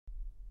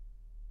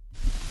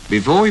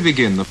Before we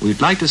begin,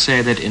 we'd like to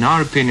say that in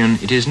our opinion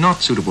it is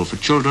not suitable for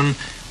children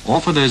or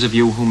for those of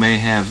you who may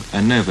have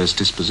a nervous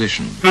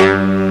disposition.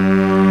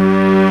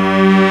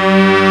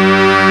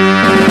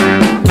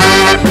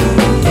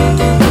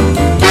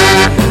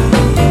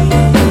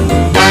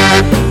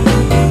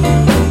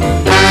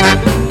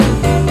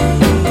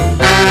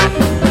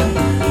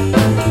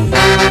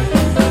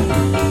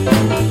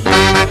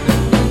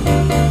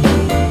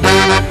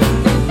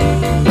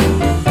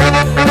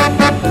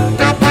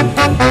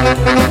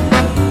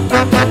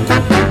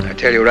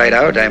 Tell you right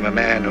out, I'm a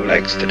man who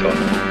likes to talk.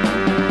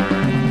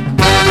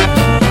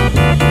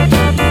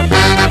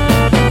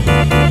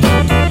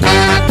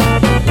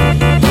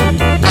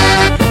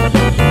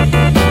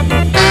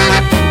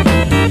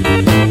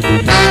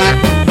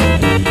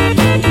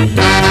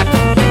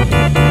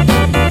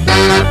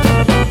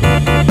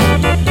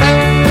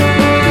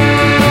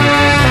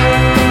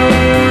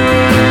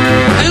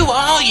 Who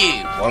are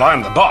you? Well,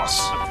 I'm the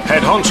boss,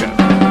 head honcho.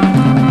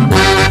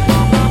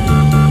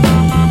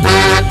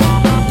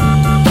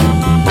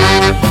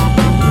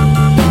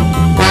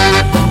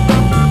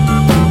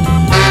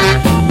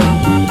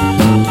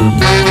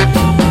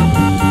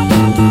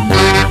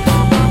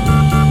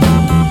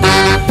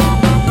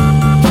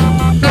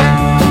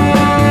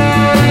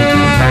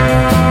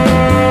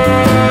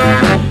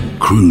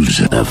 Cruise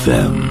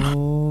FM.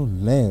 Oh,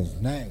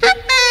 last night.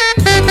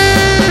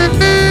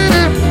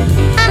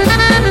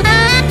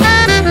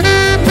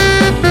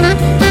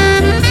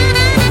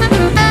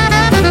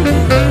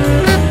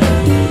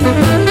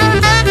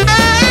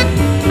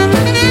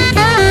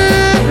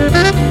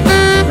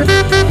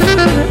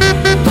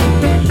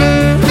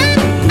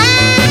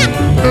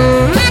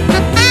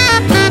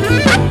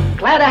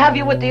 Glad to have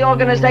you with the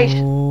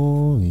organization.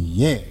 Oh,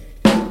 yeah.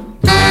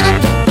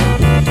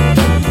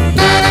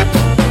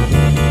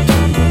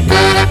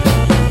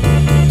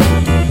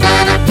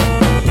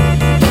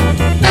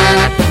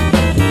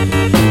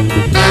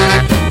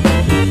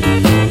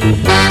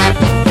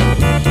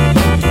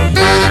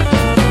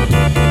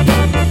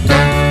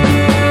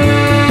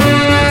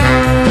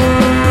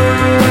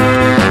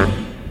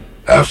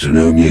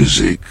 Afternoon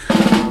music.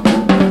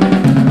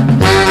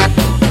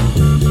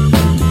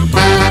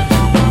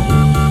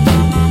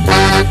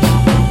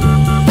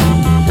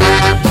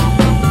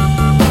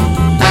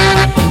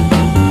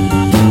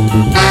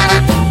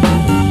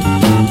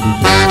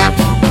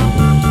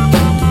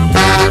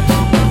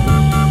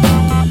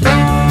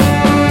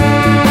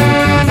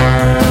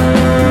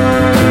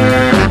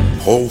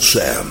 Paul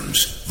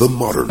Sam's The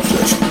Modern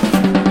Session.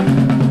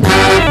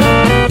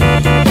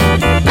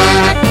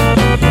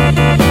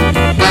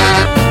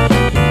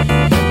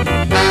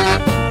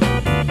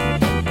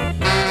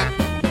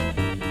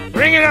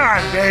 Bring it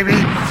on, baby.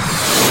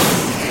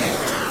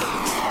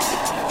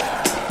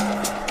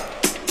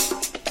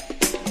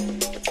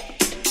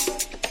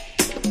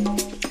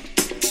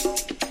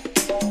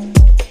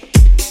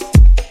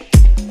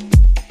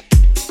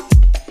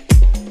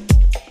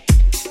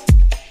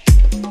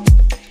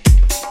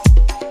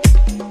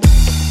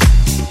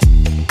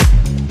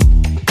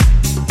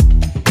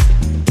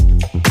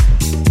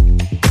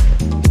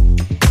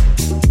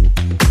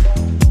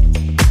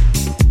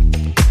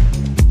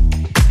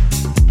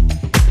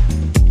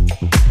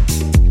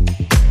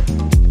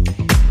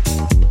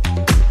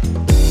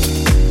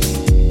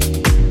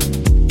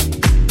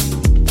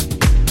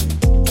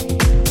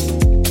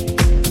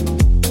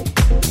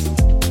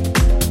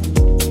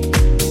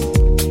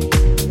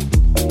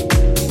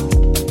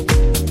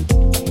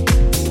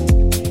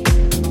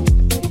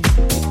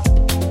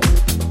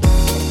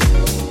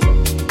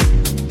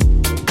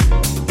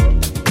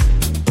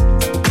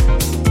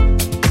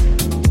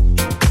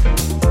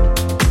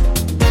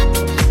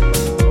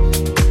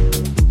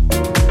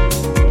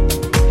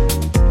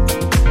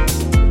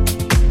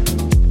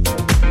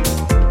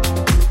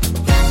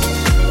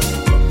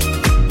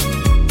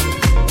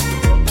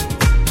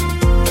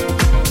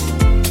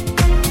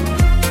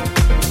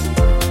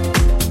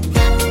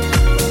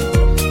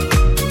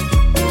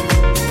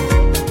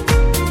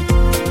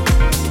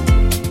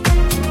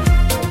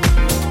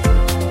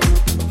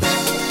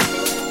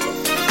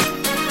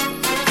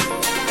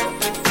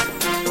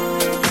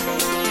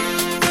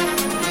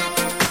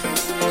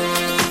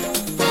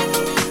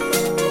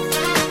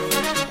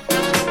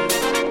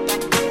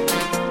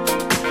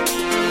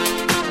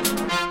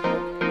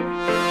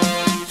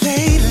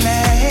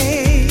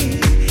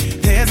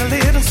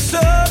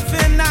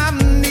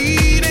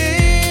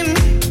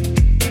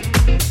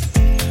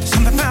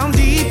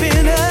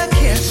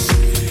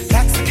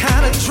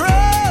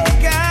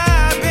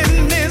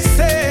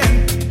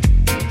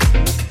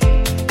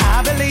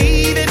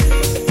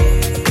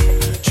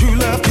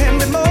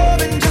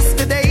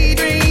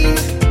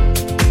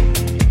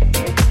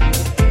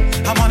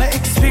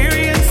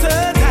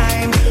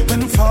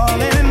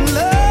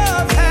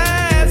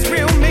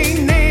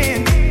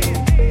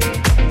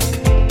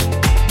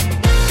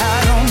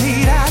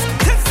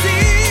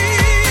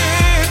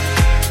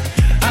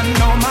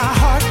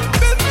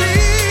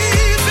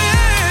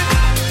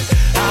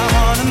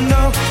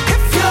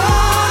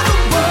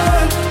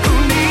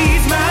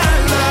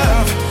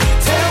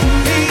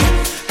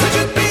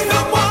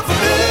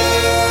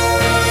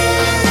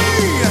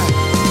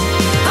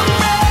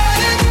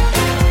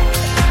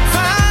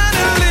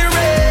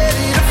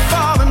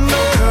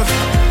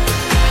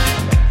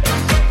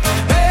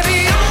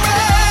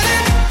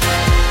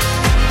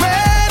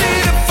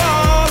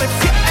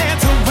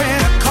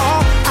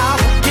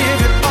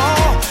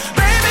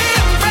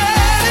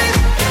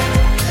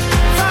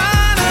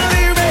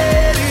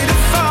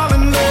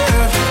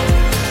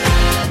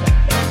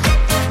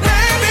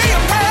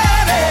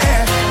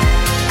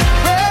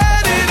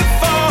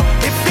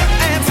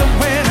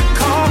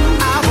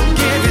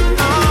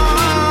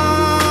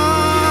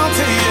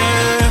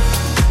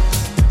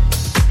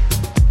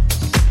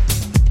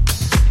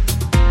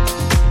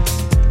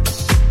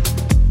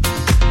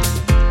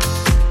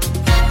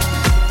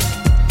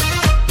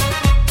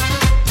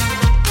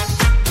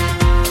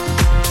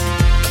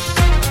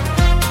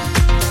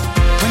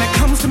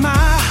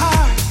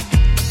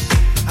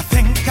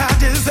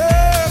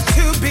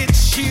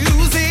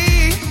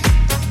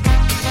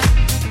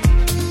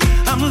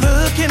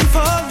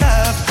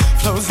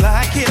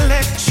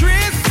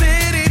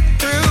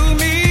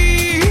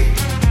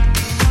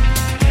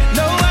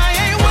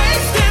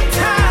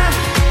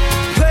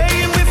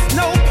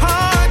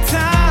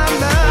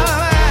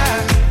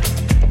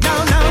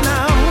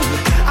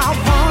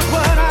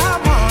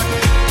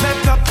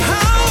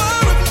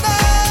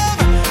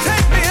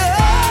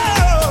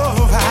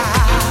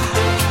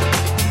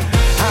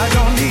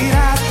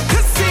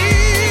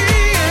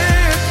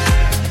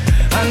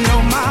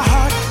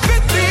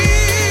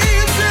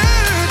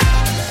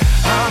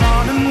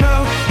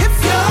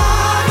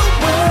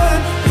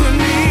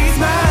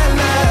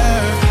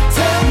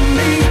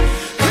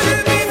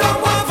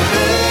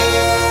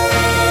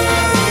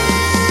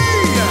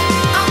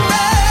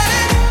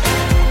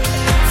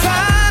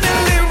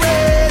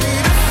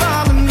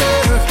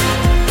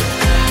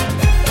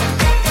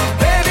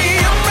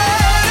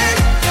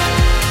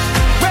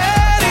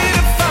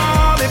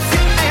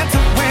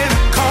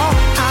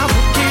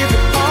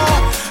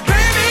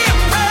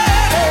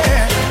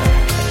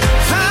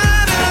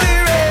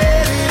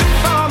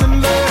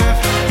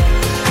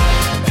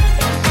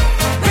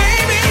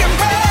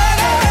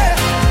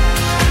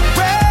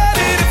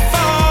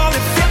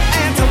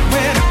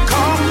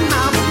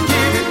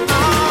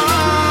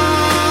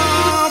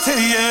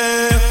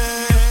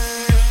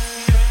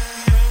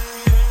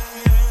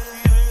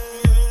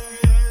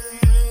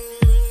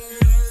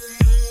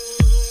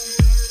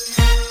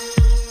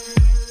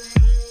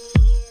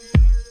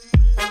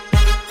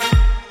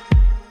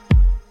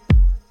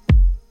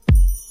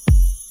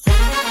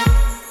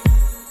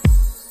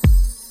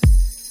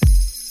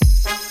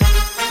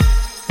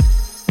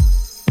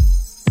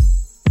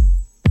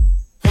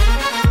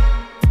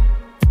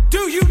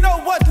 know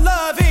what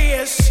love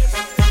is,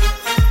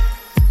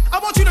 I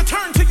want you to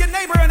turn to your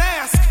neighbor and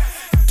ask,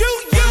 do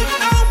you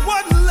know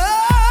what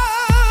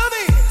love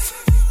is?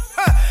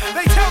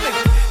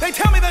 They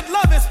tell me that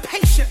love is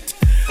patient,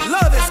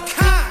 love is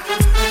kind.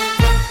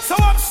 So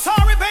I'm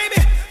sorry,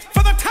 baby,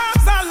 for the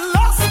times I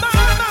lost my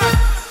mind.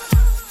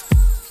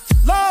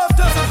 Love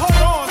doesn't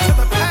hold on to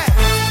the past.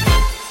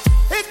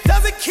 It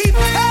doesn't keep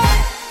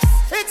tabs.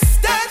 It's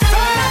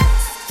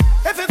steadfast.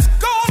 If it's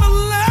gonna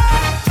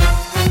last.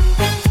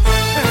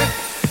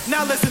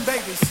 Now listen,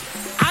 babies,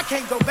 I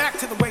can't go back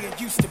to the way it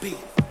used to be.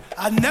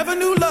 I never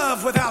knew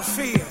love without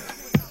fear,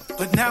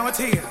 but now it's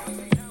here.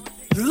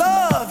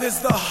 Love is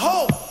the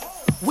hope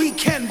we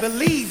can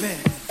believe in,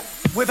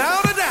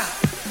 without a doubt.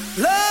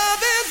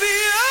 Love is the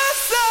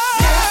answer.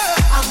 Yes,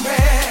 I'm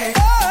ready.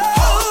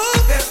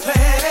 Oh, there's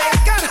plenty. I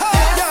got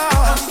hope,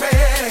 y'all. I'm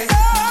ready.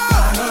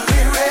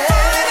 Finally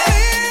ready.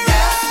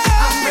 Yes,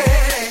 I'm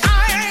ready.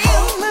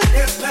 Hope,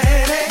 there's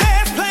plenty.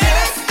 There's plenty.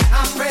 Yes,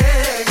 I'm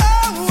ready.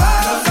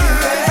 Finally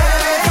ready.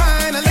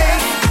 Finally,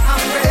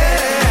 I'm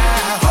ready.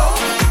 Hope,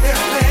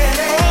 there's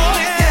plenty. Oh,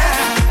 yeah.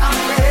 Yes, I'm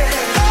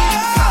ready.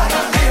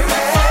 Finally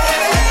ready.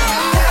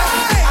 Yes,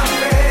 I'm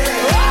ready.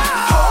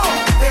 Hope,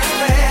 there's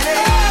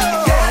plenty.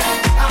 Yes,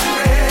 I'm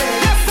ready.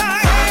 Yes, I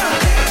am.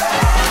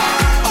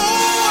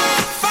 Oh,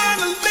 I'm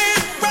finally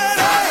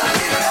ready.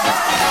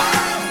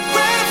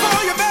 Ready for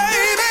you,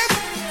 baby.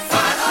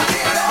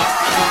 Finally ready.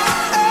 I'm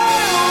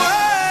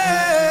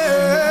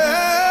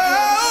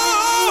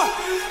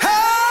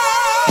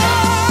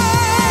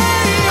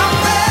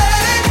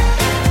ready.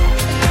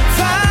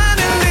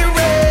 Finally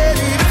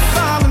ready to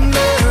fall in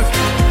love.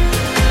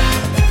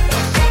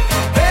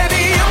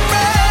 Baby, I'm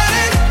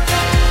ready.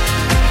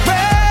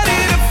 Ready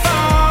to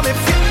fall. If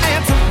you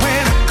answer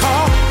when I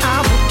call, I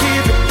will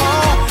give it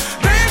all.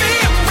 Baby,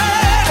 I'm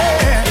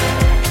ready.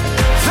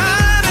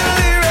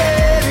 Finally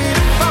ready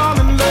to fall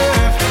in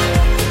love.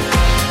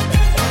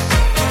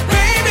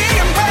 Baby,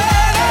 I'm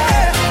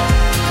ready.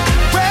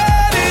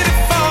 Ready to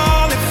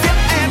fall. If you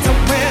answer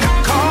when I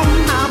call,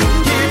 I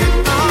will give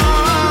it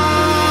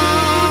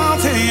all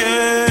to you.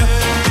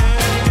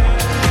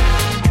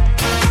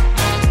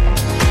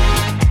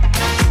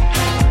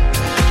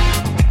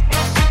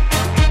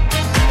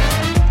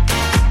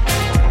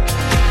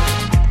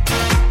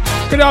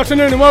 Good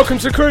afternoon and welcome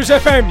to Cruise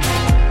FM.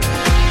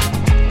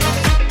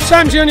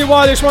 Sam's on your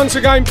wireless once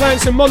again, playing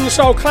some modern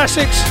soul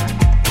classics,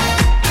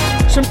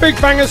 some big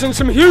bangers and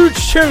some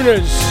huge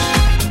tuners.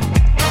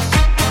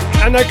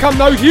 And they come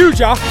no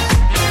huger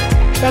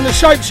than the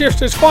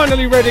Shapeshifters,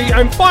 finally ready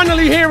and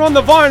finally here on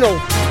the vinyl.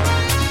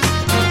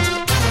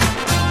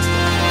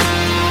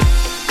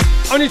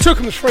 Only took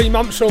them 3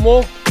 months or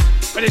more,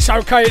 but it's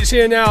okay, it's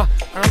here now,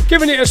 and I'm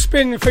giving it a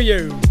spin for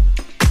you.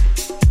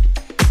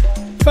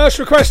 First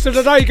request of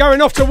the day going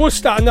off to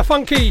Worcester and the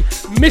funky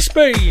Miss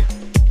B.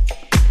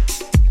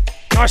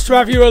 Nice to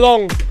have you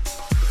along.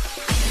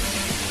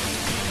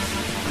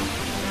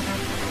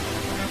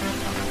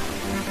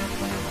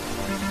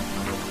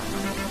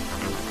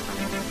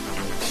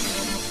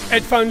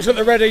 Headphones at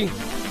the ready.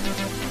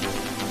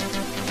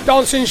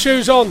 Dancing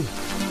shoes on.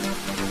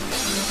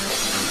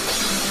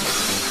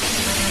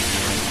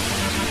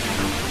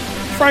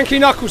 Frankie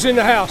Knuckles in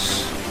the house.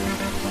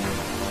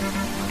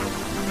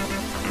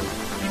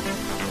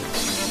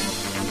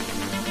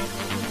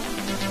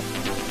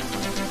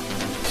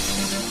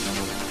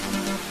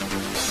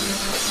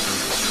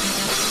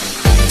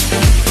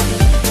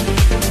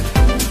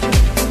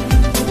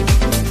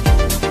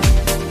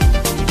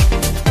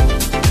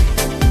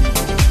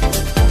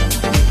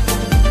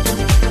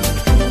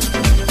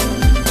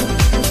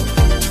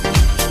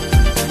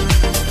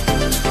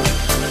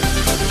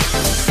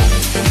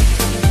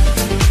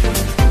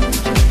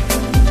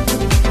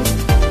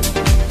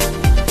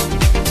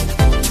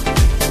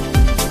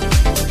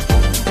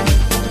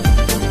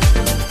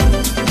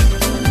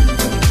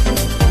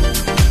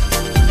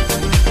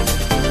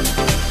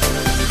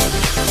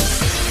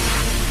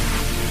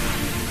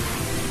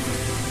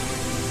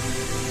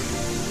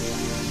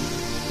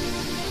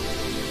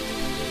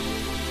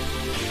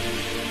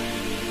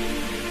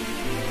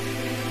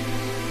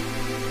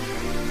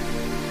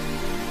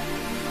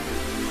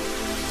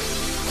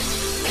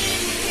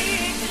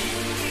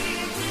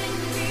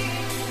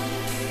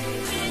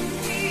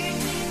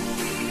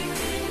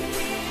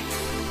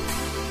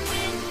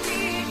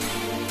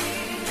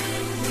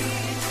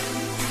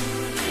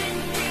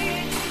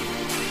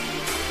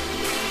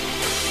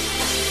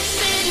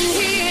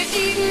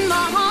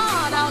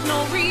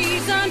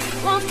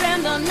 Won't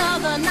spend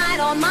another night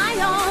on my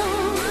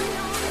own.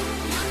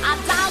 I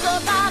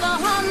dialed about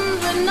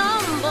 100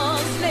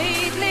 numbers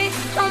lately.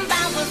 I'm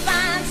bound to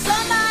find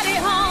somebody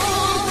home.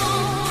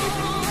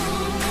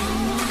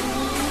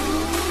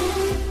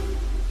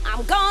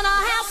 I'm gonna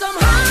have some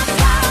hot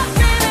stuff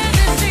really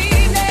this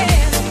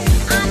evening.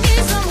 I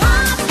need some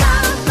hot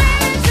stuff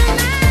really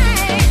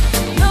tonight.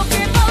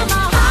 Looking for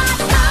my hot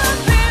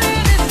stuff really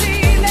this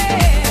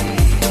evening.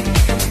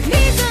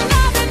 Need some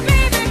loving,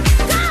 baby.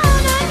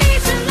 Gonna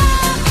need some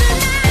love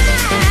tonight.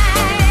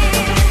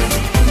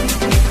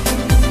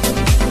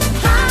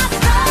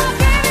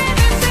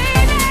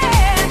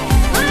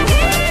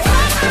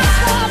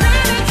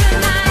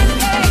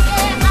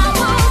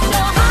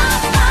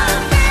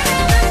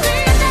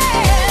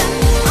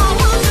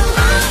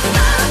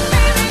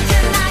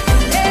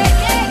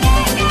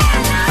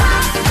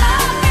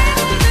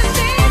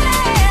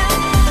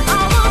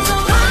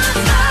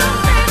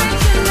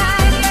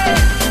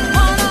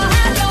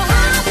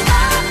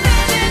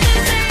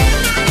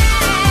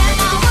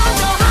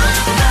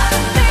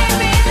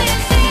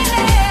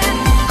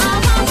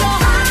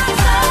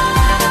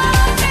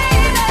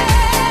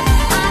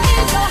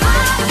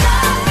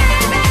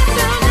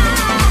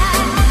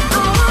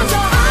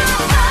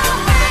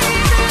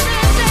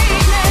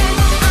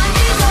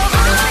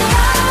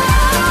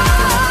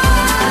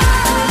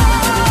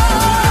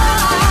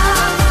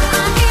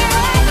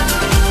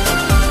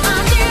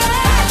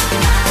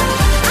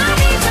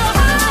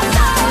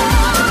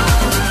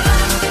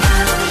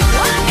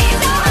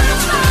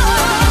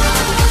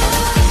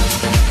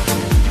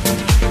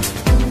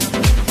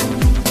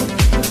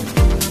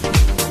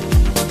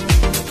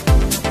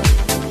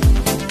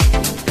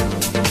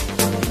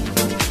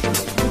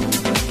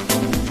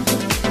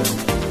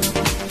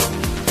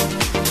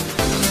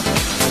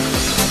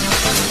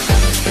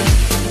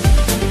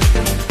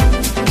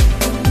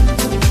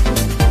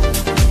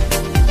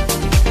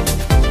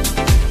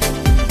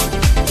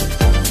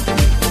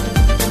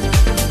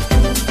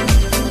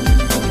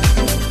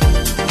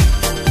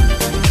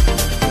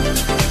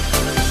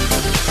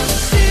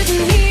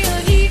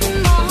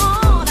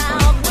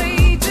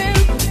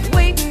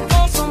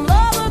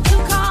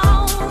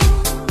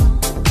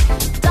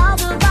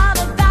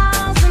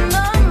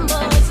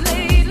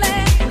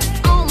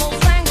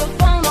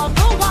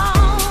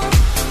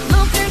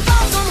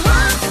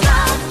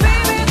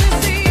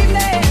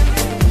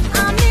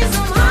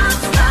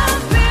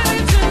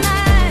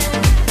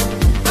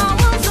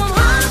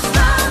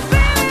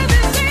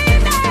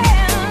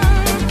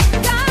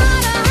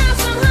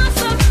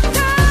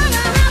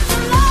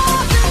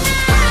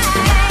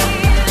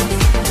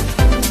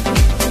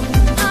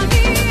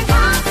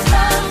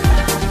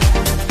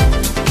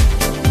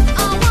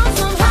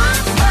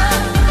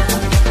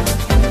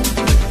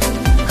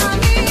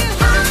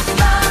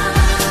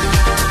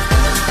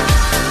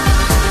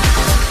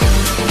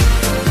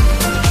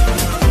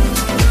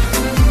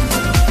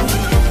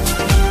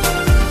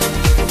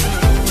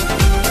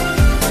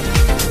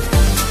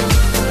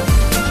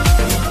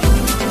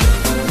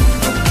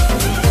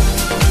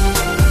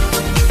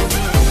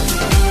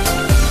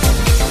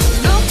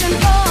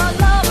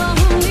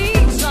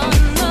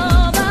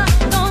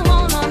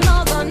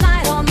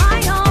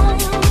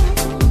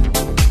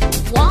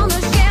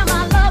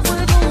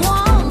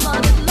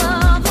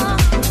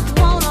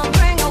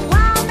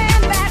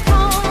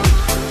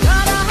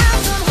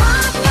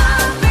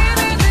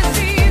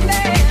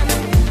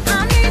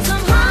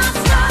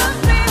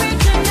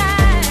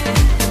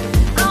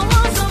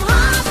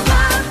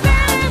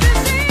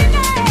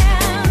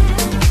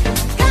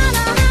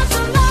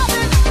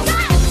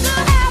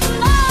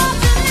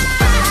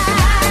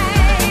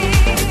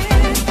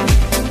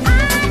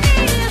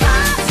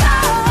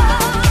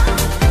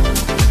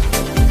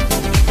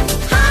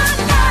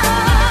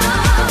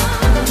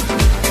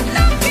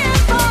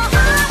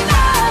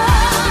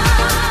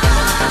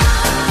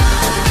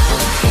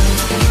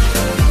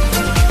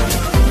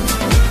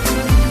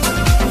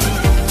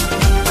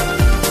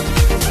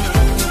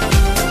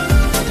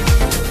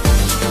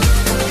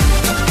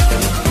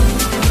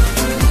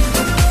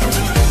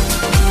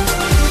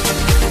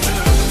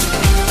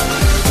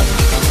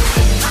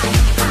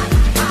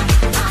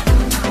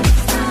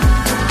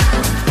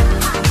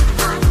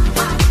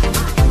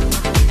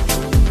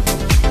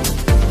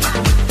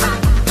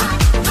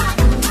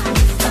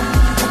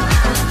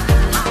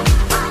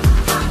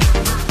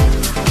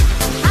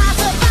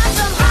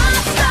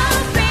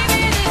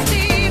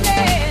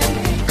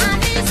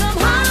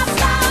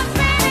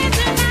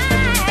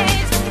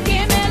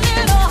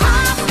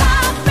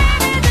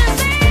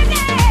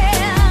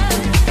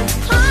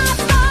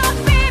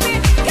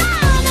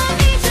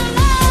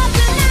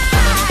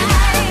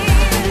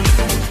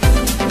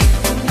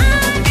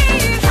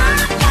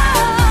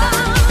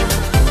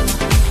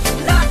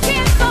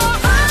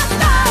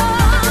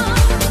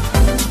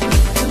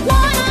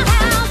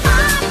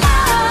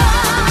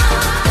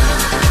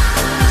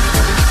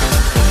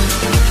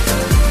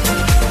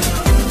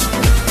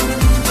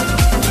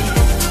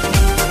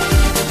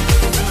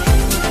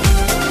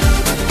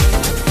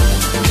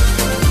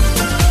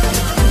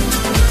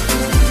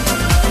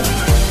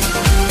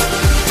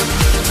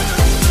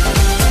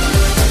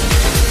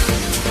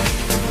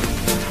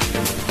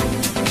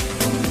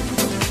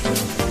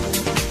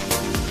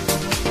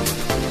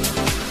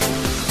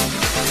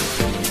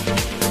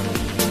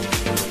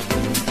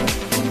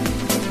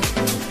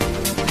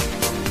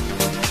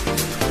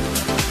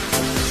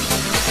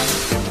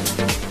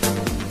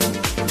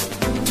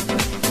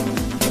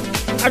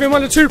 Having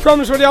 1 or 2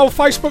 problems with the old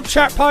Facebook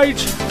chat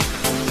page.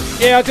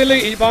 Yeah, I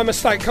deleted it by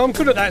mistake. I'm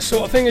good at that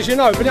sort of thing, as you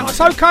know, but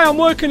it's okay, I'm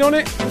working on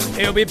it.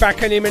 It'll be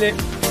back any minute.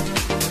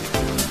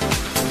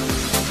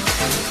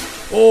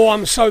 Oh,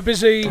 I'm so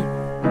busy.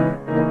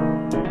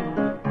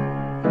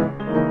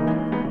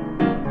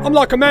 I'm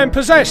like a man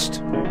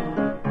possessed.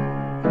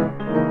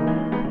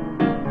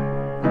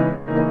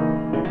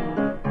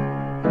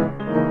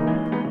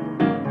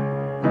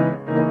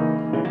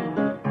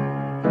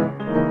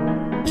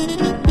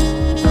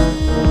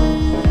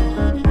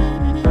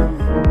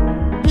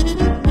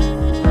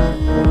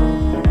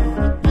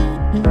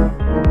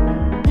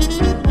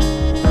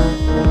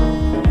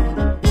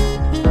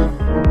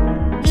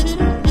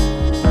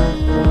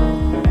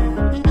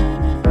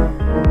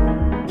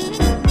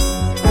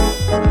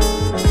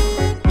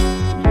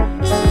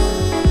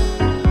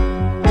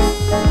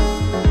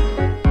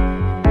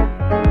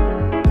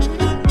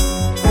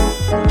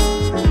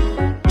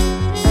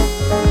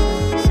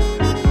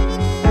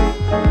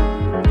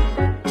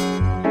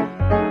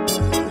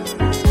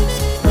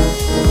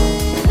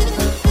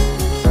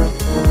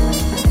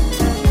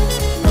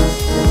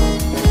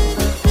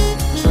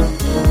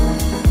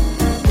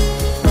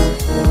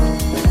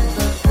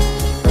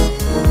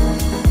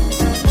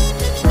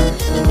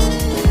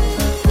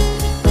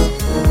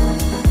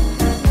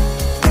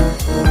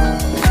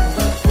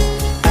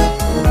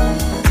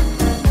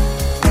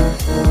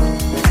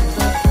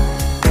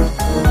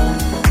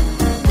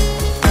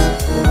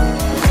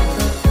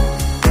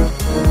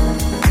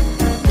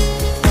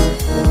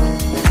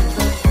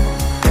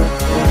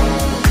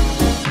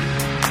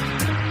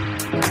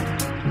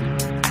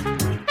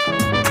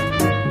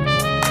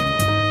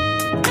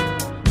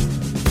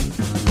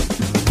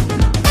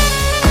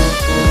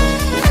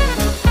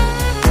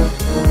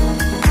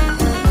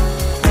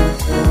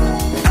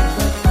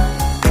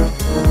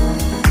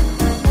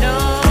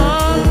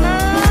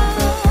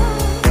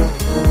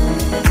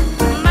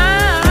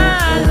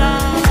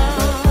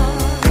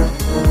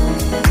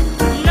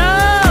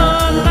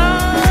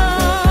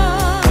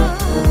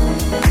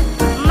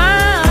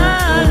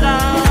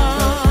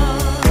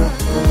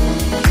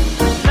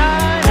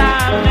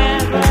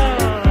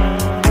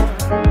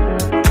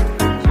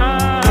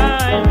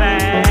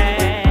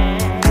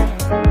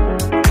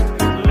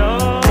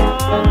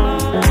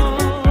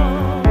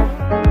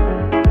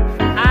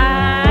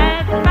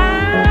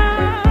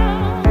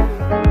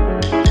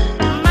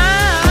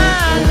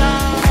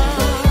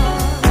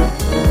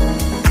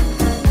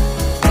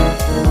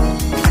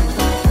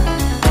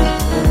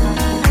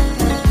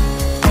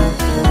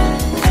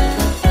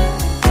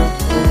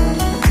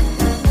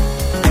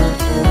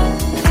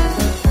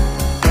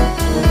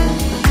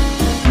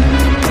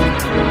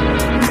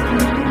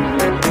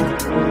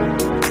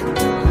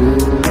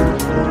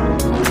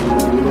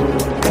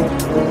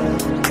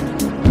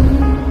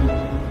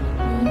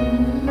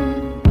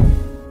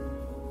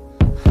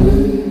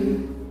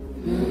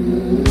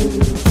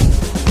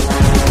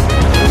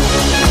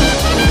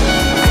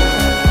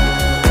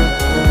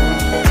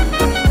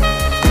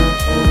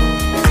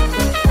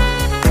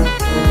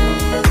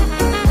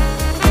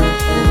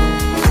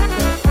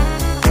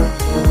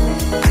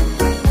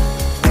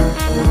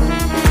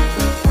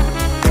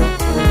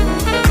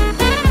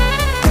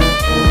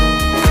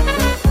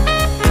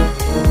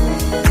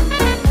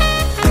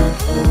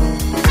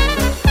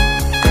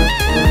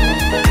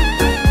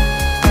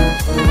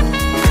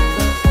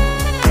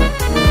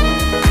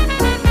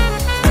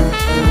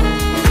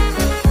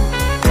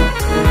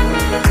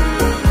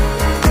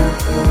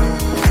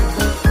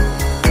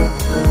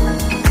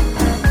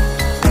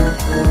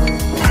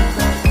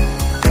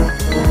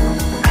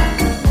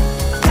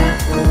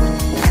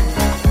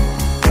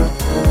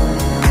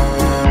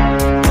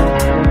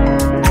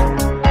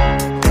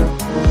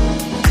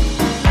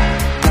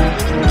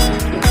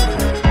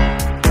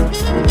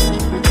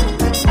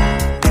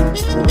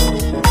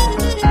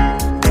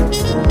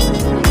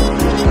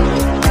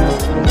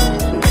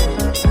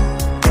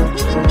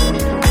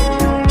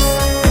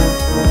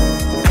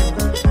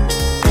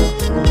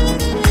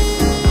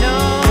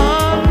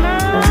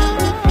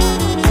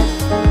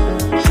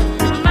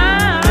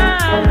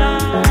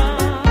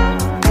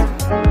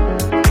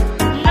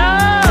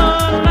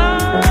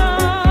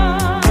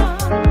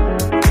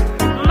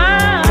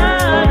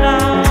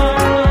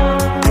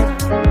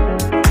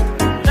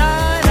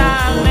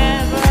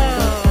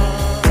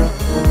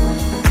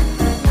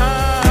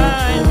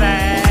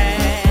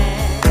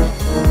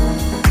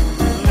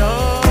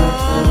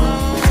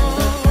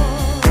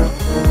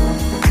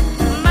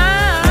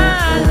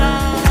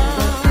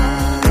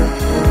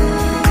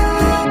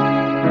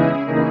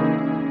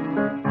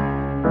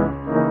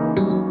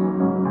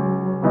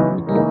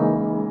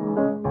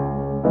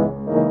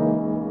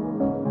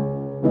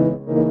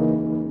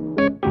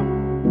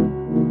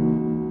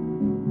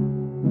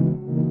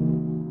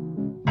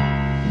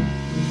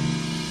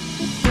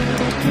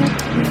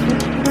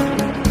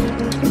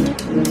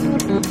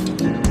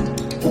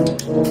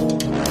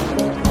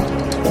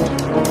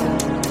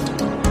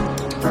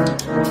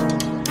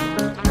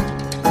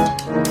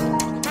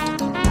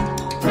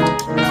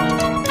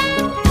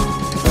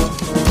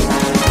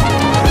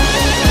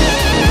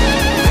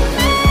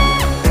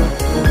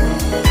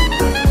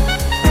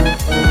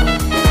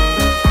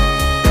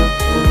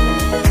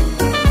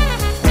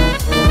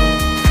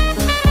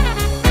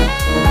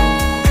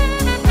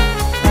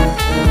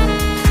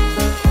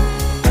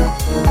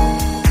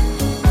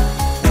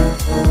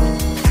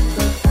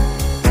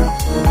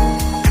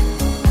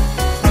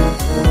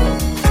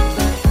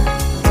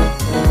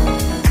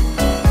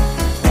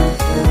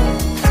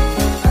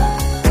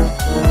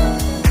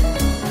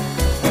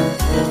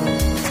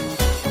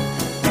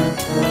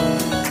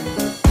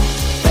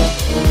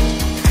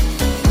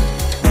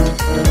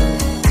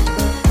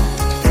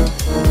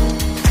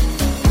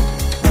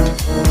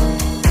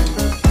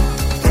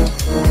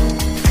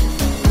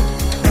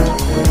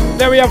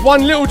 there we have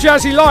one little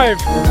jazzy live.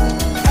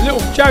 Little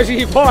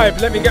jazzy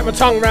vibe. Let me get my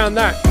tongue around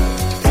that.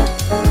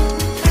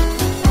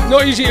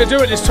 Not easy to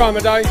do at this time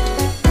of day.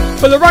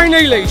 For Lorraine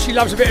Ely, she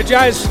loves a bit of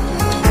jazz.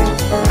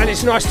 And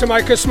it's nice to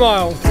make her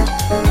smile.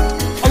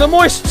 On a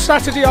moist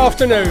Saturday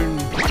afternoon.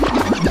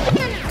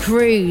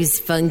 Cruise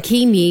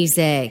funky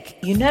music.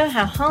 You know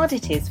how hard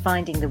it is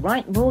finding the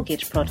right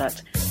mortgage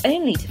product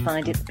only to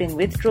find it's been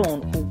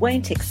withdrawn or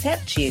won't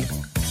accept you?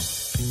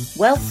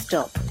 Well,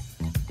 stop.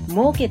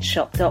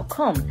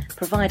 MortgageShop.com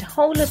provide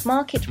whole of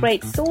market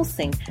rate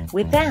sourcing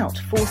without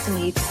forcing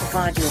you to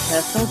provide your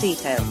personal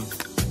details.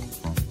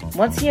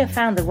 Once you have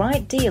found the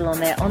right deal on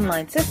their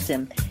online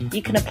system,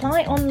 you can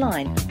apply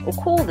online or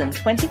call them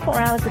 24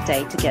 hours a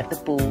day to get the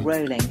ball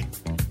rolling.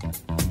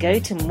 Go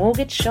to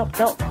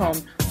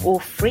MortgageShop.com or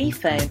free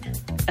phone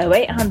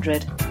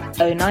 0800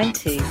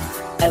 092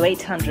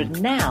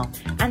 0800 now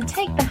and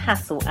take the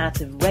hassle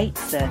out of rate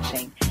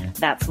searching.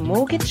 That's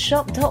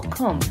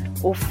MortgageShop.com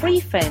or free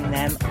phone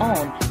them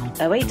on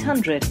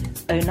 0800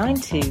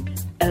 092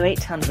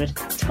 0800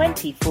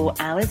 24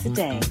 hours a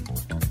day.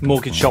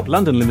 Mortgage Shop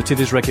London Limited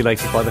is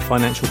regulated by the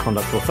Financial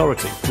Conduct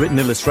Authority. Written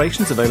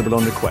illustrations available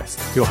on request.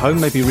 Your home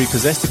may be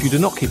repossessed if you do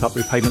not keep up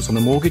repayments on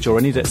a mortgage or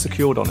any debt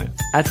secured on it.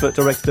 Advert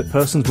directed at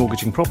persons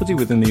mortgaging property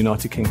within the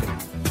United Kingdom.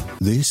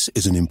 This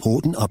is an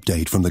important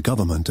update from the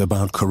government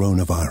about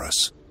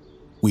coronavirus.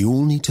 We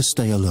all need to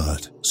stay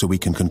alert so we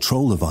can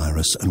control the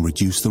virus and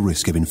reduce the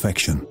risk of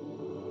infection.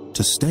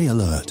 To stay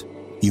alert,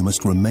 you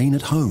must remain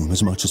at home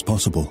as much as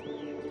possible.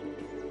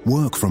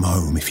 Work from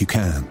home if you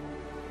can.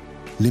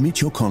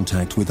 Limit your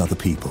contact with other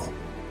people.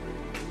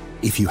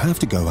 If you have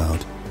to go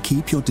out,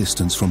 keep your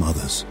distance from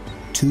others,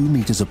 2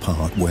 meters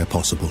apart where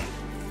possible.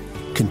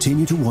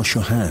 Continue to wash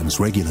your hands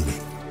regularly.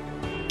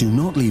 Do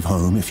not leave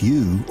home if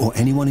you or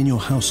anyone in your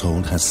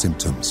household has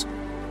symptoms.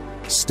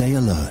 Stay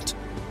alert.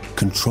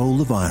 Control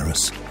the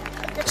virus.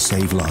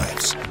 Save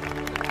lives.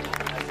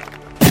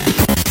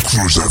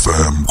 Cruise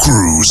FM,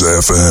 Cruise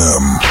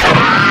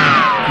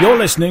FM. You're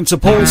listening to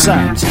Paul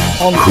Sands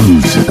on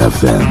Cruise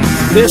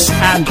FM. This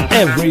and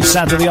every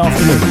Saturday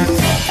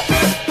afternoon.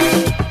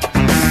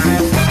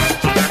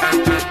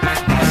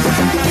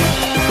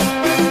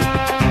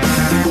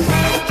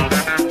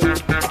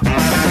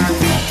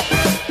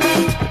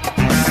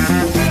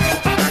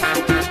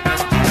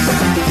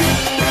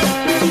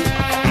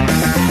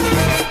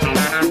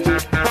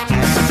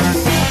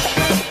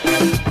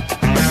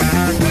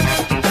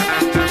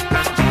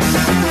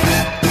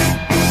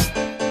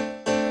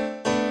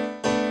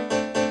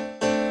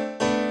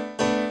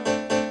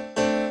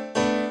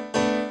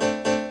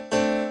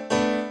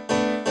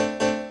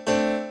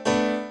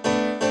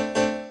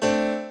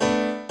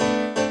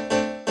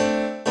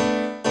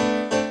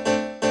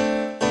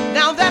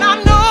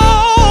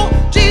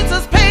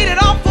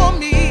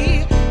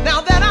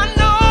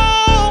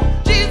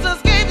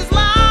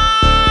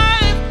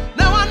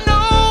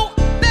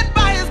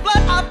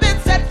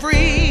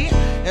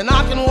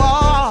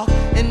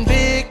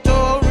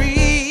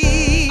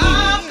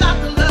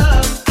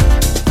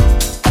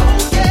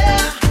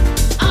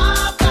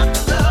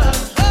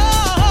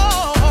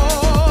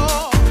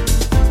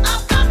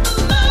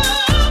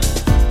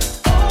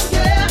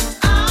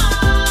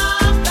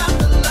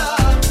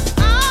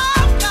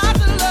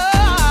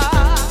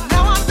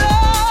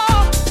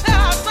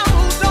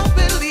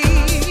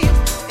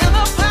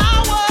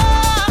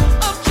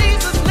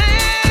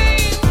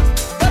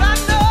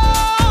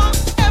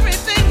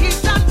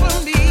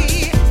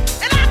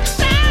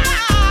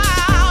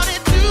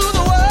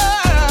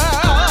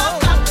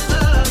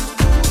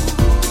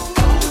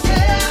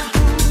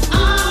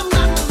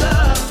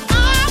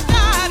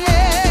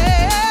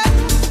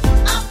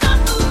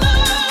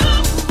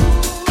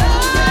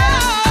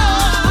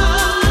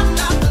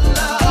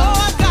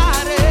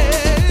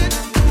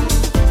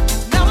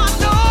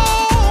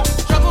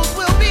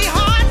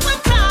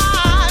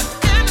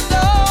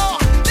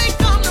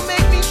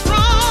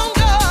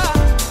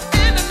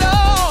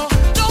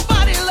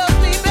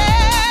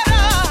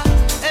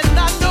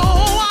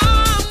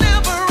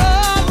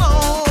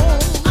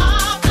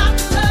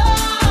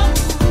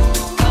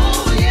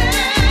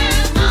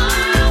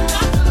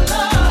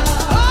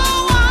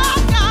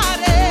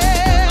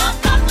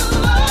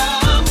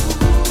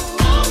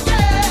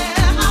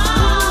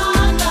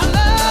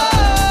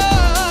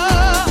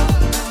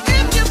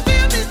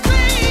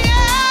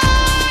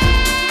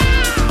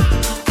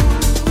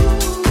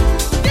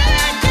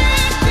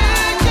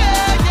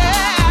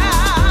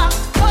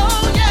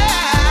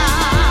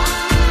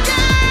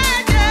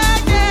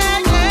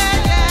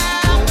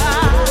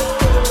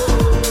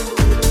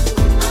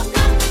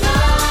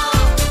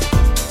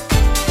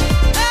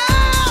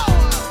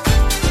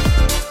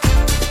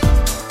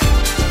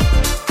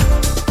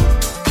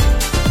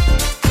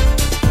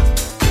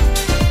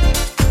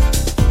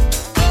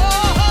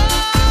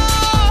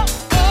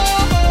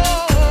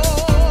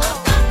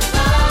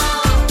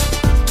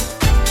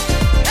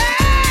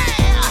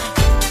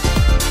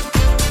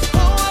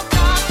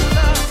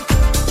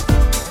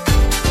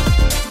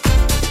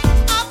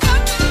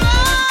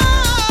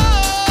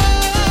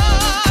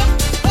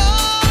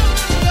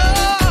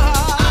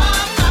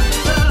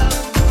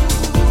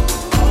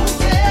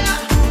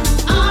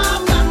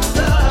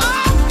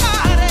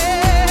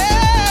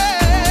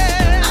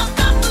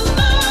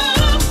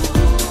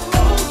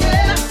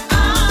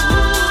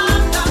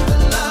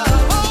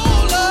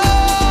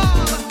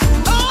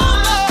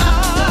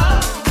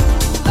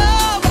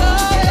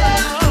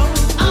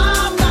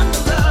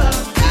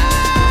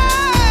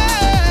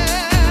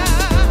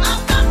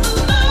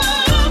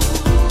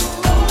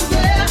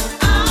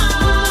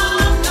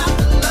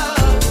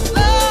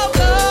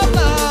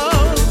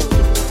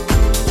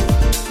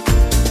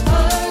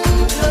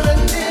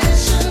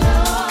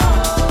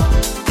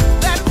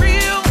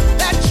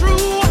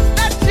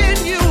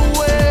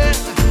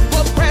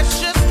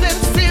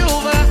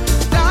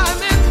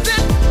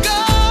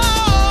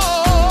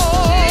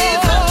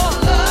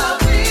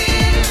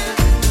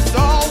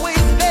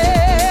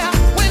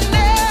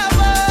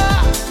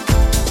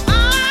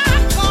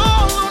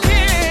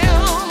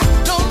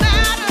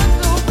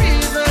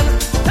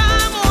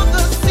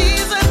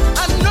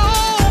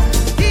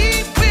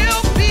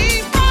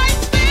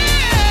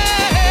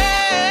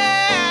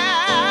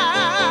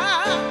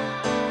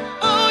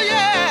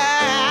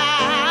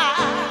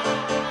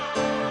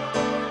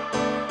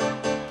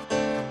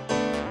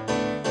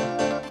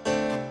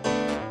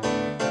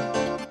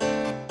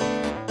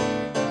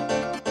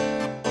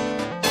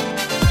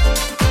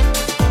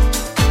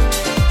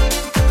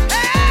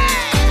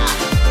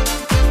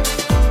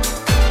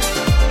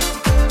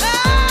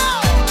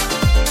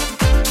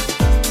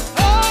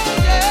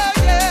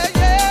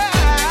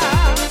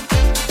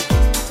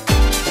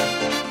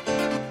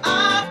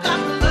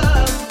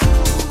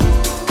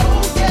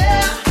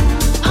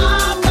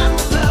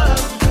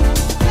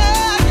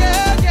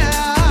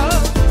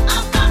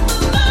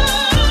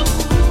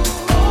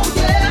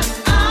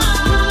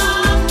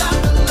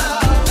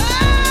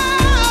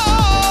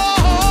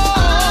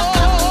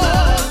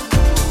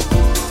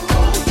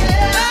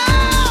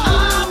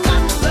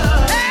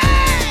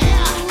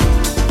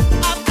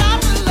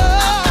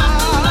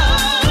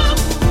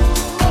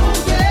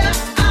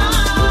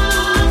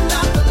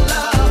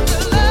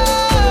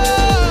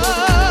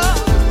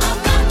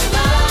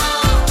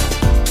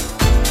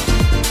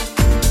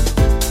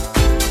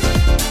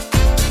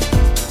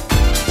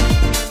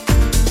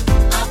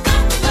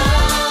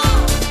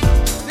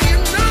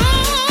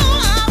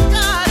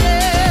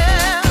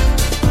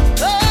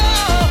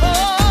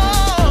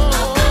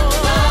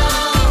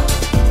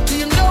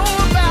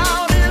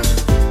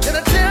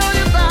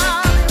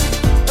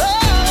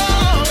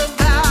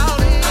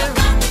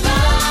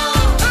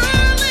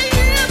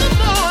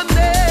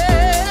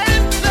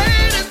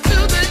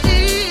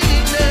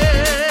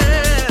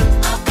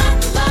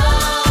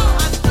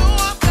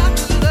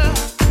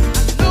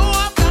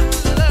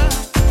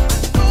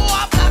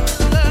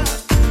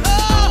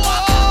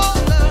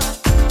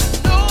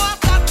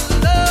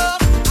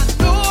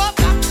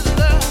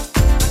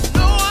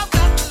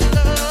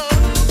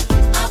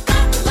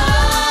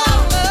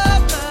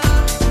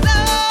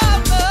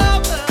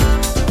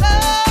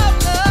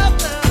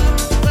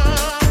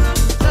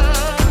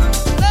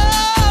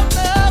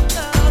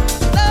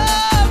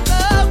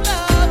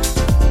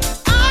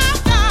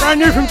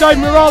 Dave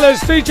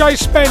Morales, DJ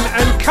Spen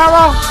and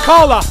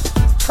Carla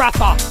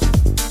Prather.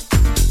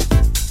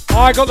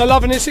 I got the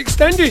love and it's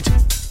extended.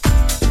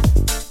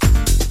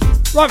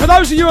 Right, for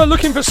those of you who are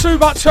looking for Sue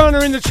Butt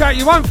Turner in the chat,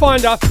 you won't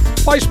find her.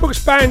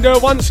 Facebook's banned her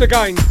once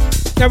again.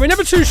 Now, we're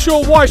never too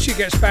sure why she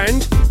gets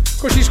banned,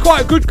 because she's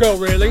quite a good girl,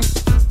 really.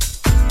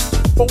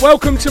 But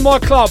welcome to my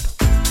club.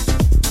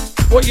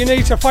 What you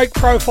need to fake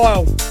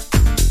profile.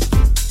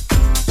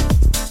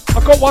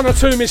 I've got one or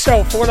two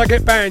myself for when I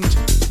get banned.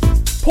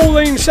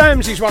 Pauline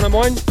Samsy's one of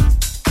mine.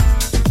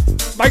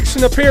 Makes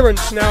an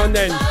appearance now and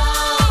then.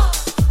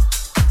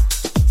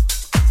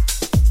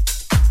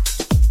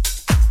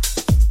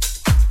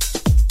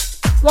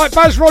 Right,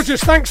 Baz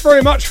Rogers, thanks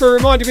very much for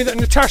reminding me that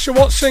Natasha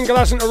Watts' single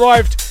hasn't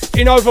arrived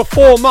in over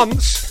 4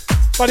 months.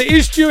 But it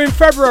is due in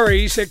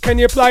February. He said, can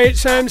you play it,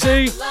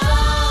 Samsy?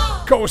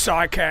 Of course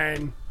I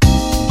can.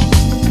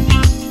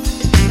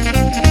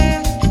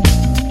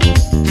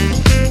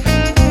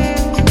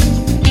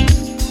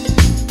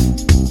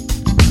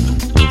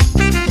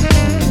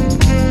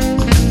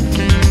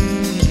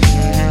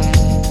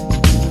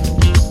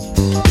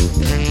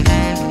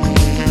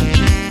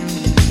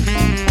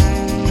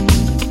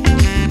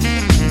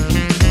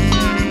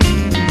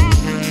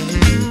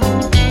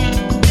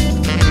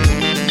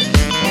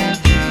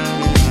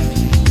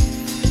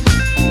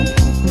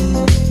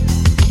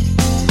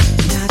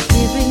 Not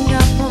giving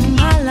up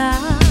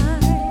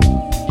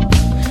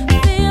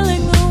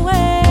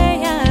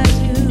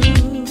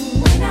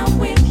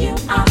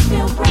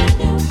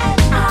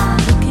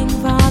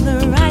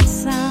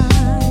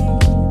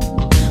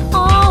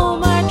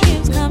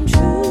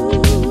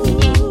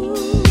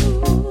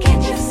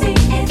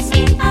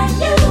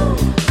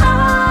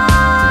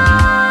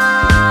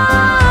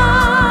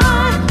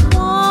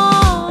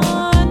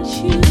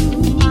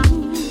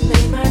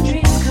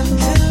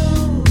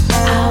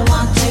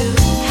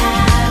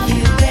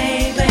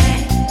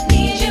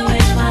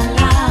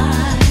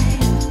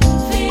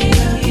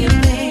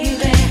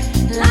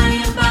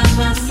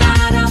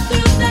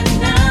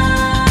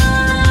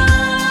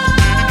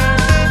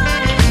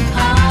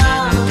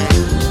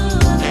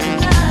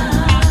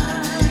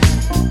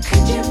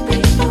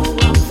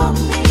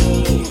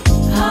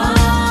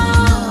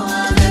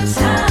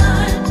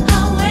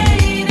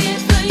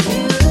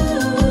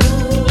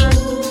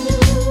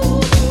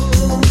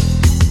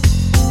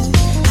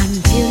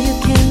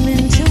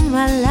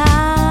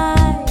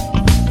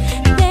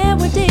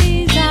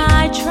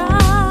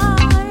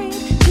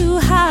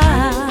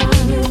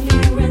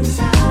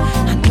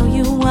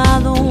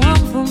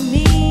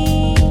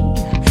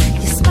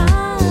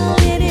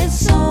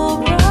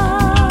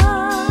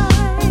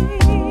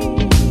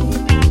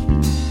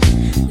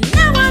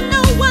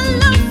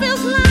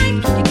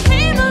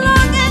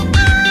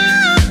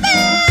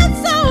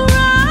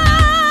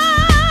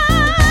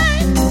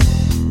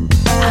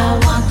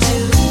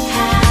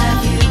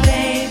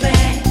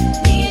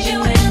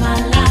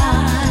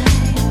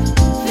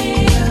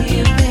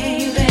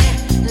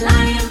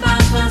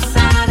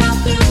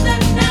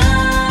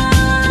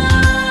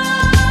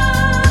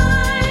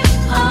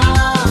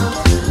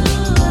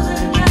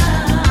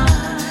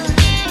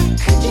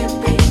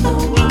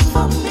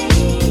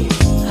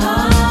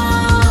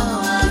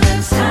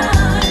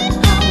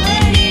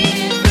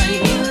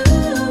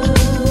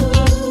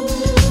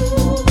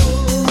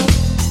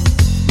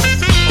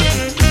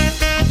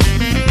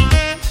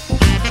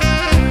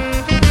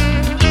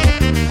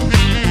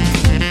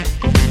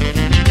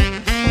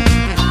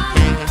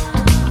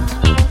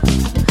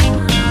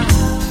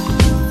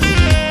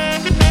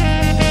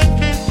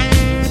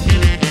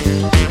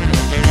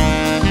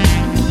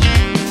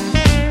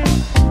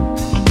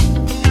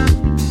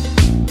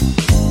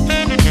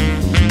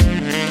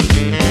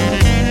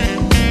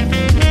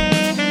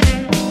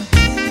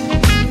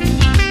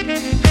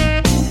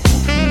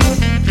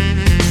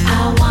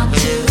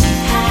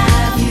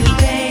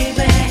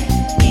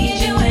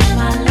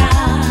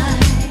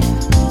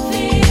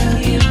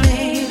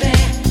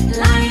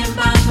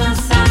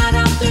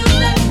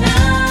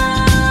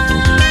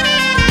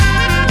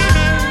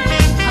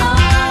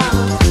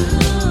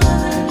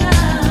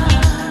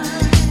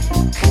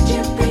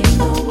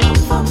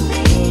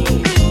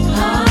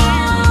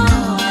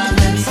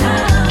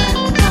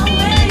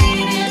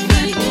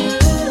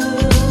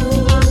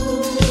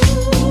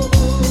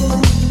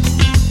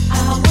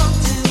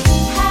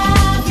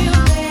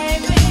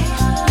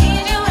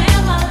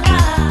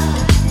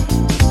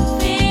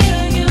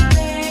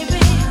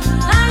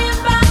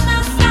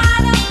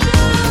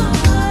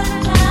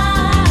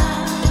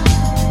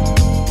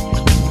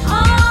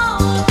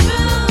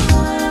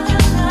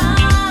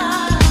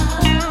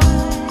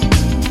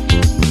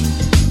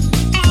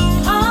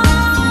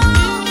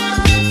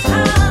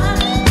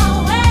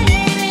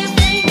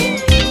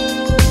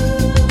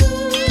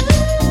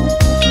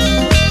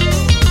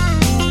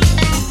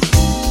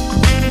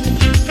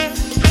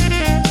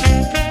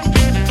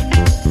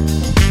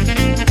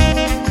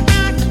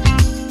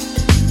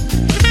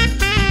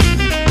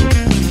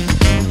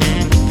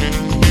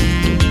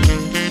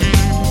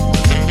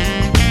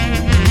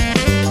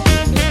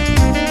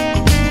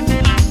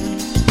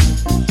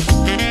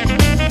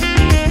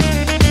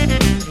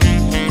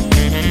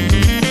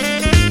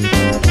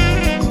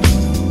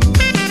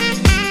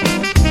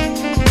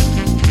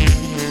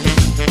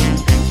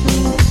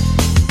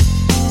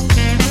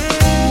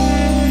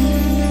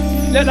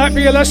Might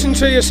be a lesson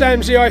to you,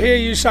 Samsy, I hear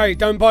you say.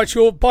 Don't buy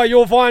your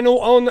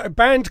vinyl on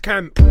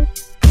Bandcamp.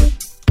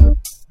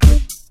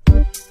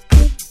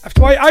 Have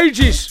to wait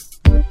ages.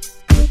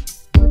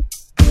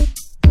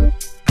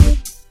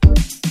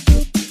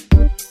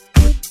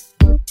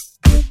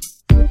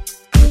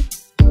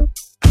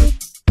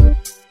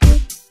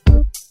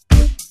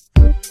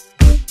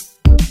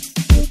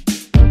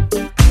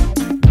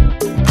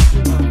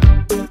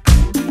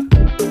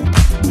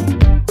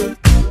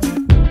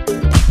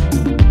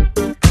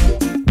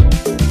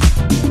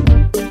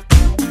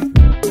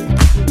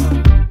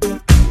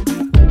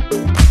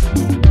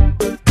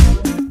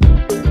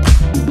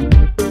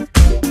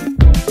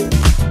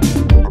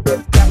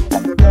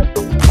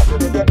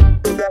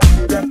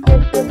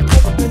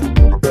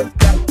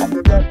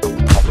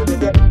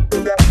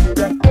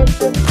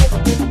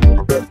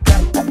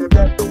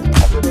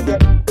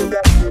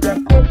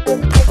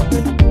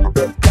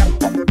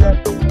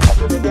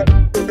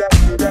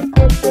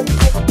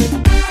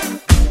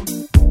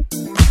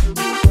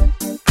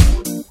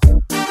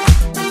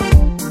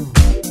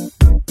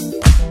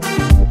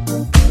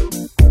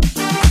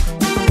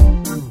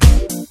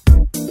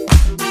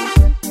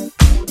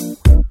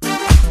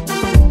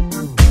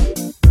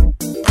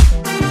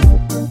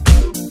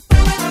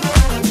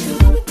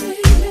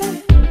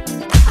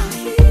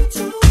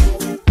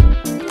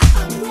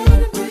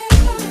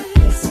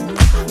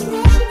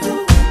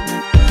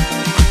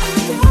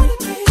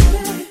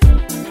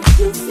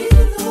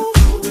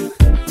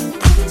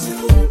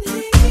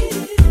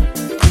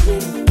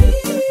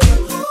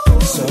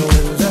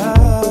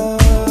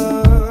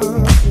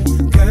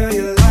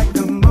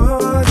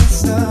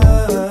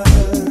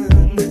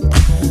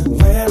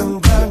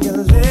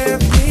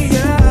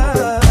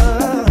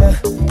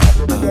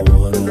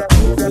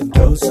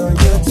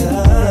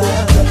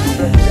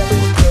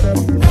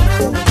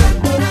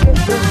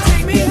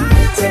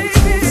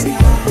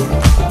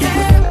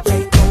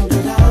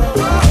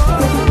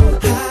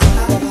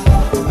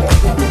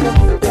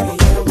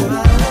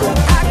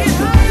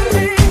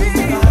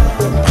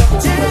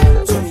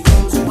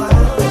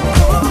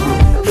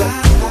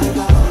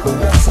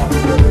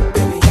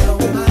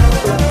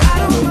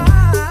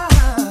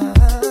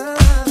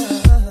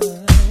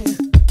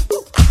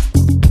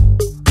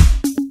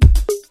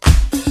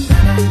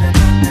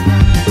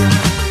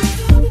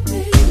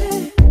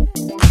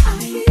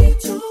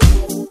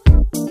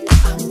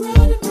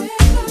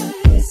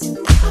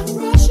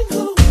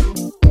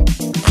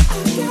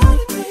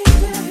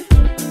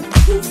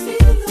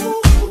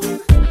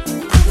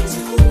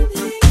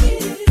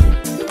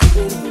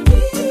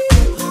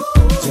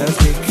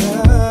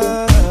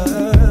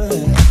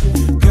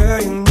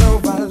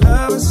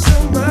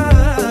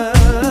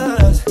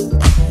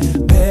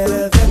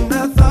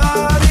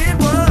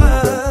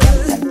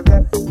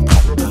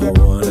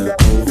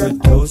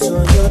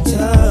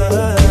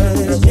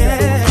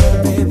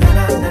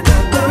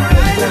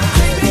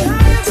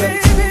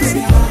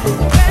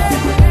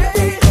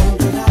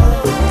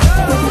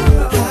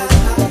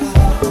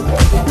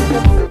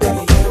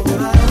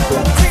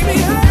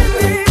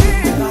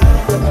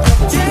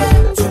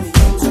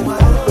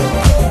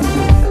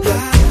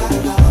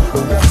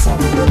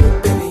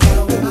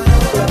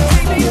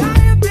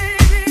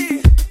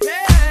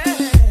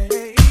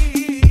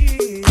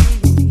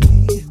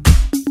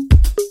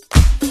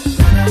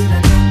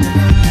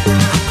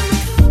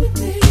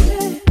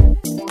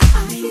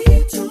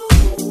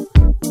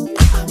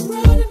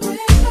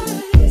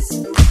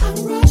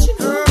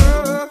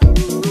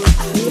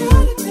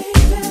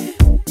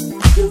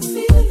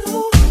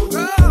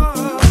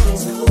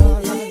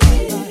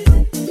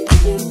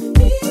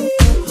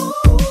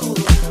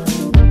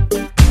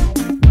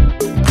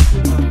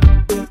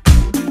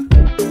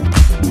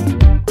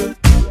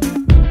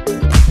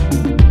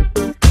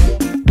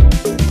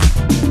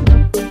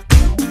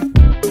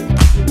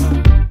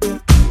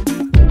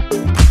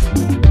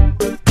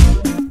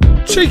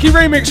 Cheeky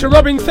remix of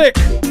Robin Thicke.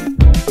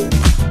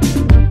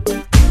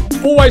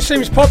 Always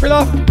seems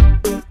popular.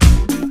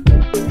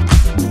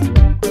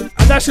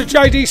 And that's a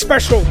JD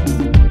special.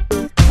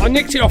 I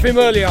nicked it off him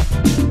earlier.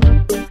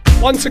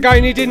 Once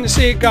again, he didn't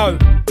see it go.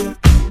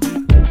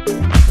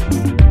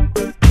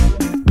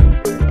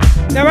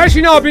 Now, as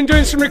you know, I've been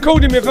doing some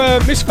recording with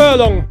Miss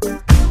Furlong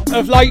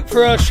of late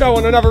for a show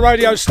on another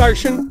radio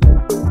station.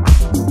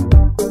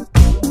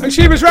 And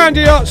she was round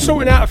here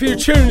sorting out a few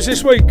tunes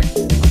this week.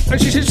 And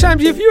she said,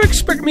 Samsy, if you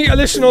expect me to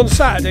listen on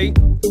Saturday,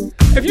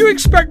 if you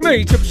expect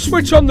me to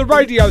switch on the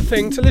radio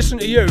thing to listen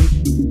to you,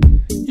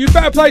 you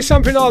better play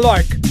something I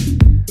like.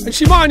 And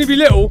she might only be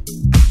little.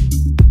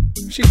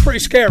 She's pretty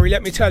scary,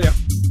 let me tell you.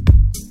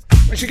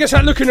 And she gets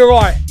that look in her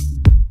eye.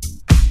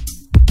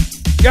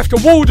 You have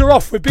to ward her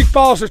off with big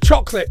bars of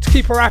chocolate to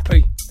keep her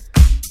happy.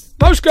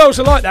 Most girls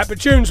are like that, but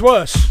June's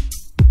worse.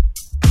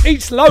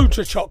 Eats loads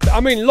of chocolate,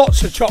 I mean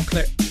lots of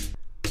chocolate.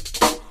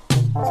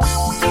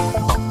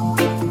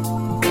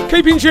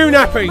 Keeping June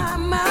happy.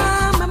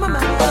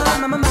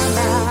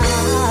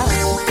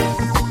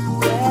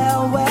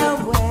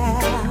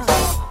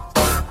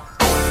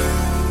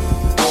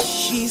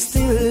 She's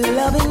still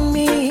loving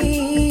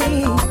me.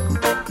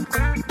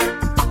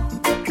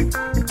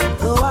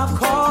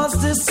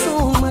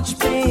 much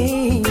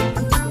pain. Yeah.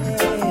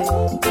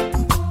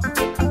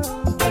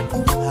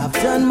 I've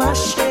done my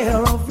share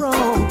of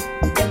wrong,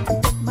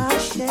 my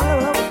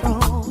share of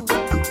wrong,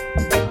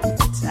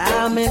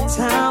 time and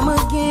time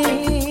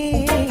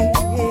again.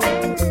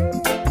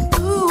 Yeah.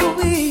 Ooh,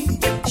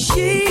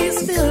 she's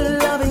still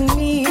loving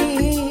me.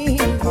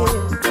 Yeah.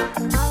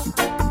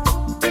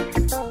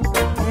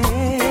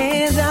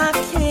 And I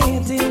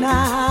can't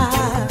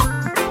deny.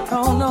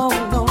 Oh no,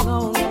 no, no,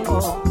 no.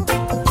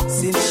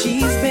 Since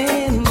she's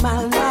been in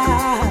my life,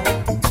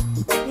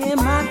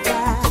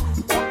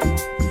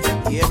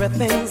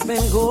 everything's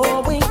been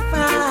going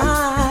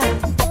fine.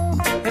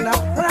 And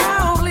I'm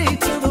proudly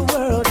to the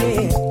world,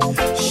 yeah.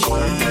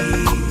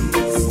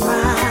 She's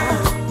mine,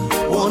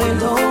 one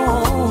and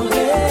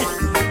only.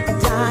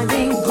 I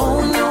ain't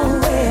going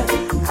nowhere.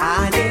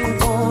 I ain't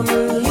gonna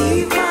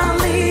leave my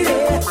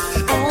lady.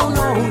 Oh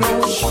no, no,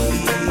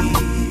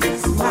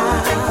 she's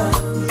mine,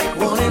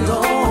 one and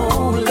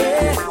only.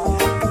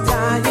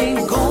 I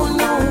ain't going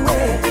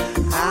nowhere.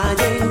 I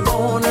ain't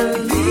gonna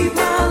leave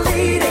my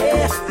lady.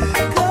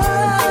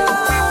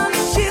 'Cause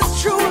she's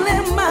truly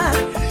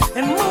mine,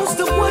 and most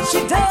of what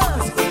she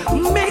does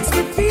makes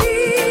me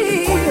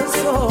feel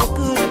so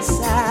good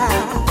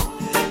inside.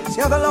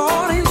 Tell the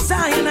Lord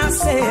inside, and I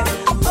said,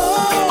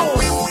 oh,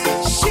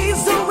 she's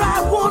the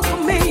right one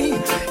for me.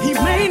 He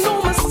made no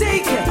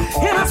mistake,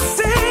 and I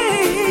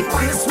say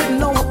this with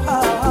no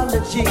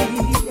apology.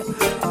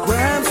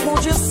 Grams,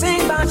 won't you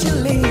sing about your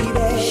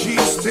lady?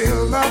 She's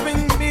still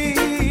loving me,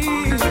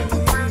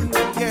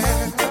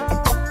 yeah.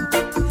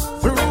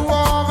 Through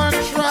all the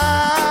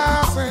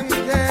trials and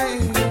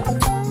games,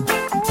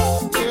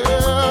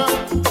 yeah.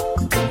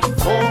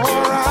 For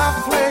I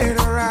played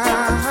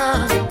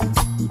around,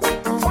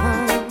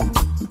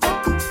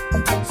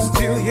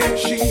 still yet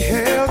she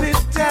held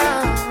it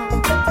down.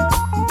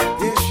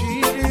 Yeah, she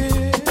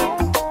did.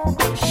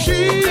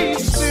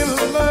 She's still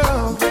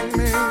loving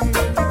me,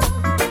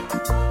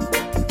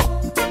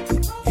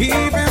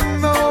 even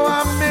though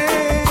I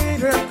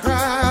made her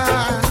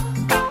cry.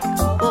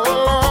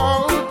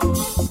 Oh,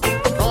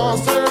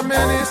 caused her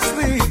many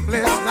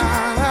sleepless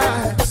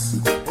nights.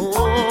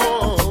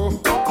 Oh,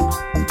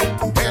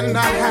 and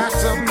I had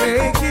to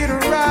make it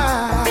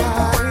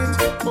right.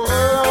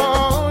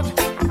 Oh,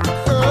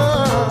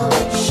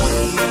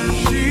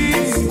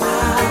 she's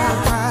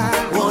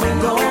mine, one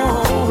and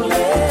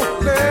only.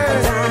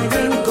 I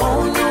ain't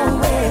going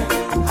nowhere.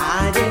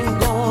 I ain't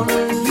gonna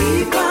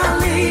leave my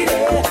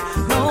lady.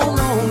 No,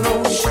 no, no.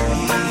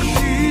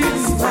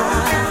 She's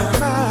mine,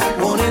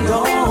 one and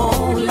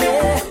only.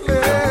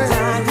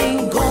 I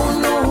ain't going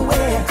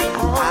nowhere.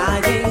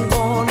 I ain't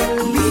gonna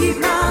leave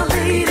my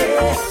lady.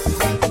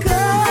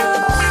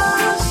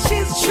 'Cause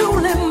she's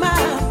truly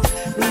mine.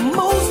 And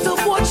most of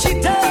what she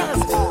does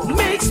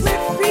makes me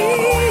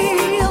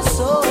feel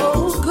so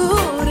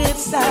good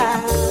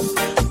inside.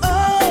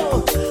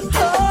 Oh,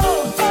 oh,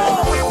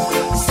 oh.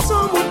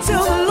 Someone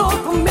tell the Lord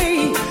for me,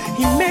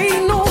 He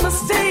made no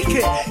mistake.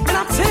 And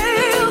I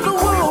tell the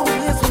world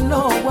there's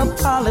no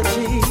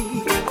apology.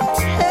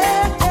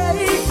 Hey, hey,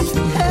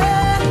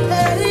 hey,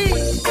 hey.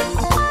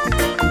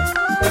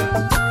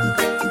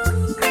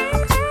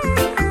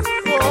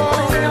 Play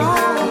on, play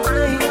on,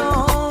 play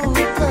on,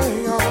 play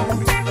on,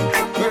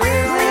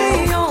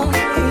 play on.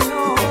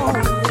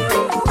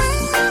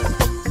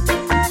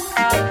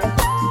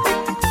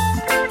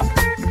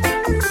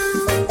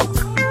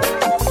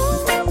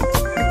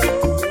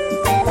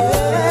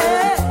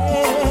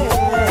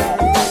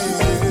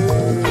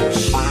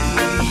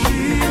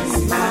 She's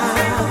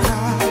mine,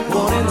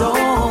 one and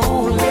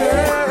only.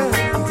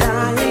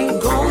 I ain't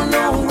going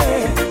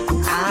nowhere.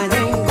 I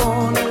ain't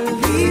gonna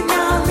leave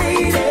my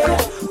lady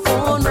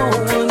for no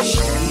one.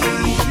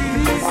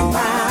 She's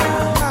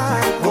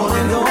mine, one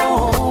and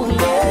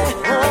only.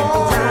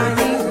 I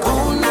ain't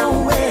going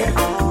nowhere.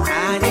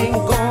 I ain't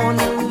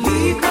gonna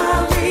leave my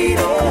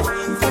lady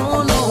for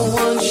no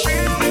one.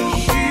 She's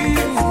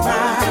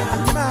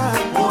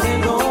mine, one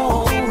and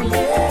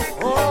only.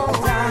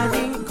 I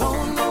ain't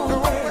going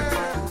nowhere.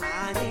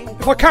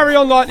 If I carry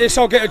on like this,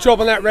 I'll get a job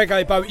on that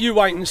reggae boat. You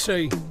wait and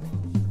see.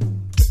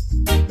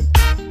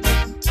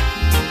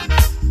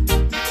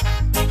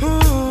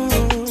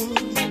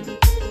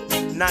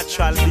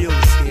 Natural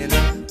beauty, you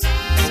know.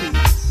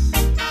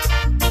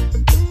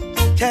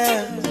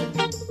 Yeah.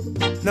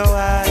 No,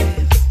 I've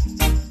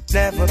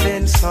never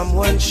been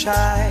someone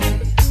shy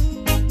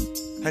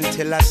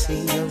until I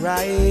seen your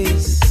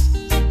eyes.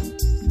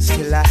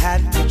 Still I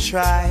had to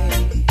try.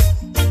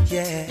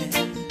 Yeah.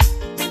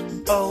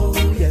 Oh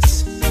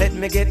yes. Let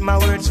me get my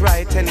words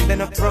right and then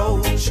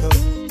approach you.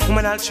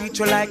 Woman, I'll treat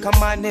you like a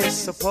man is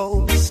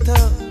supposed to.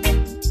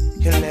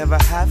 You'll never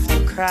have to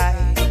cry.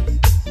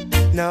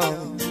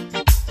 No.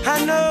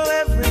 I know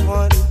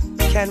everyone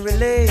can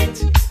relate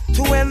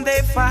to when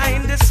they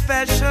find a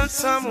special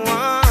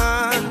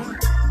someone.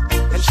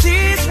 And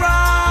she's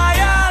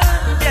royal,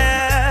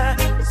 yeah,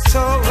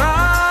 so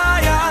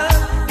royal.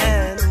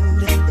 And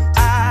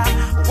I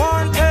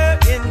want her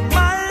in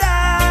my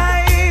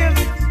life.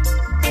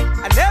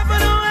 I never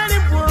know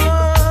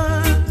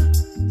anyone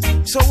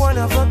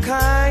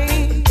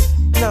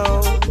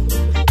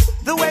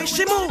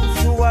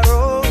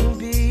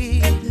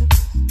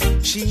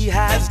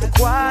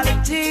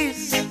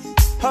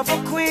of a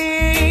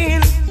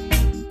queen.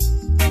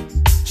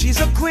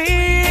 She's a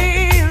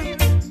queen.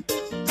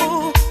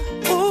 Ooh,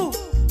 ooh,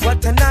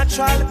 what a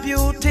natural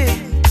beauty.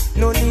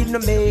 No need no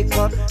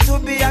makeup to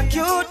be a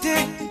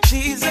cutie.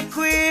 She's a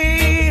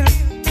queen.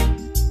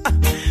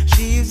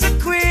 She's a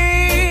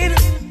queen.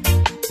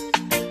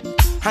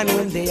 And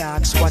when they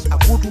ask what a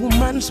good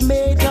woman's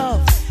made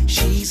of,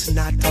 she's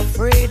not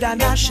afraid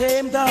and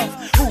ashamed of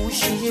who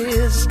she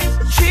is.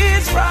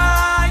 She's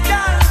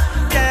royal,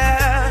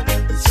 yeah,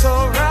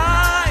 so royal.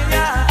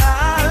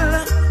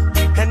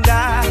 And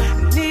I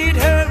need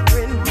her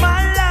in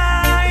my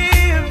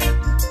life.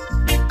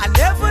 I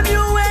never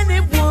knew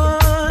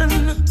anyone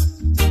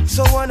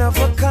so one of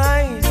a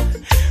kind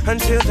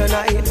until the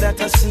night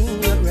that I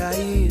seen her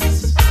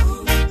rise.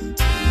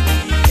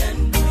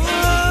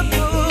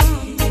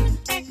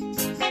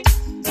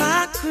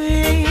 My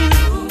queen,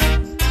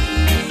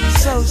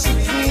 so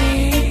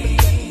supreme.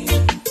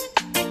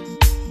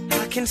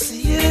 I can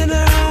see it in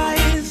her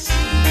eyes,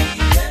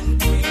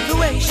 the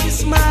way she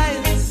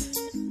smiles.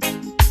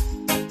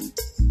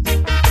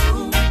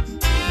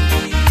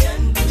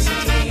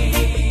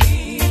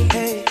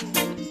 Hey,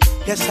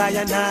 yes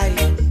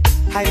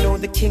I know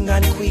the king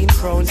and queen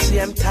crown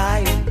same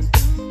time,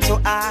 so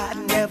I'd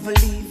never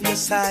leave your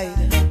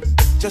side.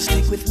 Just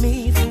stick with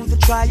me through the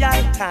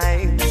trial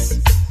times.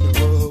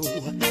 Oh,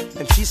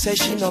 and she says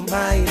she no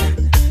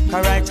mind.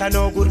 Alright, I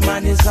know good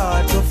man is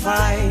hard to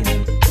find,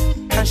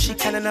 and she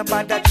can't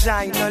about that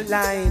giant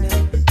line.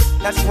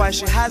 That's why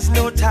she has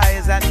no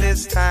ties at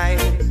this time.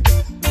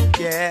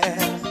 Yeah,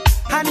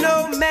 I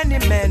know many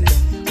men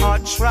are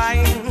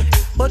trying,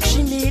 but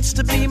she needs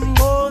to be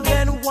more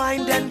than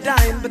wine and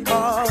dine,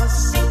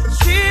 because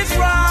she's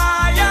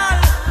royal,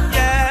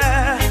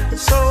 yeah,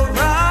 so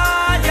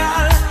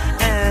royal,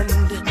 and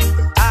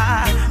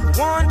I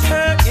want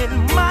her in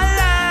my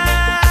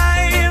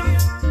life.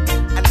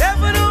 I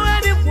never knew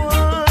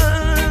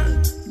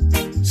anyone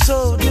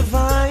so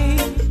divine.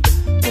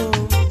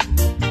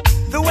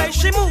 The way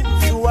she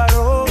moves to her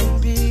own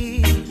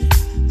beat,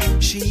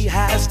 she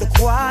has the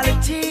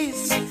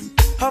qualities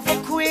of a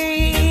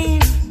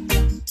queen,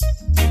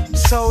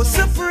 so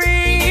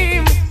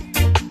supreme.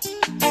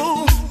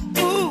 Ooh,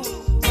 ooh,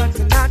 what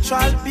a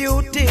natural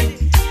beauty.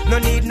 No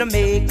need no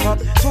makeup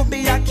to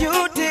be a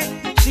cutie.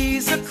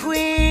 She's a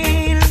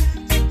queen,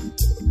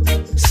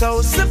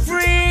 so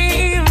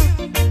supreme,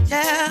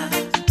 yeah.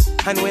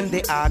 And when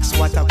they ask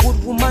what a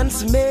good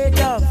woman's made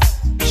of,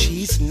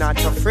 she's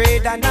not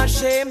afraid and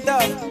ashamed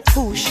of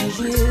who she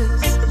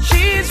is.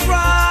 She's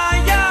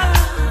royal,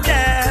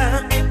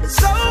 yeah,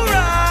 so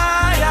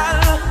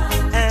royal,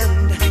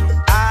 and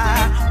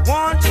I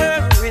want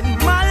her in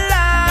my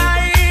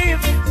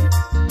life.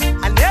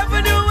 I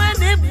never knew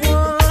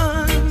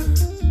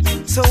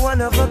anyone so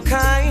one of a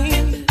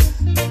kind.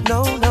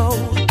 No, no,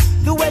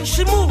 the way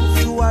she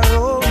moves to her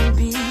own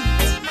beat,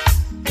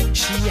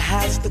 she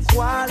has the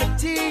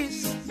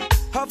qualities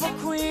of a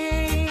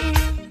queen.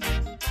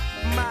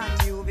 My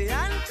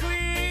Nubian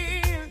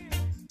queen.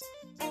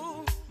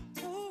 Ooh,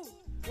 ooh,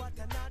 what a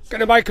natural.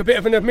 Gonna make a bit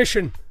of an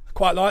admission.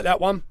 Quite like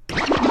that one.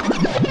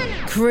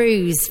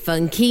 Cruise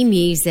funky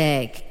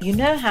music. You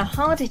know how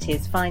hard it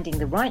is finding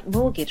the right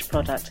mortgage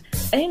product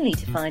only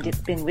to find it's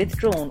been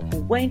withdrawn or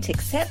won't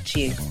accept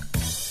you?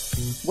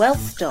 Well,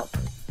 stop.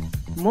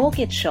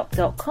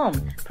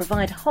 MortgageShop.com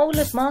provide whole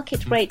of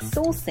market rate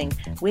sourcing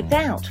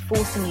without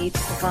forcing you to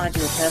provide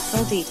your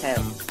personal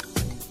details.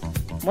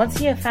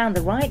 Once you have found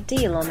the right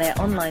deal on their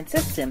online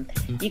system,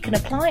 you can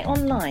apply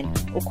online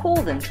or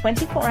call them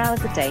 24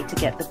 hours a day to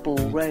get the ball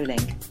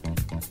rolling.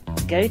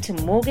 Go to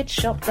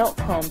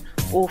MortgageShop.com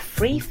or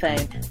free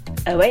phone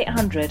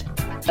 0800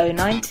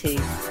 092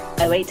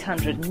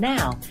 0800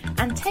 now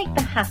and take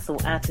the hassle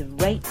out of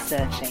rate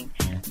searching.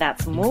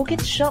 That's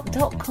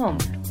MortgageShop.com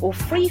or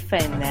free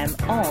phone them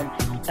on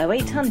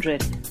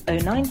 0800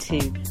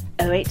 092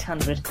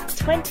 0800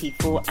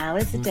 24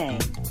 hours a day.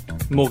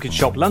 Mortgage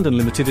Shop London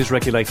Limited is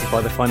regulated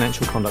by the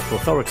Financial Conduct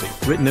Authority.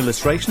 Written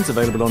illustrations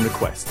available on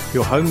request.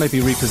 Your home may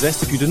be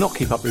repossessed if you do not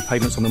keep up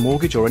repayments on a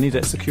mortgage or any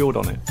debt secured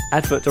on it.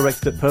 Advert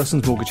directed at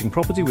persons mortgaging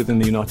property within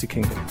the United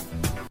Kingdom.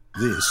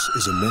 This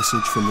is a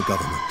message from the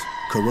government.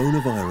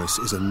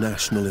 Coronavirus is a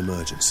national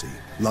emergency,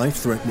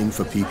 life-threatening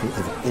for people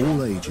of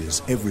all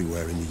ages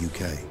everywhere in the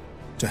UK.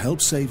 To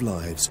help save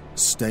lives,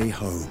 stay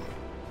home.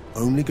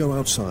 Only go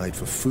outside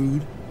for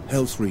food,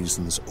 health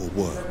reasons or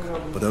work,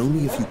 but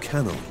only if you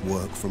cannot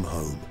work from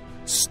home.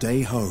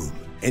 Stay home.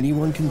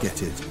 Anyone can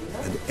get it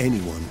and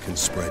anyone can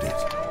spread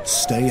it.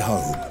 Stay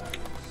home.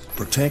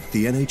 Protect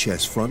the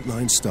NHS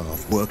frontline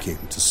staff working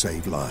to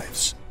save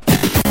lives.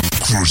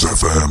 Cruise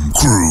FM,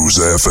 Cruise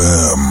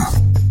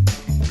FM.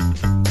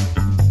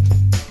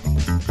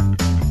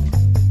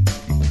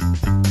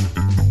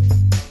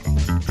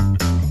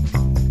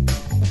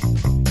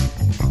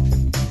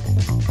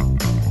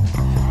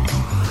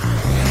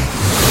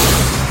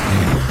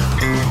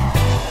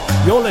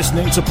 You're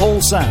listening to Paul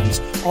Sands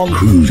on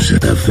Cruise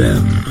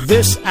FM.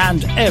 This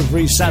and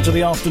every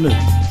Saturday afternoon.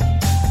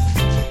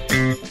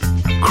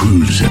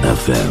 Cruise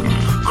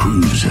FM.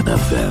 Cruise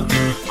FM.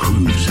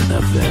 Cruising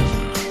FM.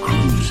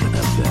 Cruising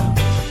FM.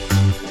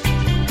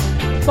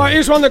 Right,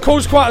 here's one that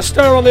caused quite a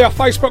stir on the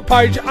Facebook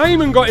page.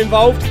 Eamon got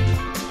involved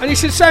and he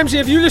said, Samsy,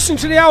 have you listened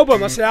to the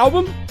album? I said,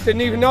 album?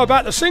 Didn't even know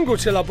about the single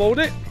till I bought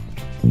it.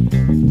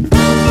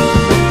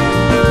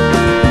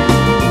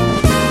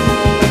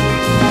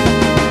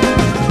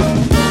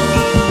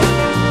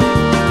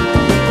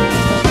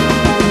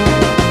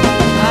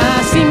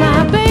 I see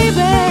my baby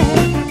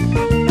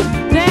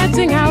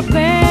dancing out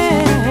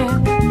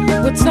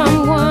there with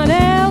someone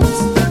else.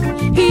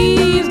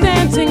 He's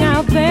dancing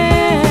out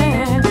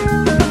there.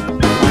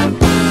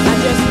 I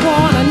just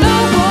wanna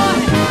know, boy,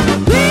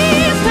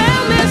 please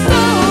tell me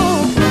so.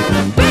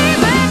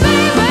 Baby,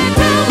 baby,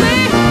 tell me,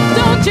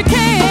 don't you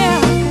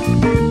care?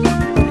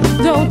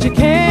 Don't you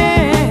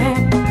care?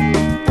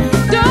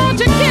 Don't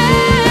you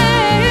care?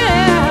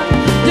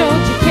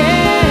 Don't you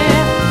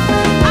care?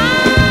 I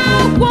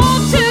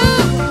want to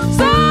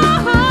so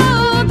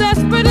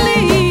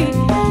desperately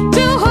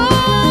to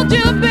hold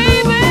you,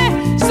 baby,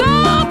 so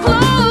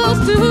close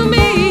to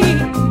me.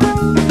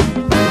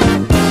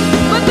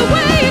 But the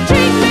way you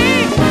treat me,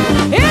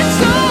 it's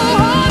so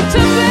hard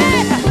to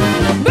bear.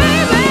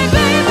 Baby,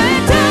 baby,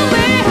 tell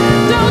me,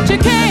 don't you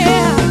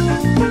care?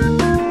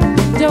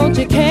 Don't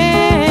you care?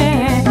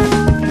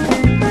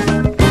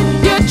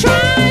 You're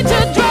trying to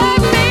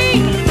drive me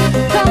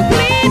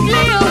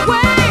completely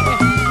away,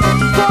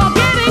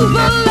 forgetting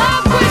the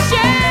love we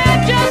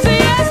shared just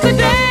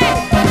yesterday.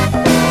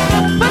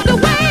 But the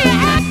way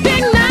you're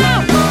acting now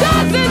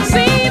doesn't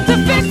seem to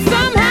fit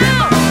somehow.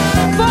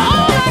 For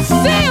all I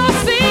see or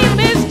seem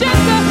is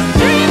just a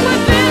dream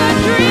within a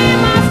dream.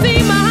 I see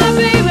my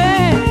baby,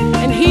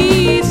 and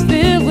he's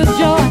filled with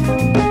joy,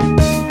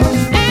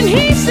 and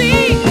he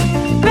sees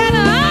that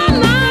I'm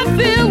not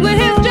filled with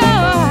his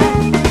joy.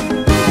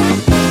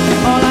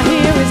 All I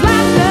hear is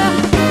laughter,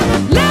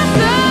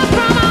 laughter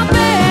from out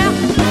there.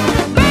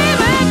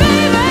 Baby,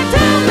 baby,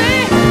 tell me,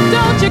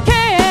 don't you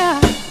care?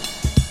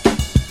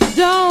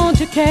 Don't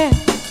you care?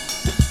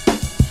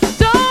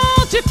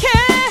 Don't you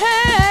care?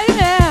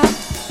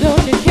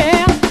 Don't you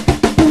care?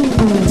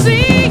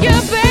 See you,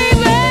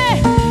 baby,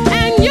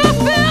 and you're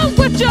filled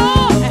with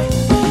joy.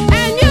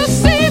 And you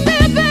see me,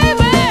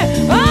 baby,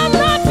 I'm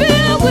not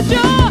filled with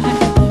joy.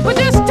 But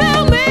just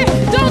tell me,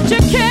 don't you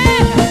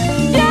care?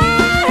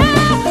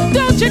 Yeah,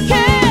 don't you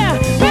care?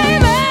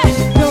 Baby,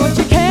 don't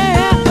you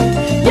care?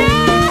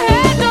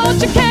 Yeah, don't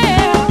you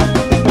care?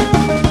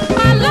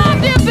 I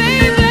love you,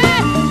 baby,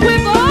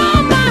 with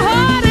all my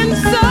heart and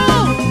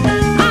soul.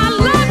 I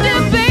love you,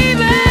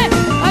 baby,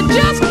 I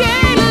just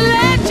can't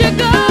let you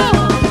go.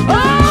 Oh,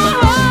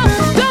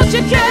 don't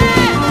you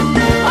care?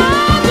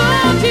 Oh,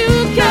 don't you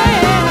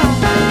care?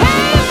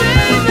 Hey,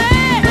 baby,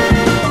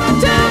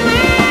 tell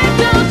me,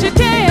 don't you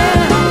care?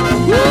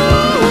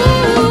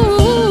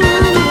 Ooh,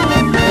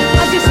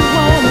 I just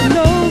wanna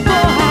know,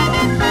 boy,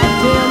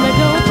 tell me,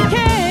 don't you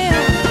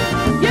care?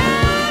 Yeah,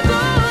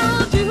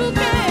 don't you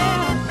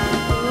care?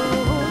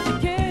 Don't you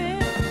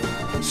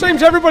care?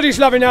 Seems everybody's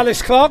loving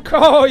Alice Clark.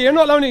 Oh, you're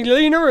not only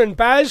Lena and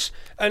Baz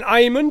and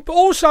Eamon, but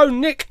also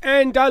Nick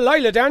and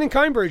Layla down in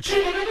Cambridge.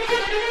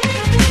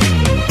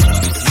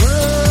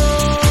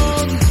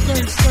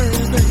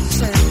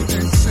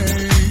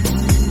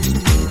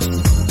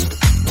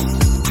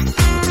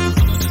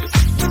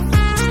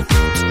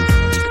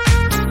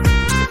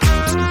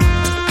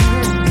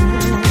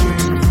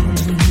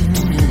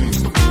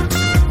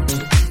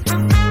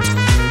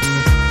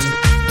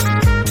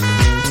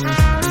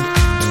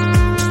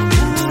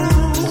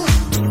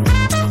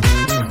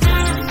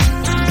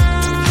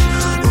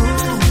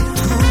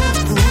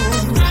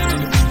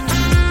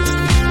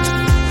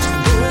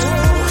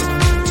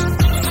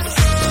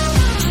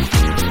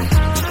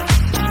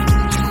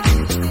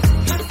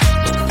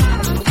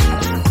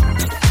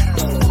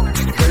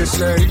 They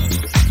say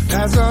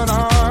there's an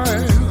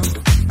isle,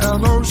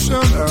 an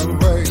ocean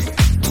away,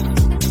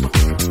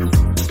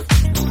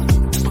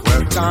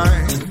 where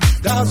time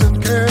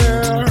doesn't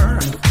care,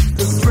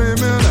 it's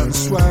swimming and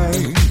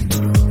swaying.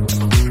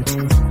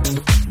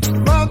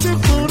 But the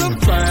food and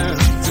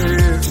plenty,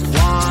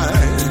 why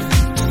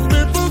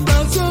people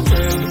dancing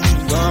in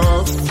the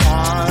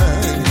fire.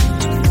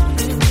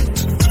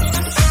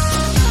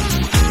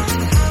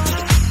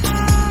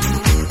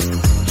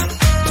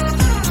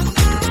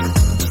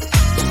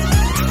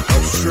 A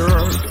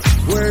sure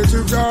way to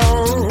go,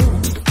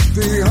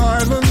 the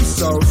island's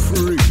so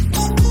free.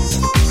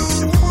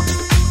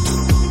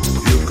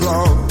 You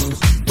close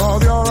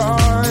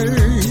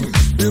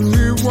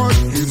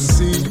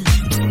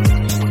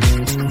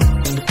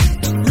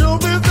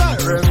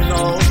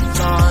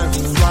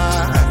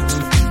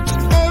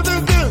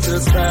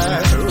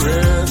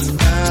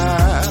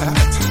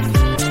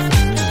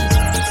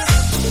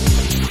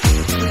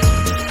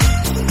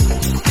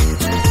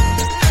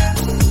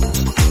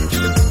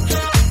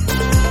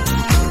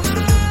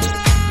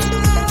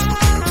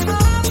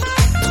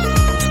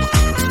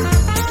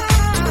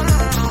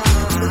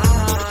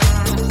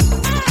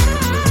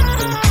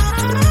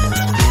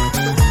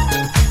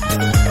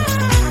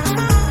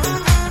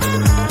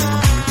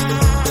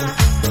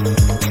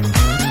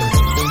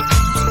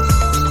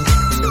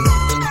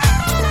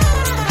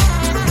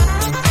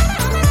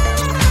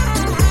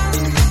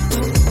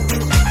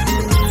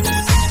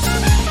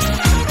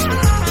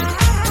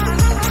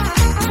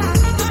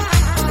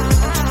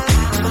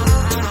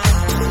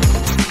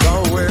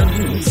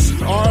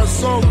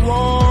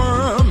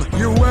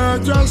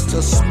just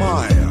a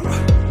smile.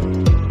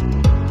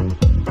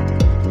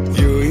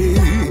 You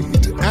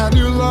eat and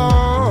you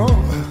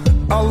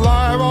love,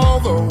 alive all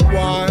the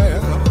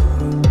while.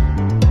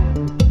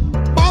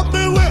 But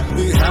beware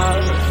the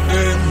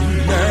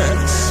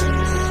happiness,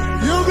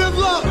 you get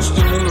lost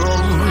in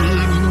loneliness.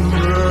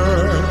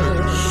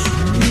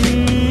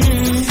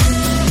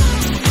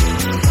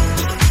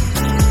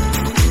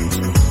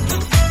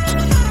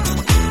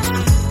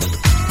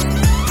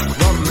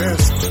 The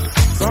mist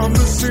from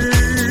the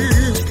sea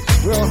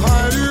will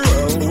hide you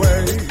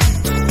away.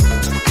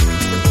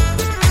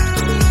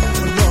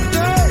 The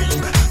game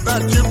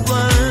that you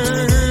play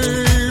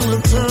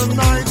will turn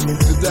night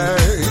to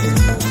day.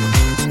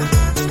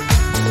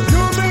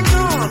 You'll be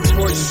gone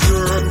for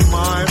sure,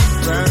 my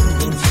friend.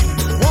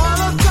 What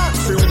a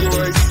taxi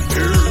waits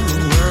you.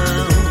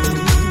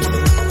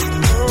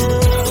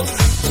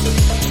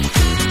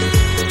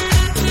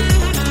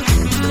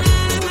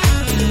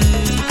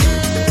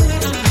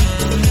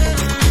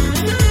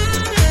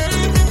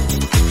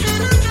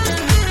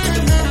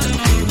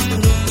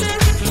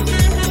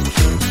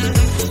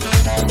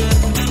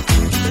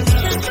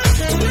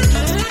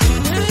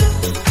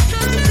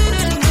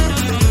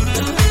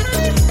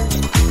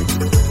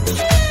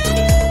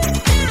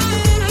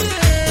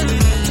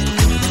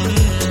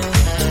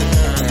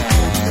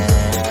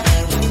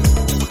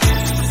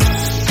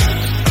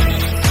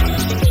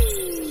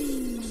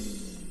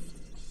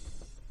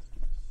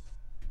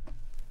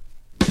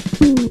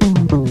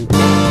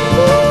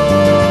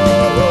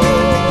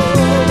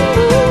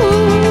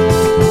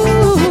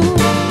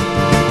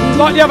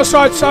 Like the other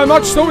side so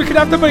much, thought we could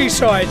have the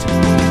B-side.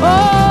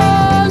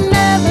 Oh,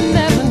 never,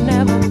 never,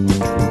 never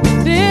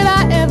did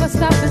I ever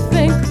stop to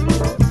think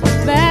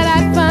that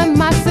I'd find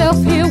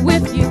myself here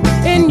with you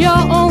in your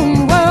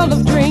own world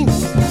of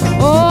dreams.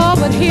 Oh,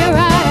 but here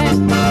I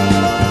am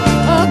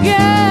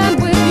again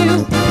with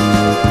you.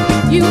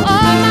 You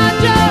are my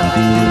joy,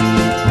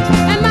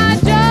 and my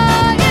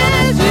joy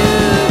is you.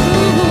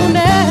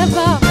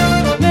 Never,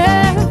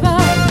 never,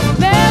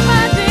 never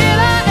did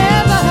I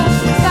ever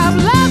stop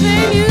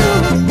loving you.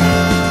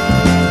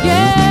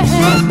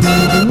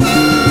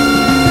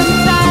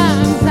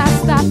 Sometimes I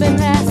stop and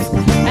ask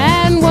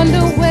and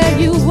wonder where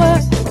you were.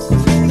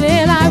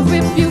 Then I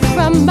rip you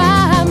from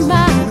my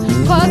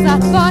mind, 'cause I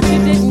thought you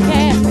didn't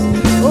care.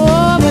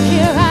 Oh, but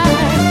here I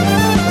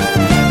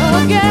am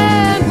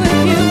again with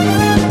you.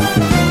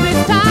 This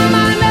time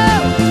I know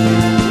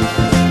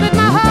that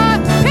my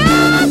heart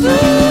can lose.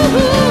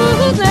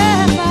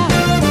 Never,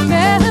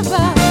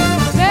 never,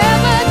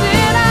 never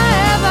did I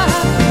ever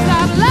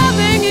stop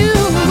loving you.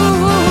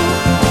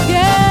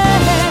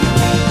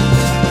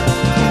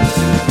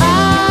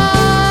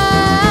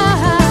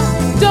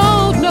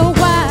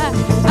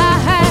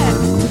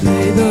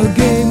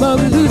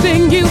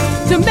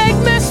 To make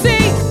me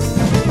see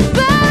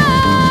that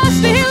I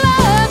still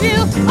love you.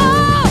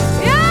 Oh,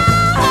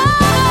 yeah.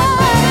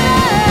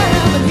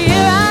 But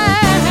here I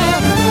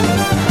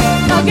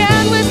am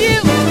again with you.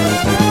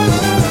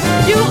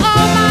 You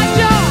are my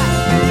joy,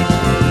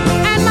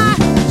 and my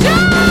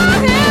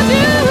joy is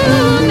you.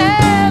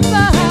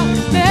 Never,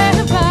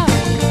 never,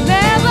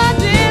 never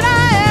did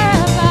I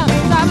ever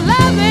stop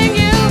loving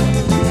you.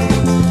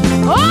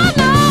 Oh,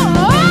 no,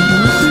 no,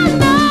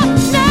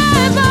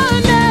 never,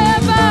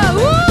 never.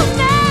 Ooh.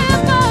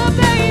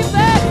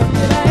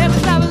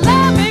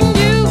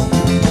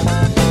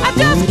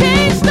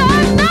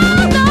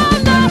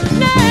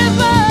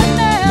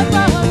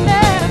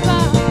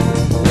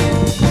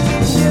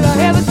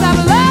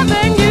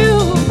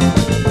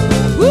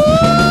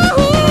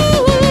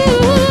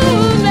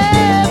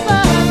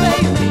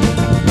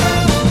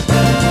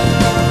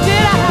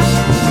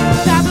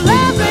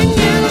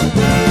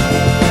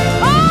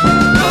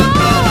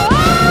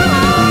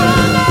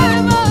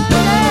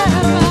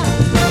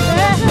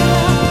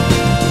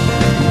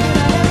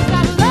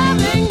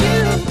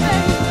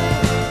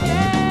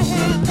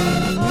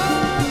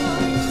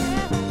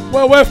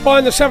 Well worth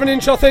buying the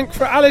 7-inch, I think,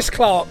 for Alice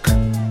Clark.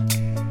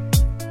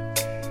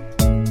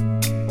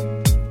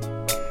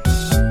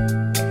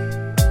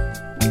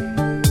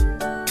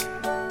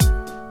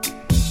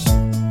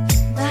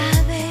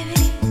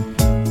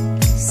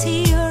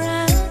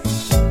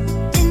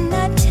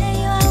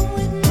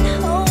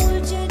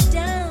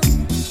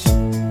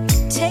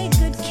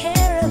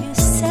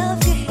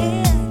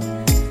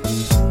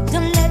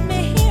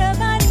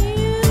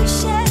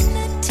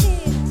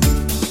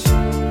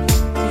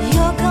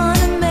 You're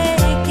gonna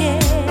make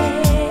it.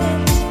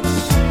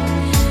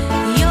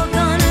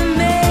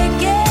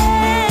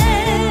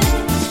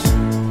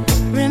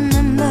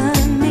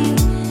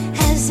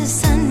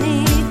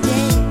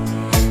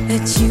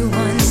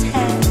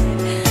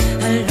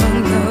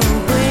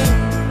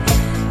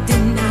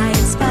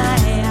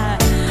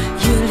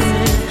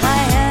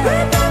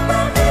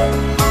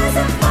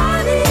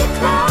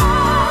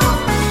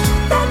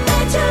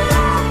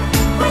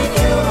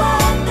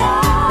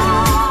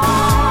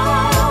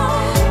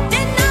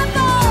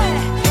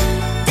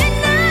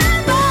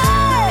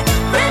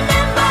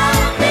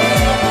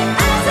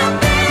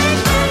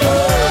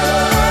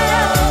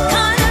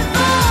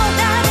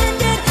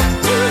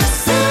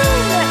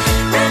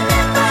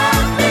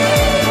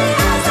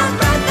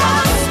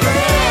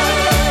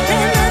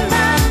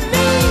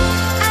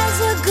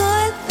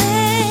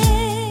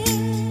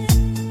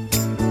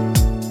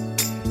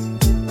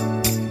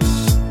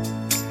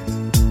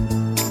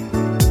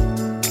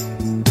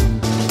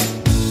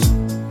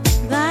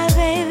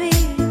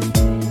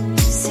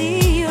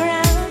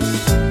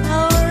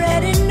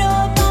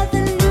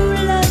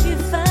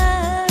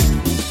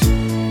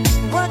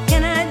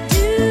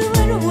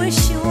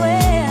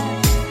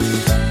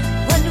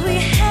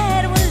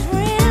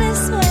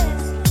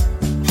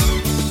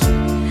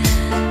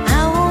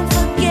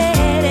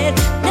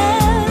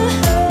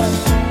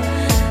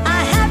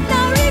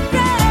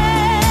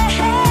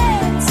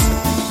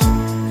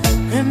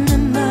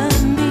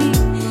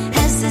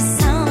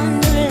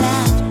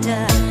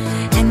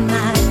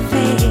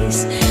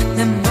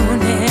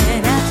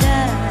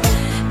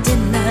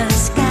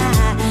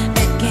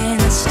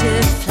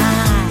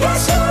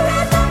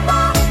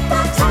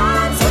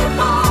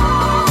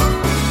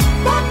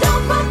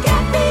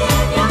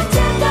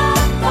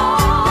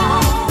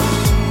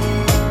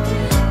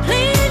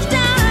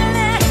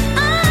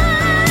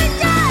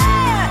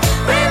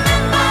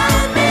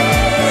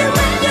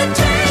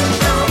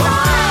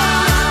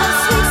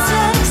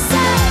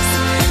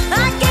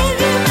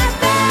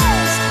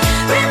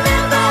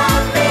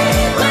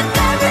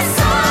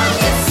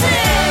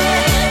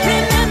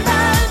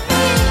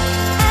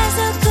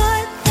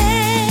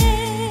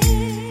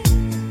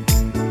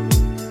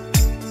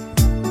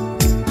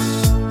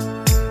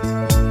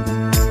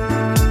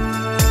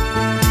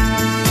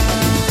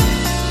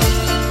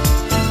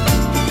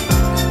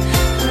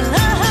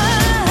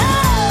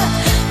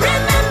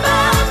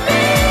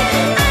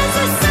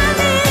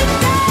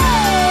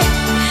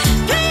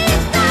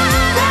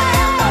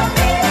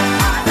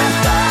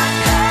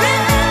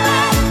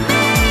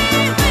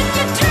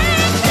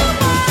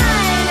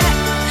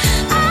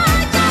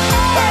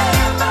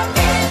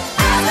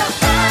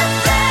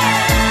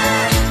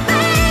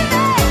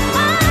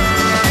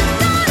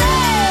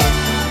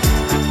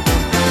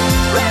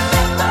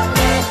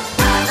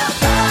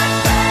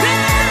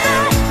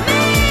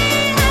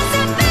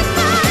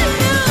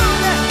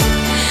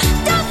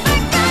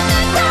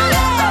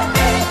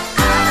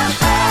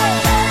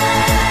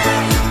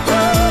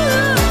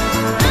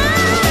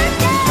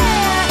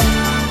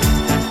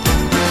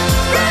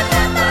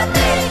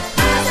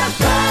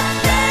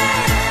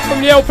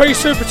 LP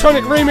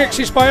Supertronic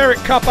remixes by Eric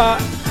Kupper.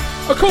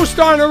 Of course,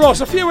 Diana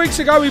Ross. A few weeks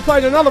ago we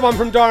played another one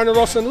from Diana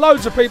Ross and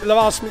loads of people have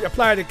asked me to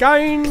play it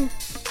again.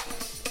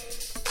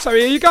 So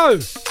here you go.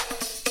 Take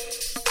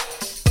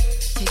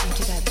me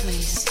to that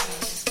place.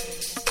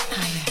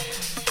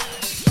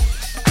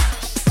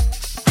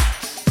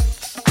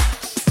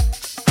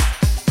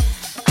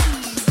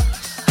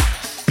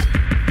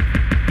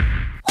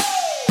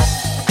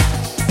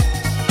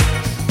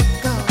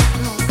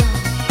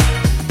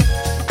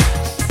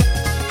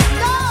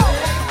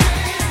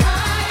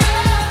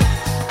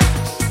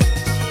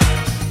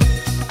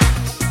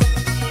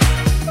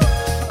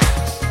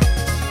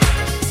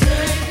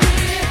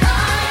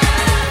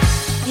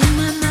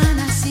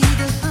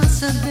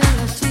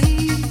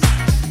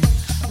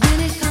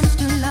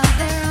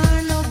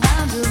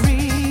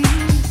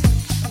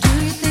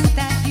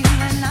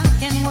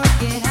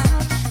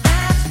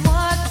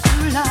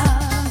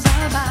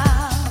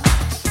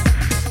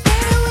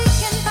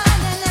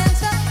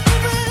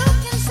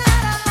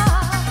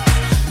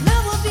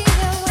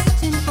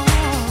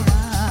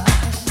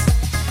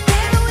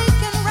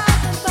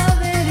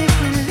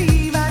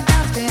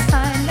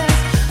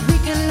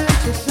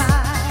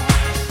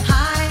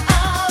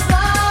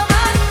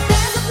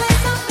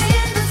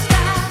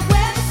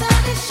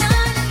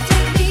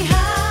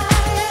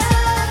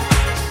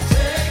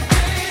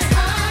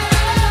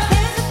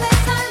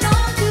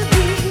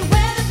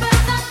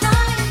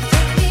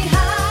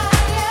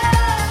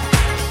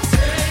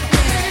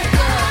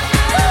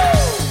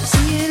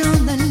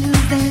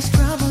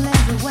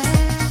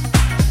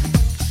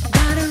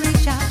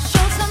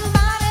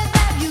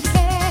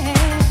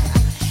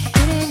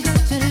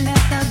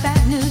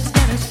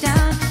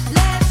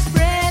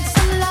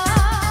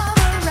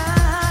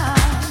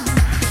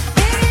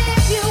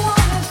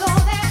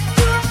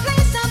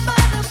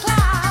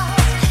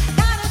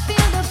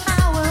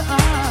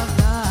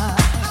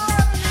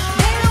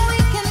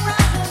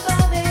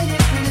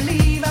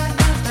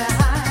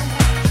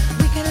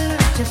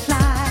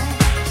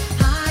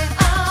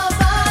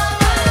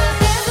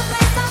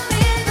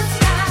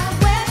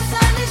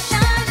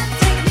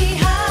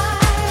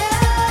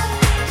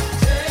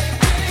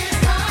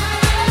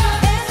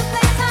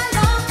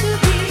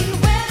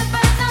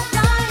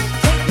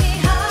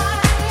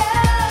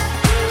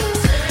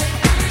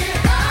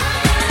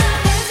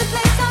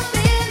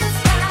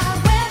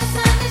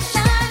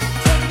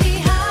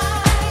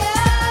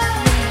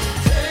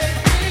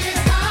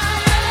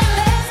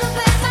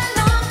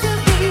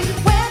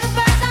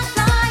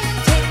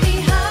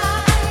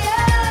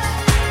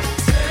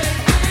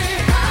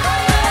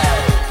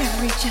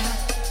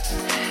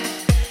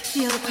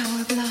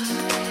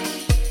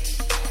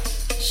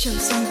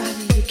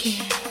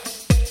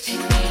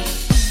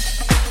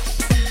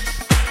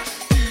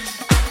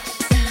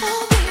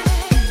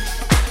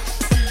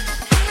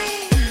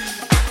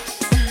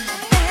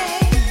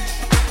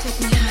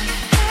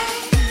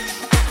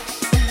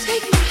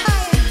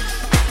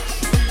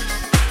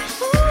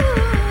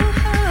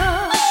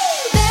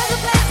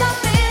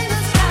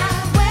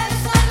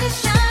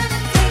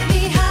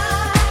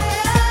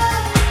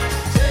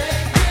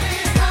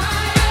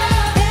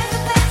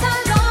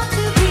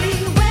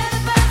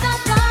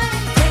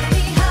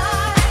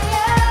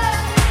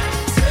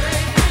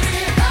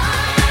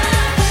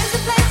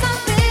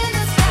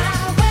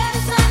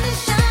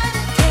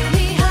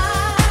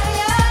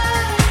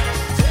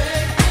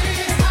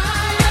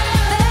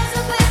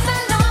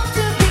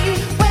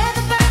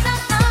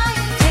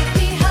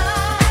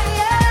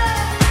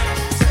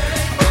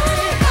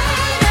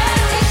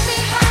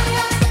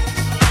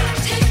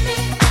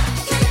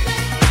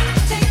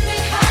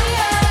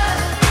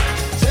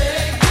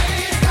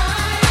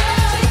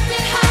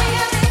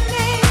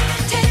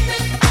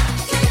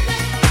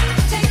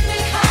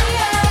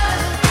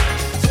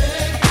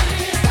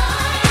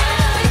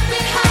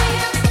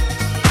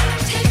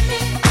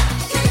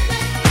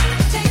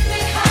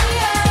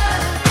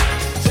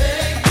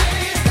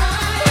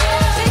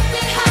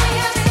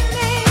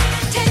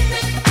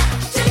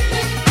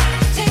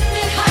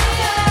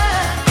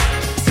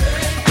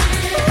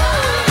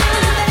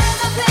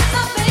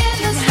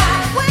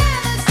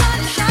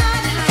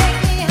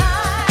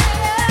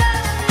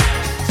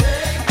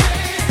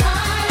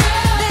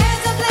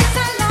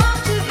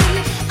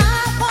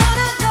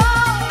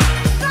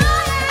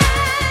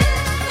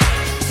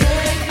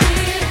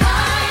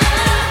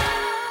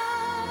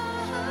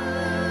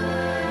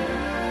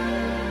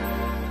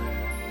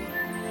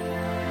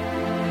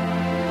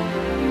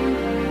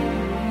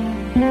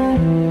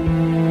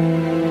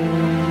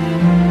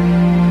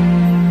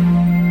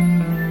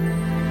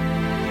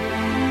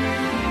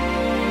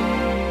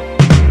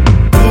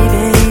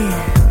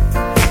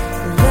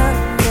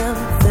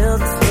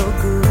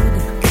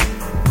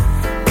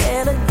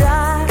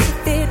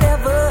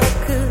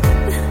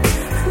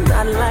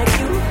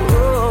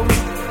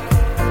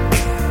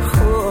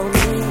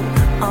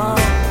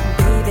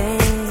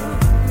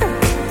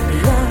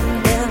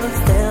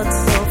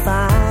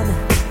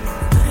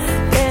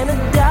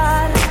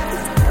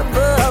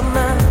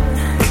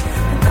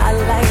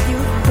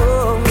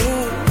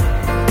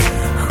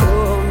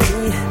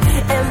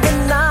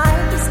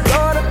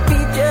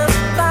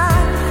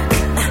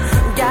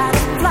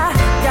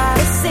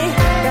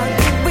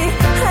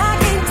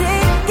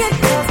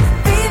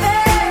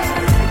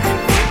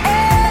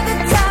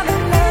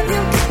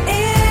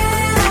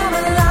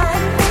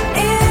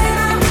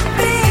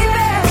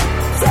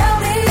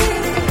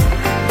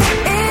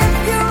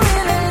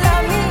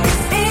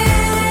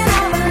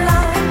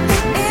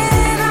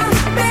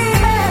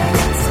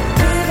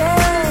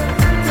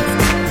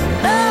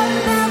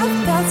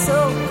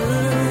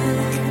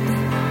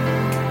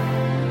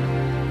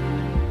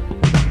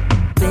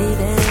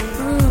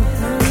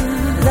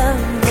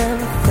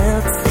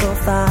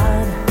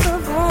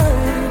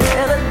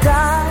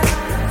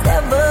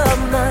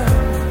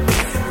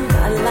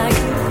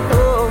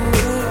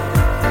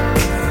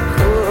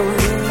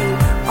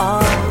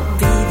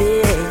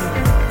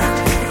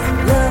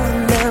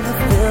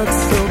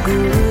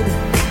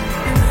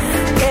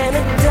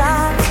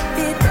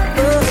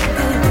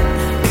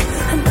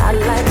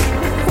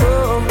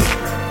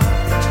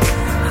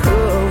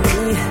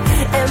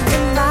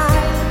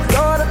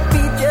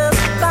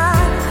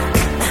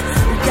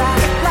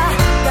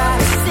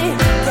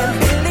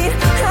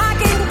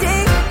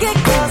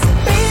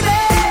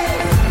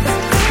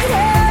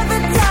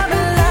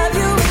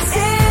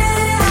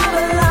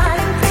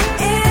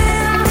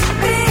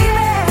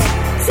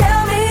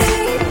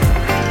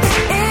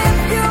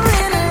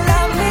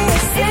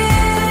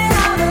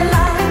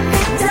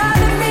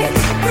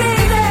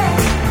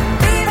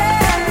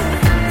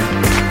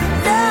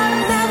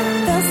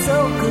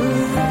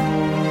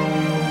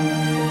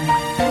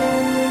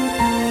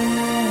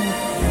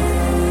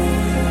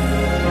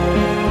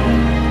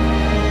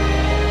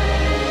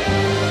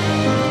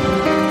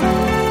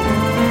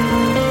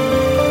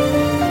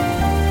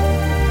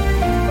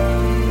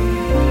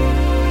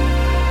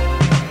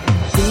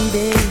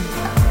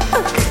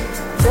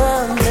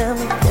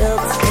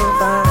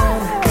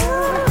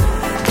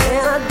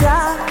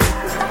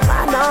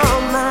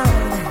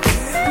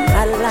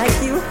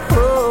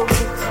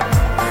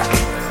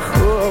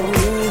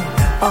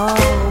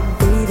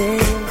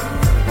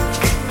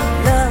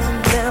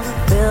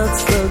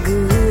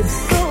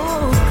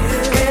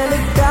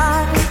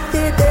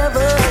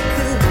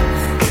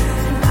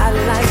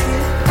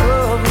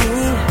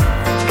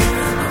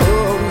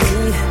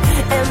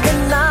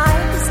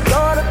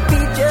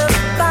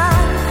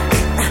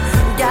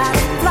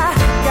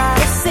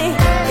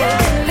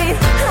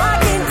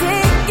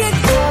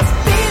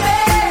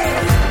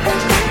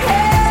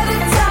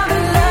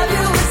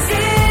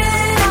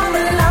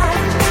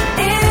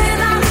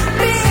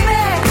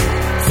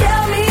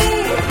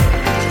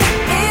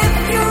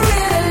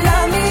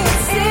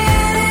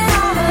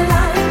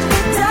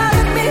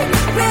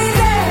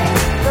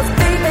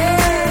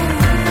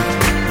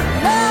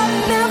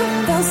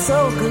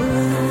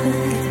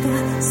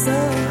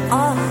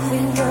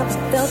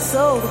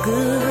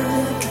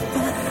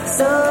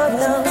 So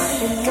no,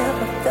 it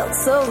never felt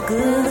so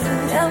good.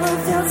 Never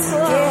felt so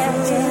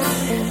good.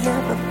 It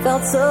never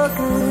felt so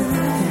good.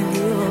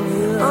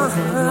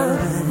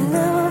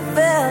 Never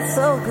felt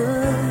so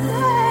good.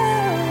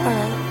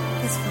 Alright,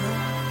 it's fine.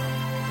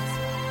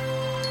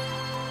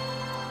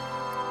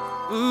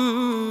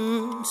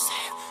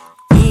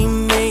 We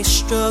may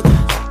struggle,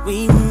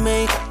 we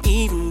may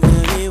even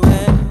very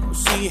well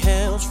see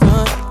hell's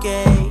front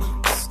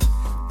gates.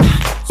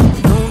 So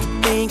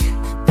don't think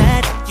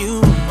that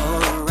you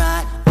are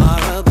right or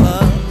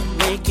above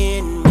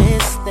making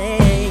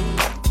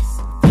mistakes.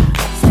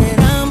 Said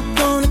I'm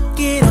gonna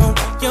get on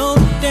your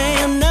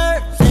damn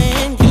nerves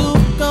and you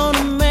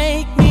gonna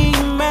make me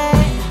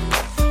mad,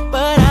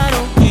 but I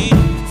don't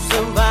feel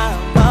survive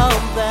all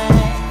that.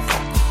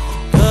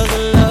 'Cause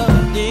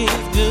love is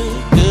good,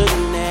 could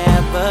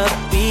never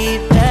be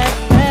that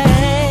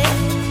bad.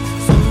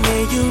 So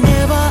may you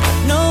never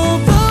know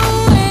the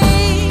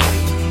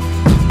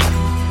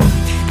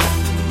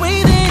way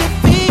that it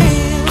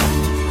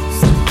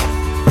feels.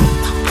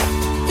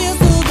 Feels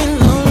so good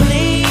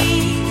lonely.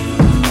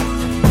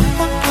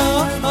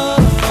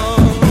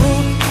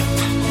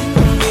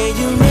 May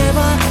you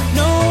never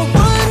know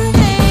one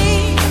day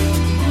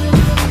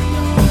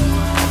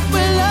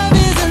where love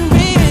isn't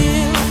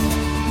real.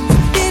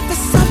 If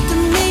it's up to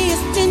me,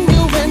 it's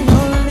genuine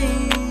only.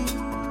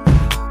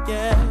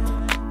 Yeah.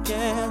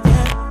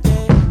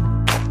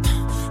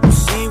 You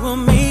see, well,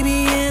 maybe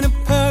in a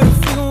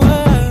perfect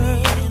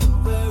world,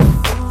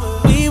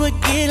 we would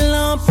get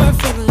along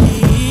perfectly.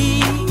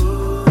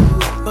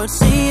 But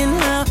seeing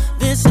how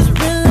this is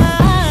real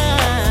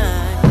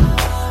life,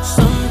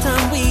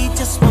 sometimes we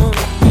just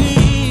wanna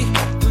be.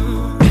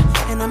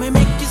 And I may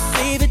make you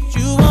say that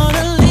you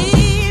wanna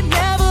leave,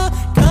 never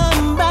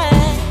come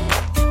back.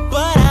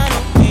 But I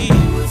don't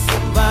feel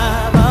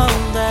survive all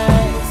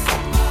that.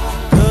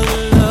 'Cause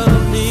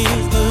love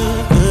is good,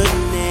 could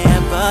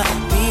never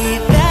be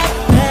that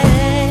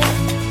bad.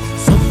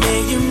 So may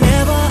you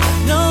never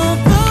know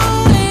the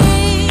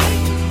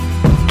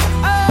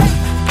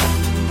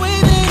way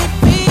that it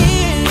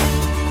feels.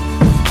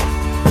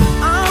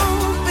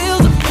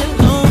 Feels a bit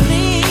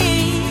lonely.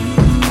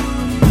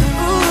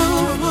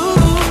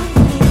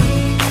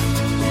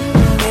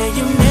 May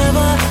you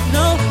never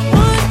know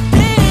one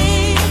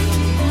day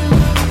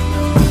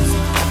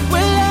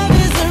where love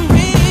isn't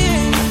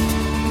real.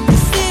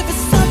 'Cause if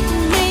it's up to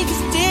me,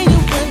 it's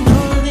genuine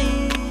only.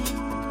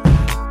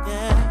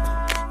 Yeah.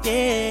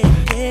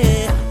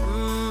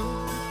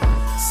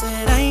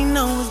 Said I ain't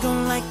always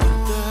gonna like you,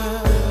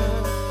 girl.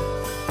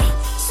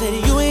 Said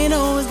you ain't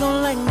always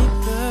gonna like me,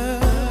 girl.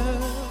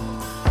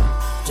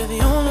 You're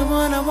the only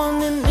one I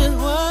want in this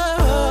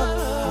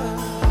world.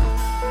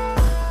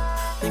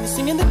 Then you're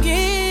singing the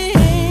kids.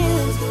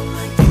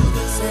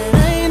 Said I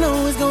ain't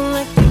always gonna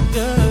like you,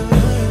 girl.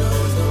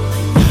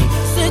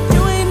 Said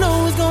you ain't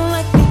always gonna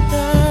like me,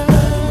 girl.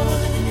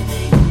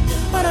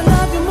 But I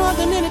love you more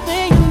than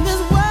anything in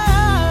this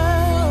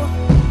world.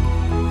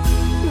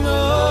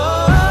 No.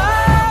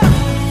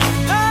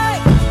 Hey.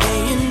 May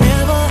you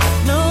never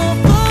know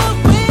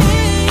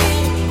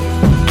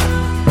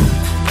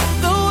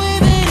the way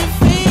that it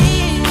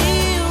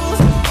feels.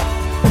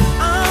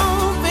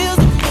 Feels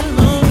a bit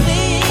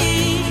lonely.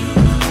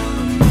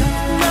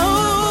 No.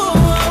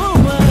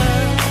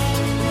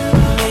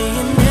 May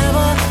you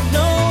never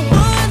know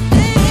one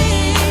day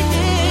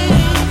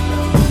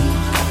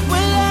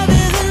when love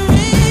isn't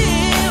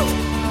real.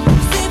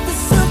 'Cause if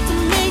it's up to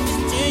me, it's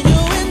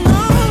genuine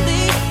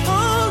only.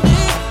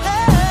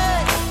 Hey.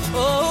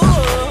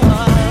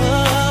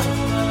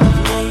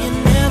 May you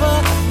never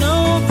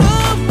know the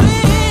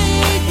way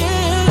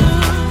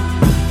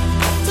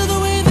to the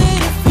way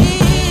that it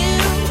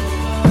feels.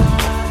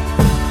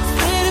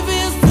 That it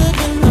feels to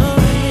be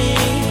lonely.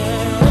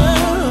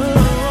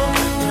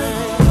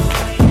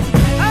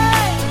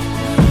 Hey.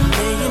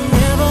 May you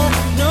never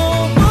know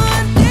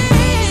one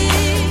day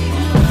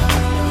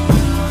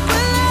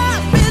when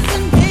love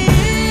isn't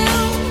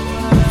real.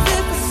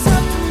 If it's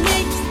up to me,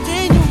 it's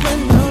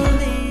genuine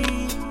only.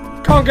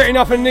 Can't get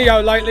enough of Neyo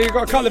lately.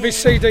 Got a couple of his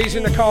CDs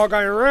in the car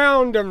going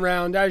round and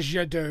round as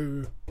you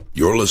do.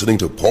 You're listening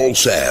to Paul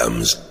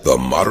Sam's The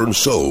Modern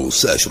Soul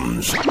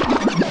Sessions.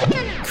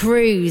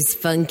 Cruise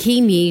funky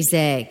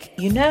music.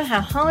 You know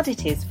how hard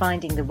it is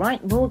finding the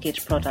right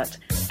mortgage product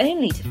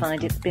only to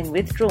find it's been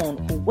withdrawn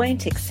or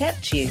won't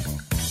accept you?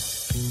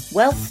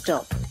 Well,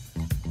 stop.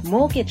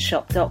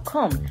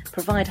 MortgageShop.com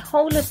provide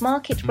whole of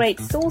market rate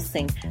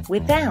sourcing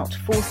without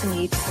forcing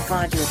you to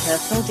provide your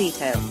personal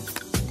details.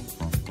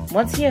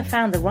 Once you have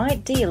found the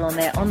right deal on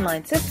their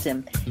online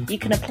system, you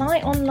can apply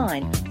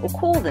online or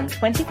call them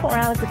 24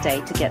 hours a day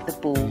to get the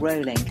ball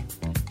rolling.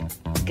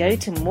 Go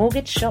to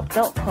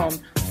mortgageshop.com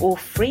or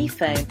free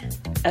phone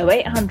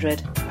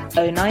 0800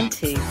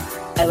 092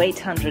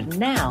 0800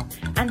 now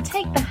and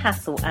take the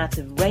hassle out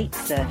of rate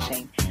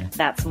searching.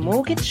 That's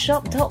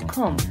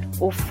mortgageshop.com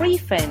or free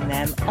phone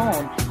them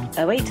on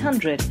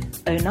 0800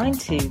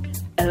 092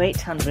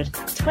 0800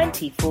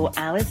 24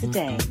 hours a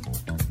day.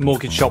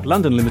 Mortgage Shop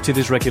London Limited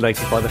is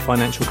regulated by the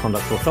Financial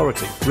Conduct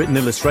Authority. Written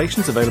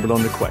illustrations available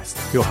on request.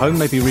 Your home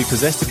may be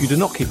repossessed if you do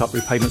not keep up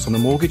repayments on a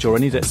mortgage or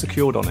any debt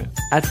secured on it.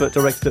 Advert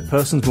directed at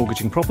persons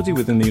mortgaging property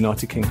within the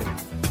United Kingdom.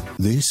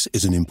 This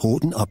is an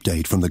important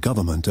update from the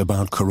government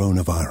about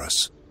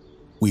coronavirus.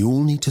 We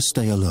all need to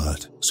stay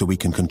alert so we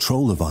can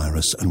control the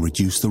virus and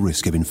reduce the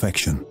risk of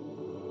infection.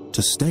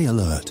 To stay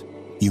alert,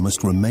 you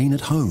must remain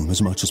at home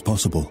as much as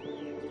possible.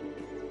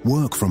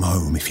 Work from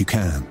home if you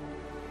can.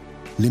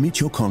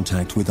 Limit your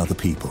contact with other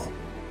people.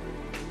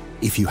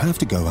 If you have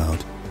to go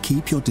out,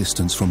 keep your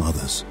distance from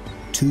others,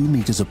 2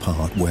 meters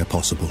apart where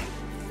possible.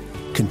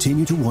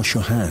 Continue to wash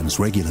your hands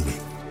regularly.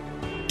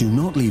 Do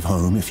not leave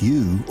home if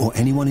you or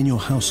anyone in your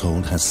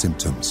household has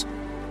symptoms.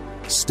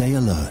 Stay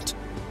alert.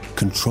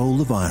 Control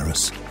the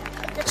virus.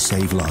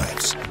 Save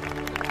lives.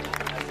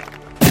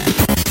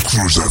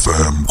 Cruise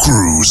FM,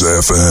 Cruise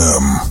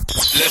FM.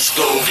 Let's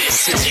go.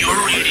 This is your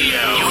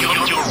radio.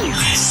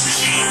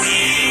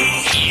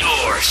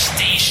 Your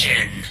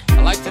station.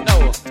 I'd like to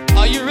know,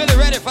 are you really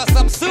ready for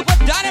some super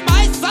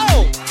dynamite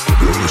soul?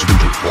 You're listening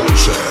to Paul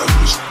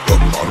Sam's The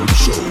Modern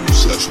Soul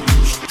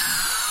Sessions.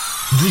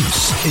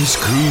 This is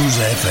Cruise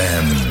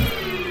FM.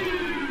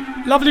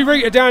 Lovely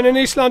Rita down in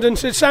East London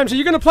said, Samsy,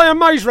 you're going to play a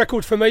Maze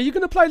record for me? You're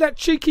going to play that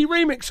cheeky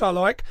remix I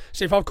like?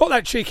 See, if I've got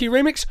that cheeky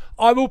remix,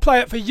 I will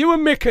play it for you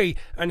and Mickey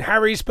and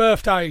Harry's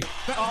birthday.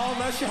 Oh,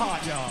 bless your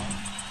heart, y'all.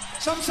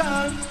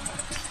 Sometimes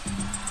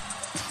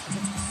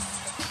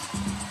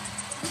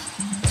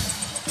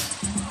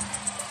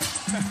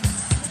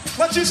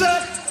what you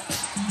said?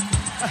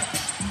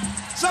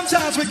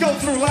 Sometimes we go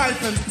through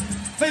life and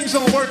things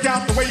don't work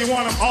out the way you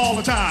want them all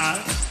the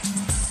time.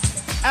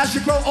 As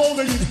you grow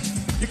older,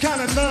 you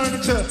kind of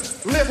learn to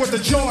live with the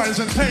joys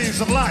and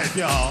pains of life,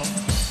 y'all.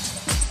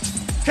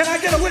 Can I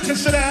get a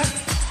witness to that?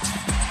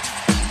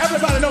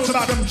 Everybody knows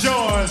about them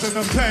joys and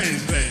them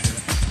pains, baby.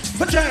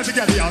 Put your hands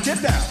together, y'all.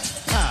 Get down.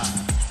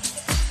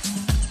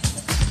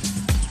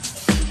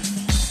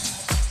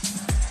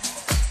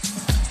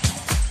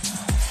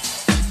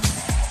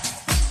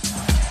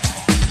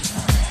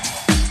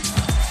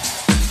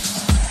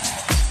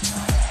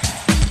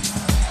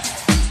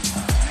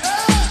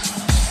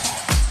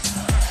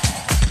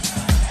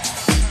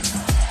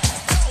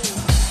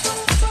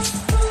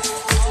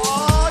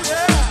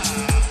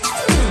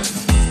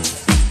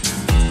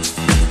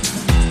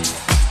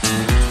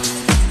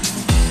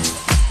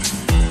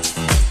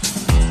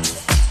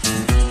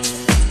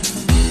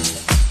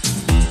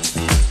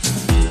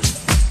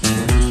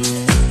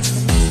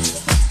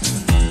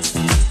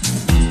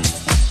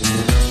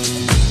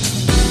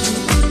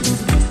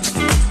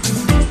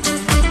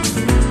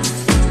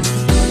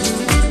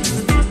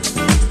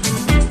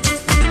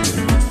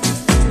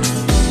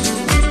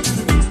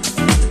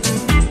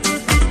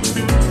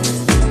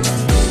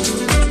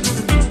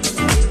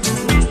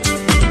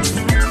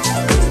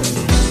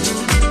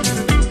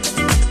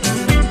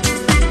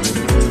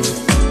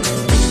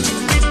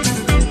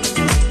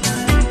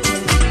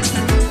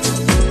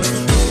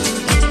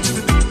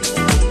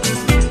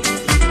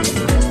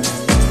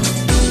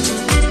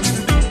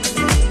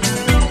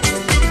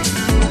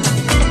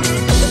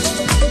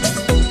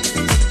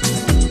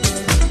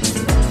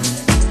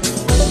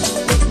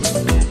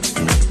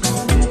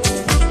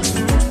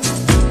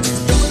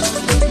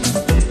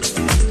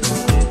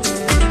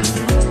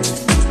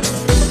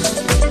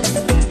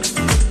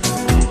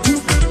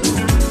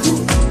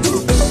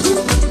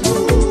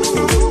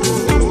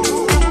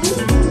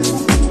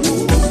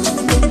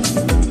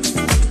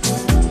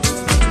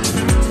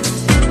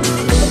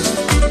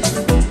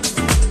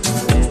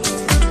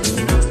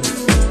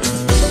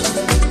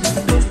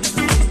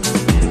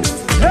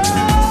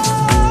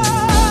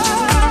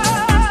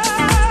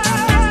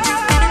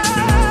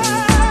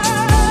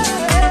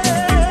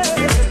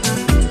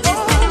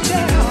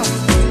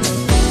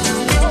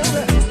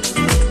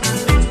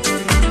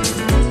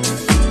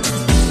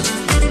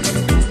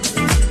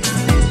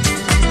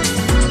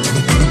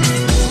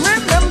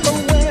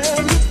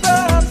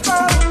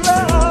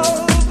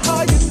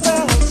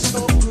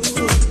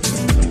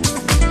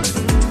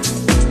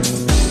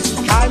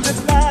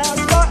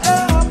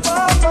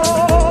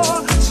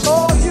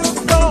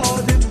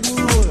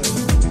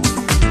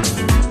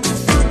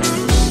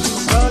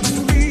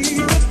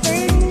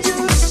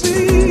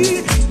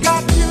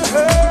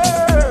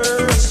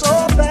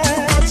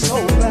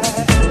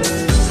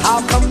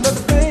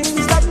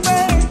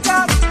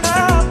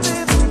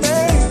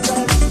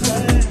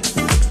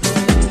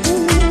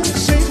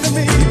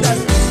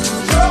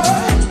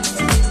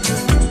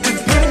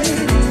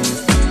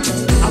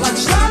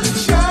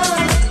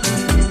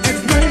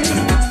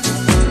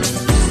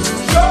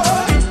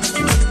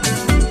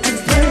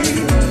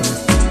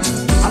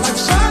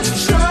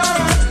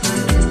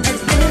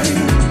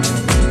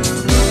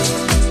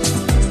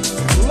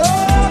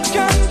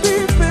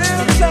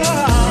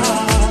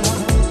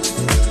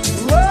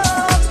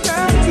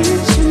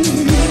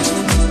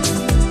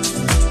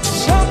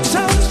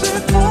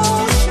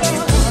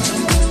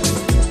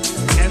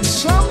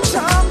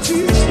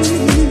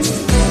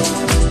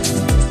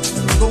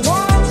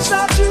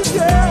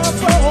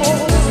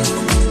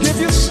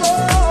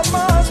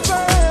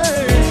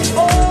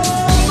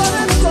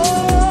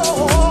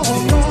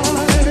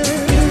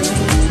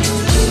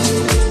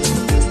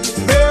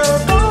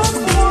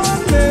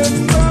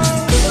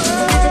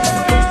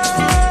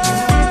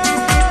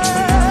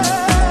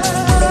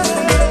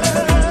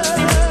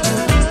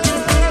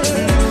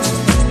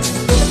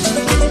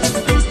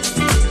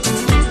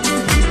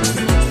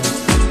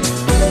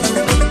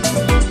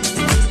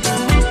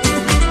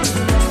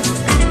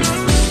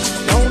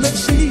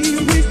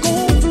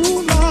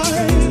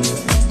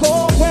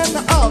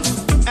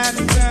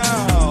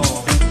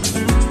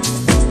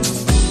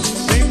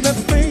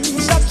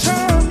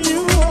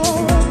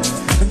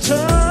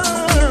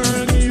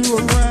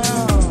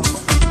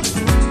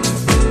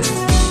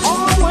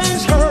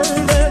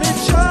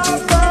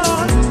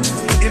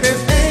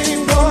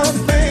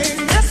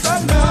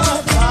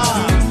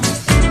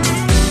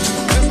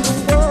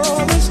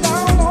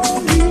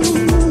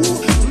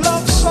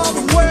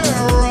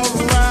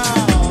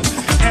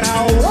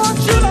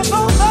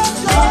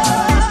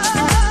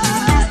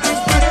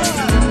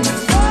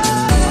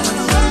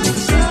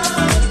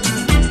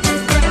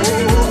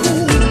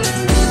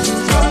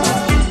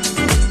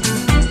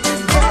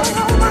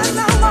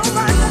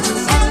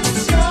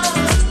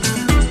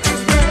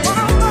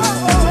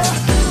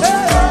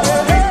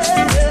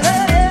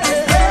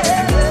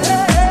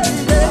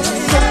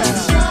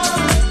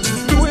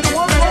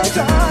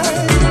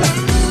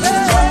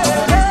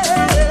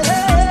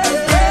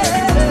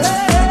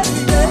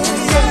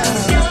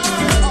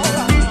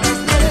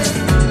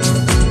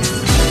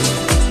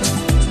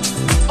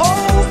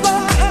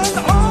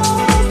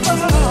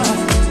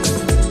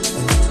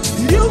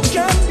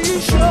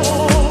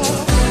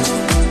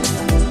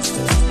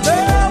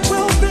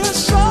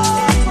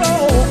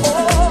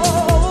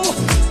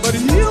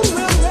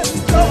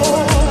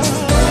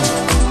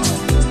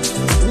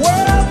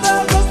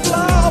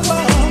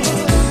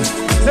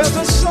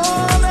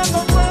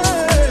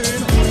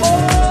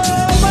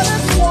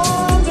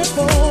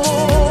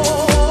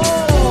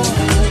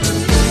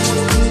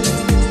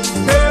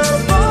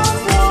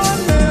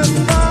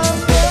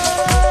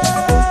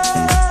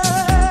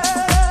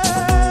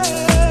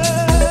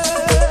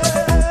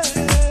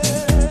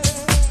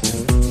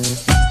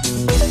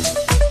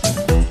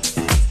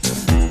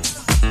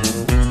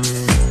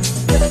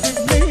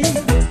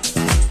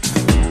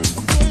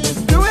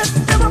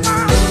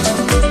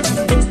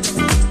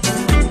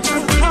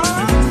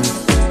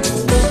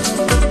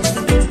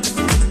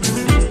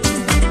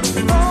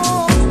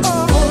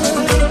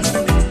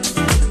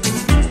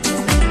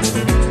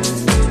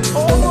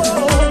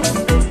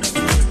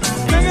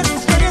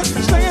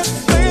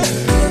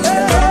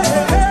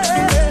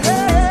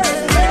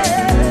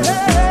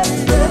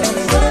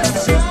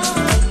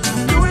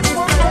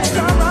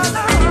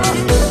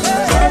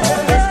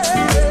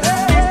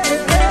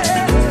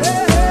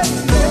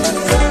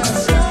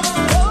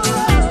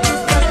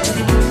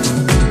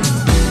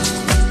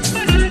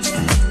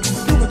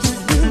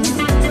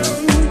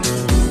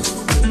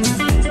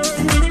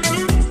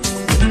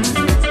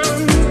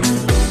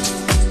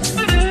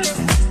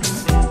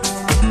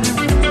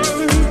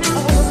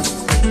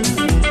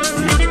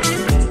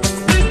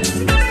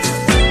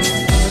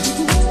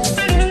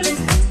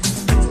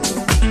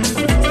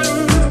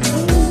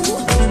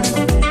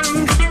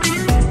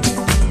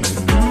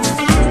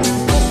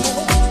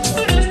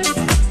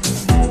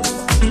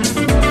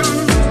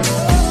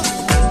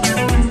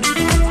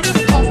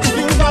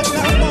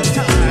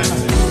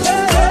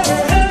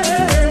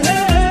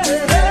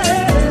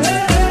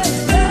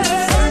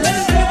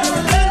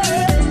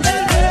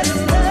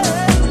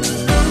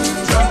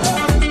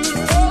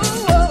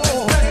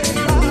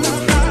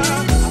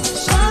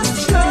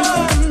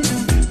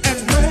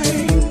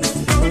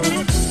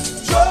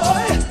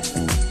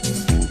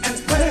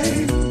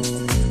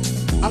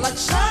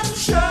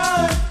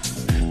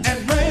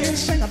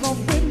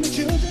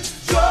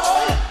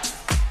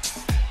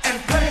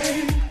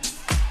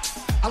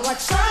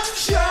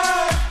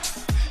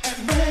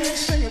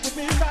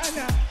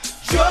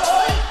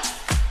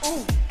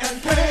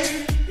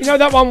 know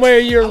that one where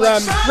your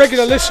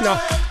regular listener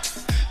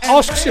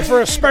asks you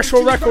for a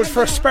special record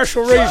for a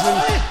special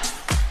reason,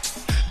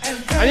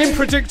 and in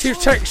predictive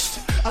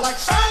text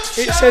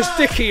it says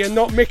Dickie and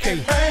not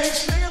Mickey.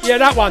 Yeah,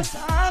 that one.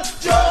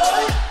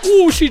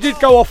 Ooh, she did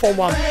go off on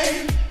one.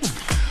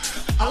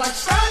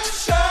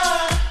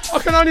 I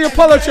can only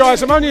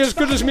apologise, I'm only as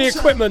good as me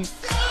equipment.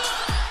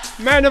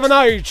 Man of an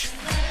age.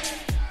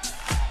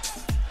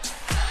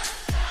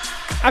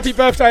 Happy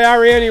birthday,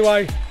 Harry,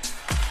 anyway.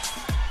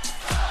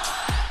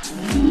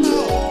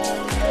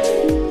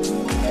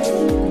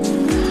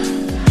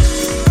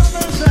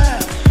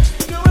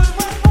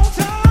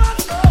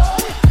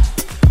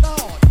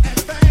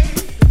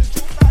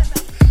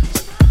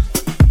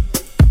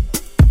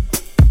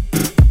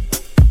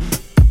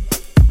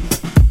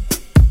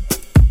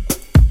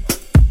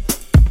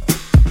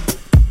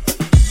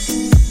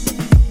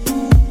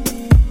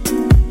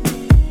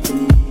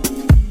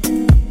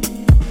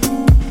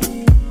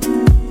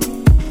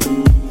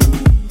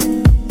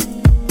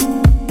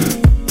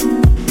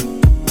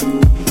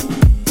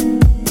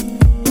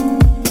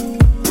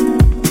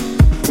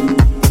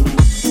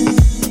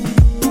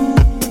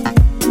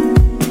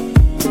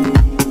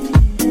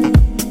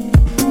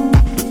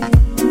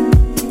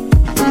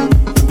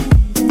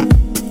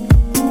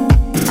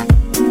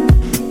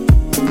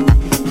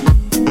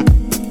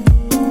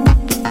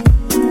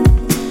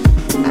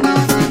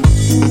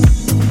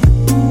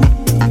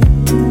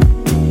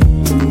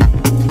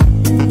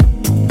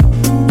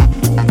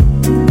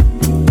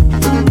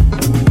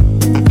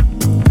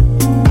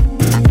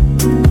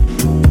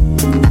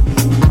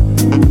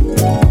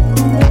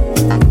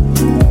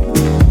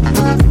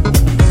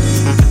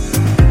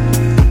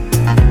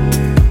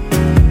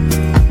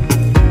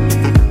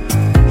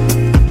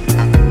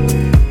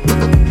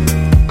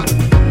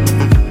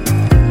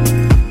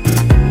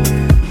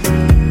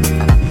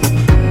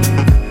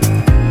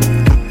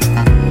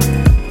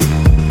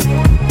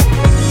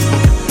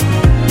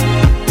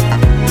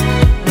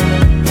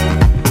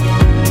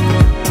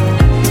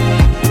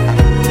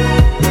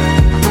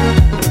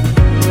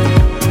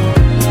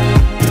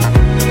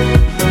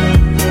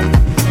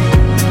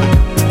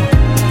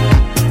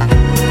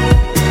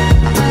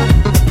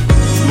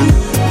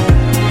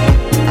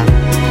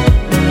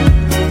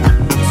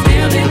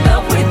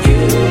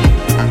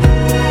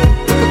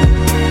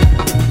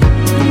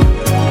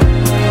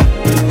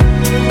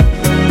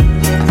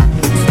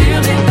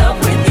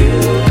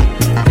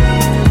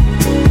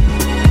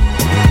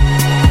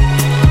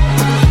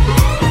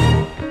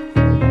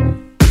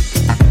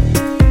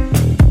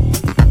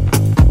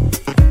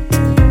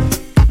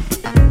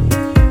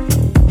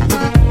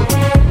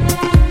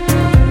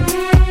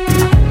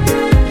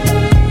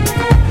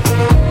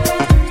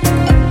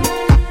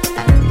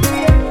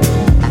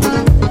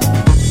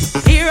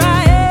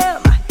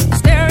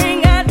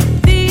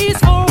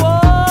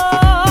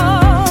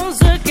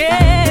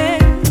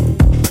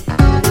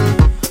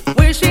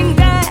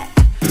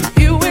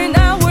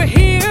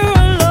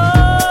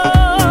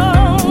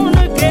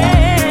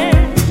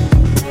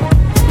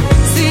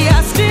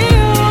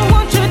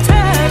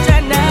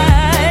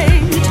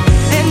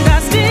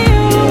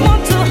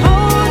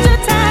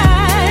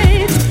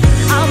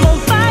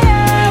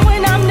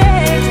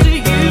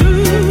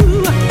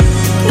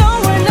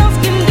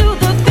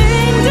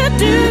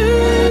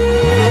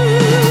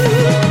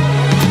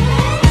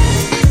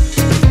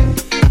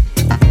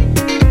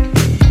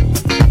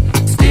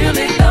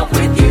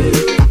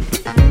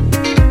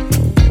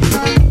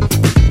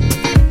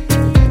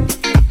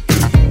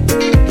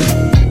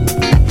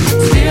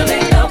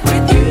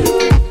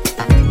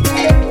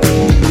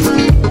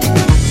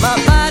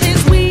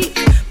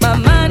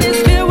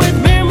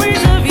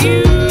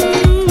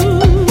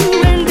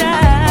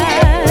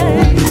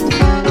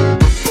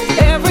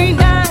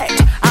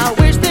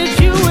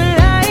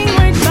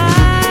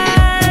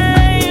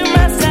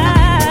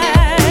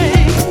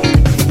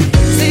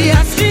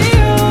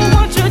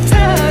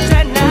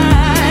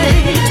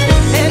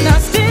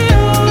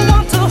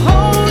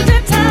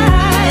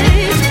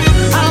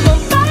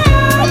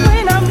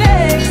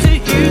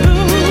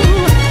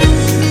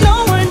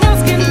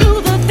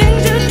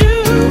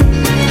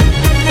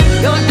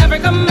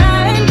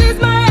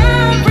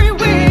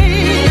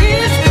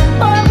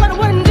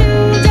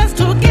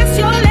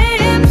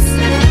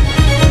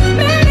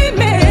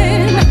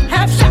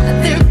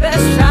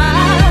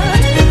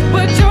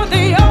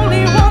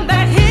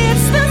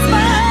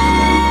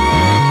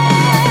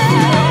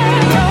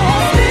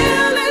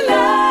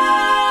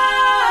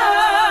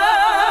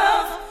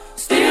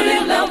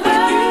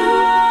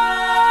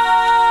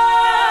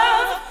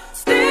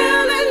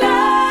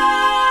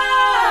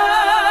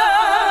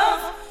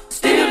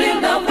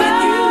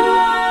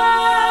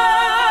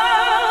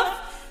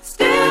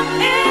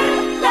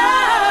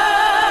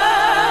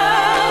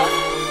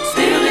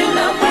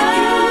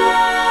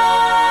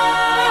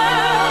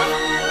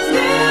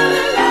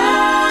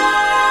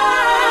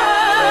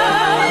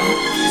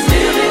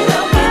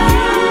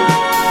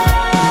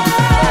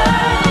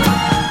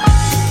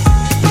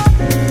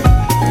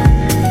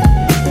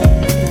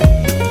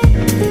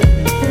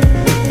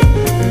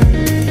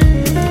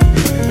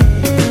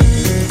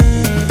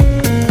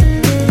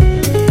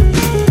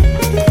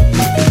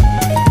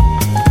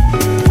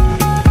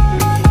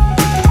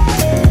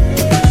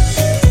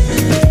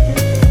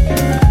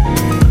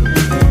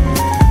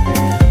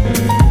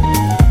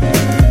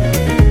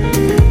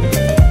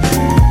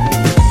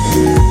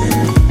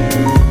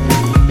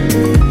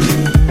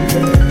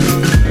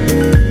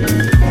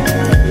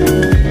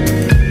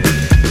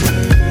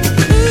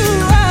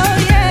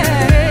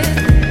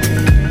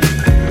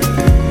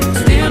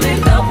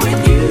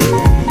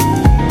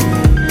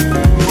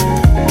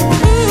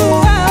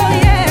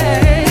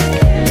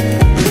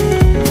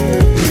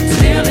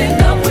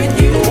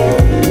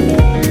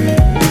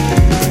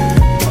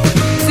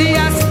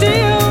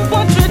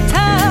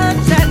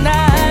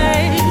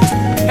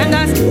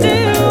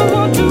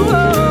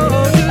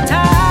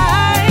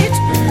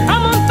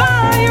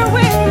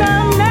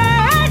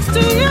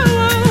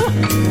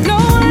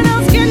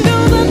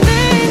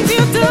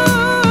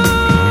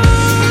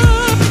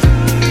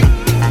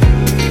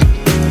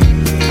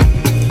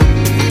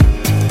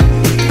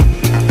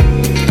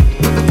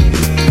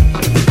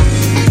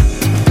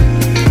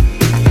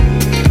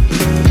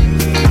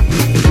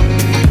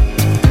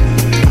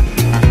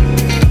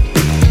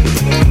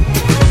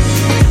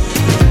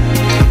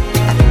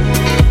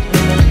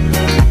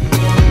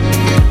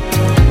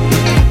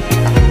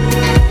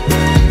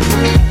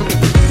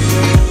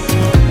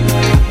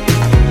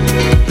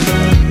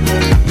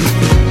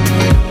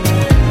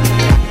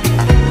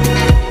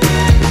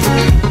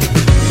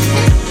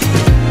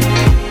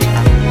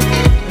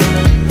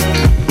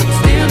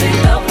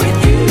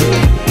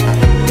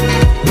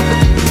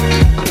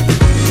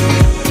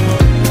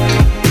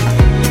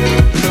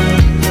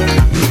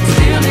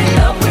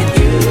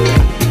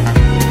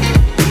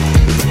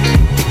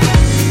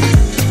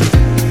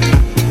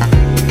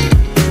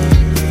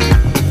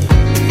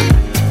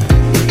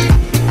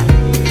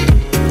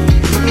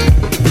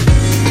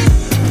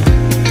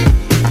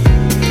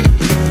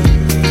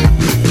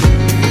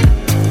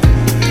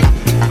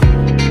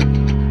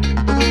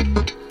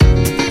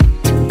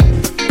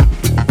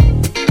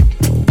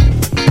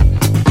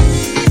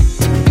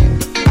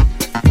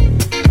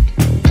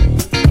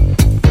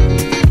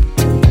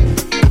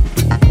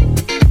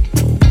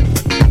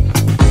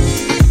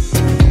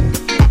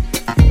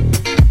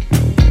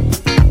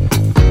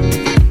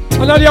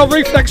 the old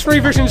Reflex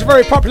revisions are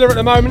very popular at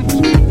the moment.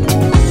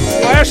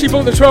 I actually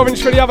bought the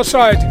 12-inch for the other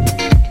side,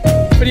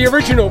 for the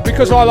original,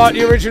 because I like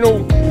the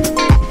original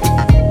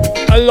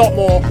a lot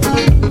more.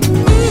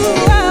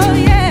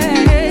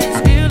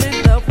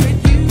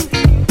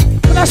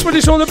 But that's what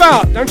it's all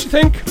about, don't you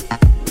think?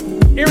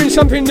 Hearing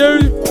something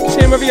new,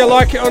 seeing whether you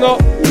like it or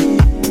not.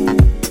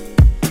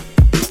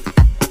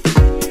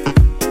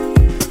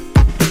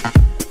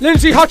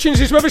 Lindsay Hutchins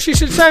is with us. She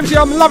said, Samsy,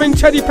 I'm loving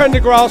Teddy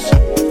Pendergrass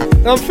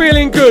and I'm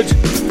feeling good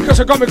because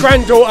I've got my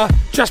granddaughter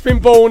just been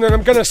born and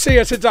I'm going to see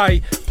her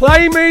today.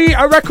 Play me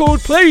a record,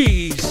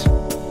 please.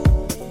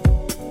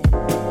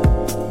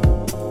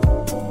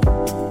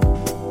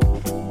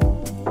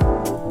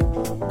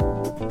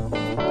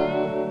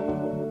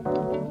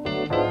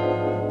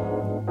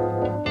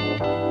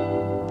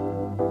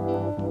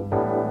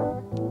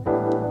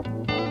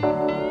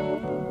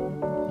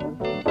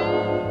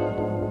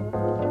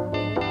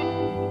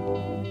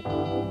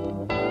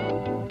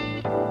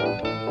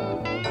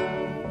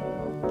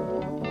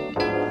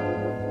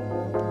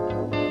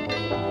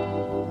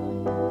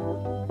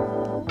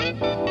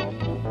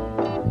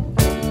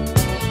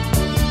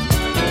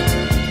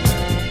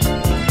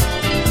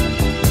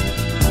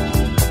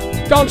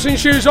 Dancing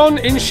shoes on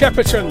in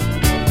Shepperton.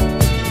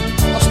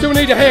 I still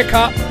need a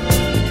haircut.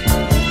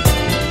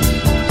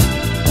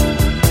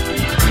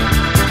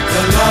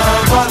 The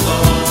love I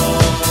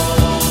lost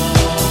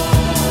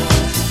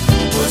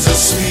was a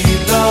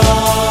sweet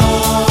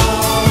love.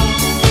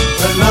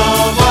 The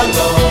love I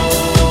lost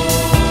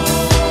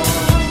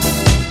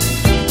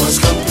was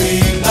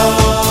complete love.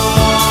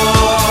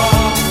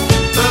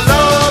 The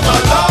love I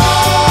lost,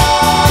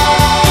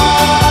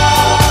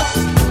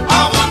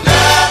 I will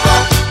never,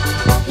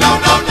 no,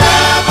 no,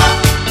 never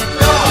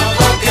love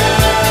again.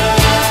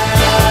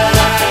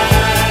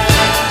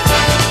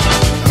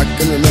 I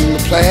can remember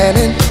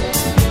planning,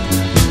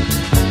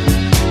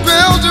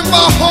 building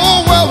my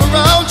whole world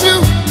around you.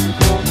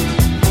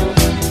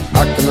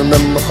 I can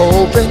remember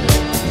hoping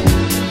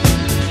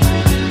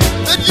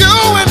that you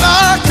and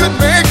I could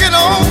make it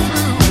on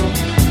through.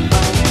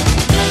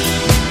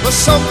 But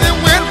something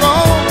went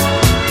wrong.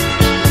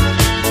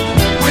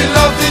 We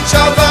loved each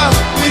other,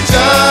 we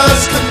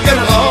just couldn't get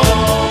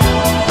along.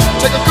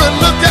 Take a good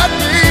look at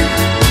me,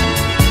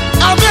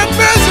 I'm in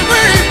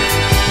misery.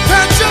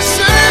 Can't you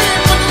see?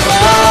 But the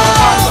love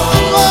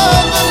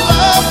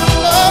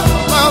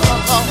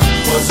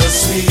was a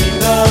sweet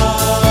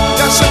love.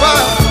 Yes, it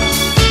was.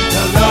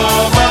 The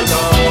love I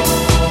lost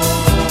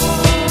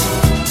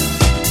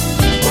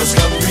was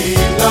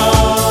complete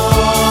love.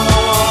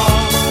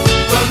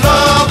 The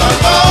love I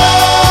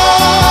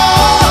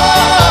lost,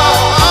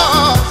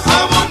 I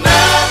will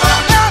never,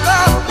 never,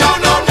 no,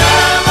 no,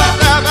 never,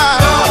 never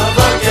love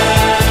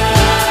again.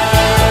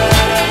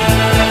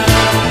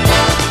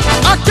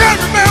 I can't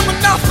remember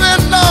nothing,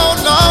 no,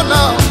 no,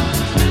 no,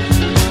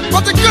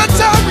 but the good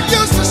time we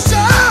used to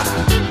share.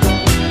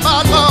 My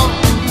Lord,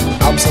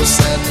 I'm so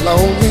sad and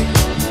lonely,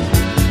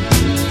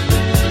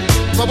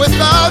 but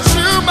without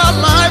you my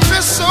life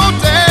is so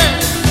dead.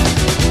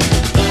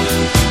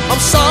 I'm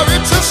sorry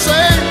to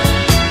say,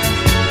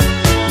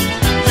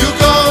 You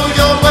go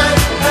your way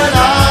and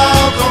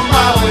I'll go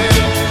my way.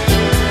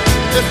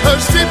 it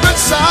hurts deep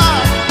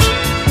inside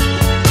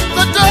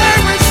the day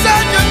we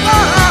said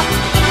goodbye.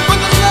 But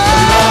the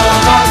love,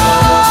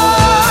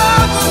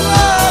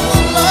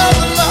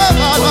 the love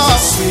I Was a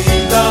lost,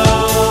 sweet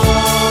love.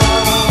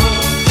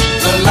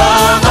 The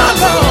love I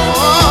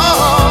lost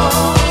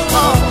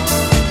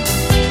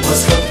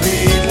was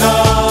complete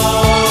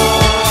love.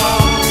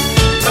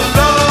 The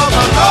love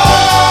I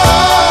lost,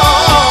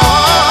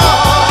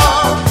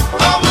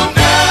 I will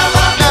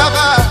never,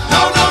 never,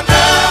 no, no,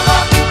 never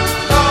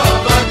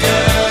love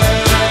again.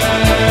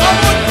 I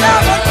would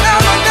never,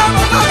 never,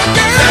 never love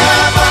again.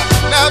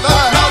 Never,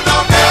 No, no,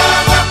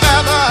 never,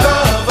 never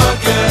love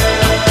again.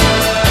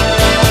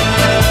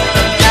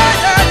 yeah,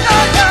 yeah,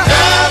 yeah, yeah.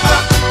 Never,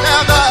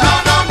 Never, no,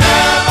 no,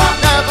 never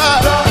never.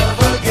 love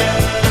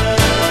again.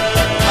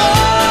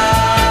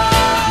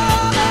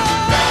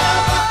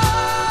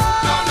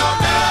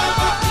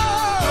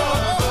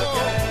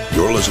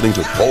 You're listening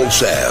to Paul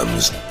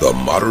Sam's The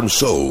Modern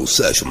Soul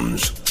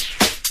Sessions.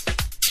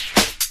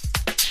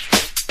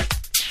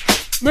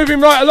 Moving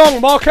right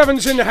along, Mark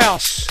Evans in the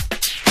house.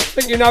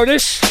 Think you know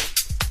this.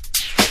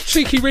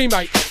 Cheeky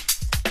remake.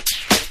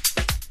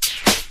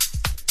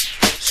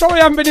 Sorry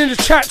I haven't been in the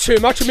chat too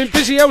much, I've been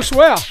busy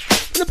elsewhere.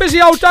 Been a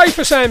busy old day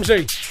for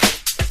Samsy.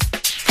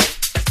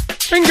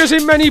 Fingers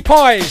in many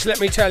pies, let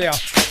me tell you.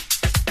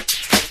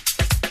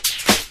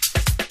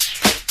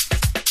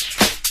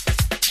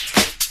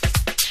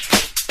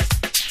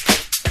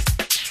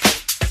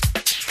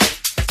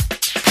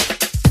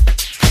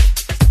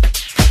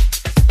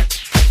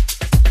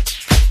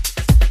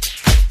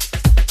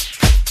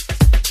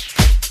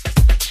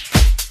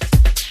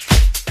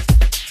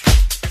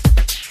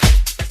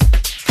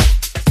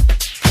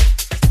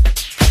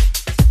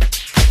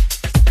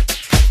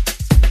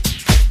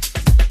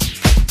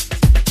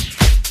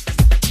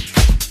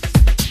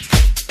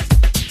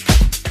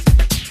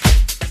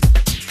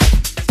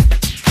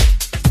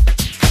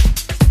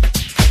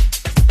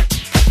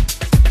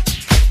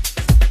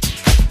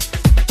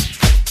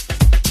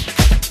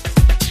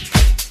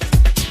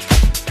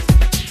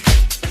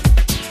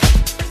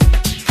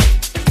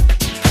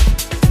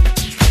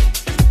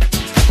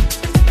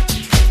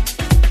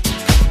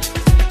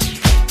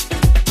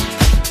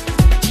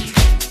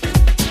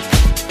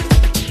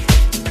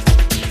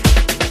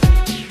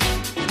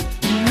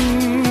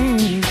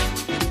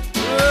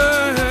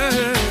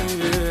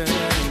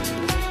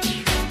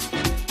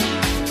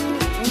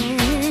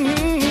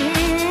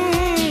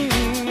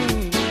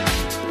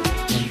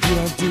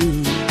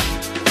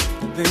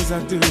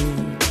 things I do.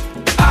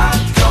 I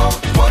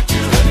don't want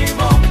you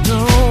anymore. No,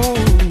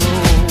 no.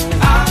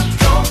 I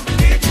don't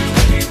need you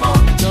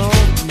anymore.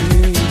 Don't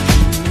need you.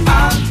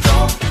 I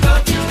don't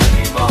love you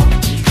anymore.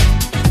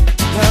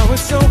 Now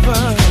it's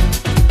over.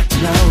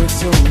 Now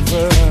it's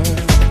over.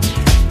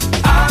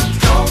 I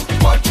don't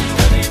want you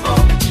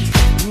anymore.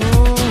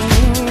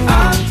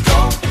 I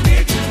don't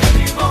need you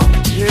anymore.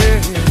 Yeah.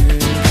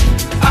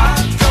 I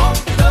don't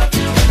love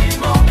you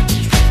anymore.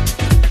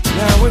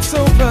 Now it's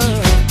over.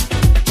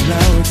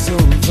 Now it's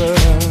over.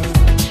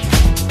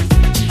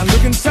 I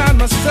look inside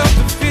myself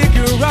to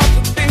figure out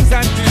the things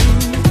I do.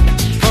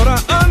 Thought I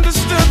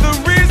understood the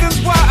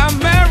reasons why I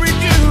married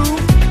you,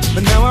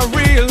 but now I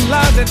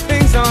realize that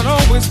things aren't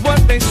always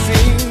what they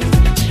seem.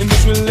 In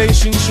this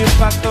relationship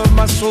I thought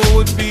my soul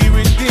would be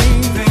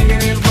redeemed.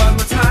 Thinking it was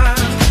my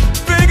time,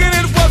 thinking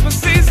it was my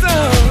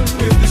season.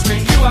 With this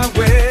ring you I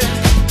wear,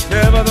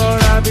 never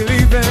thought I'd be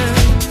leaving.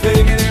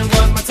 Thinking it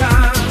was my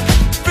time,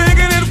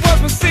 thinking it was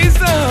my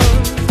season.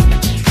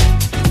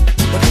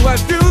 But do I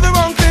do the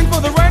wrong thing for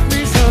the right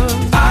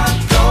reason? I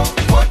don't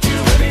want you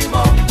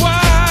anymore. Why?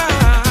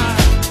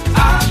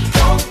 I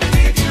don't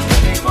need you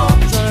anymore.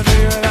 I'm trying to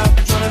figure it out,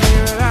 I'm trying to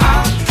figure it out.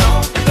 I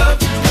don't love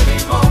you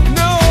anymore.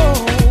 No,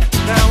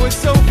 now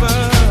it's over.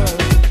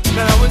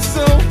 Now it's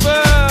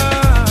over.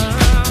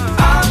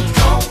 I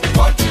don't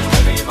want you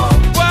anymore.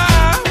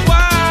 Why?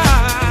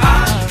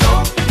 I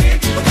don't need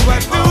you anymore. But do I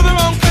do the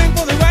wrong thing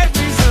for the right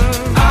reason?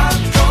 I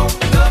don't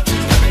love you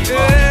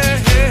anymore.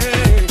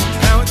 Yeah,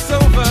 now it's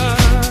over.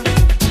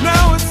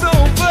 Now it's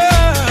over.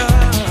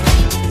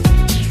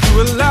 You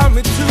allowed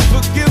me to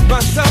forgive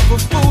myself for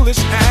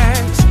foolish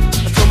acts.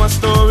 I told my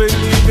story,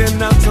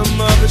 leaving out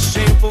some other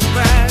shameful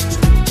facts.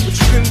 But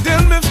you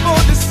condemned me for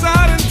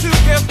deciding to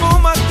care for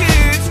my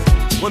kids.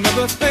 One of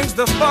the things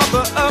the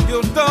father of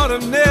your daughter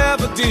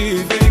never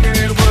did. Thinking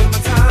it was my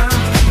time,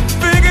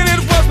 thinking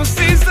it was my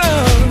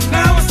season.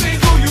 Now I see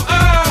who you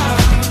are.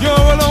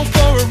 You're alone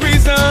for a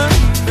reason.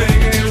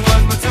 Thinking it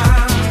was my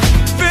time,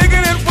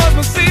 thinking it was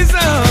my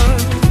season.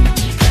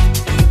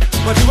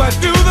 But do I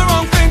do the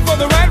wrong thing for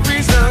the right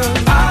reason?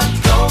 I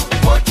don't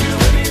want you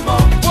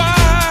anymore. Why?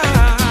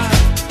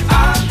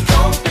 I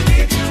don't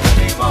need you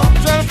anymore. I'm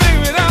trying to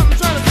figure it out, I'm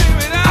trying to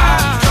figure it out.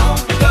 I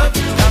don't love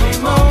you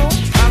anymore.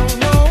 I don't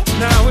know.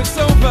 Now it's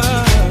over.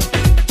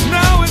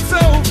 Now it's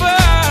over.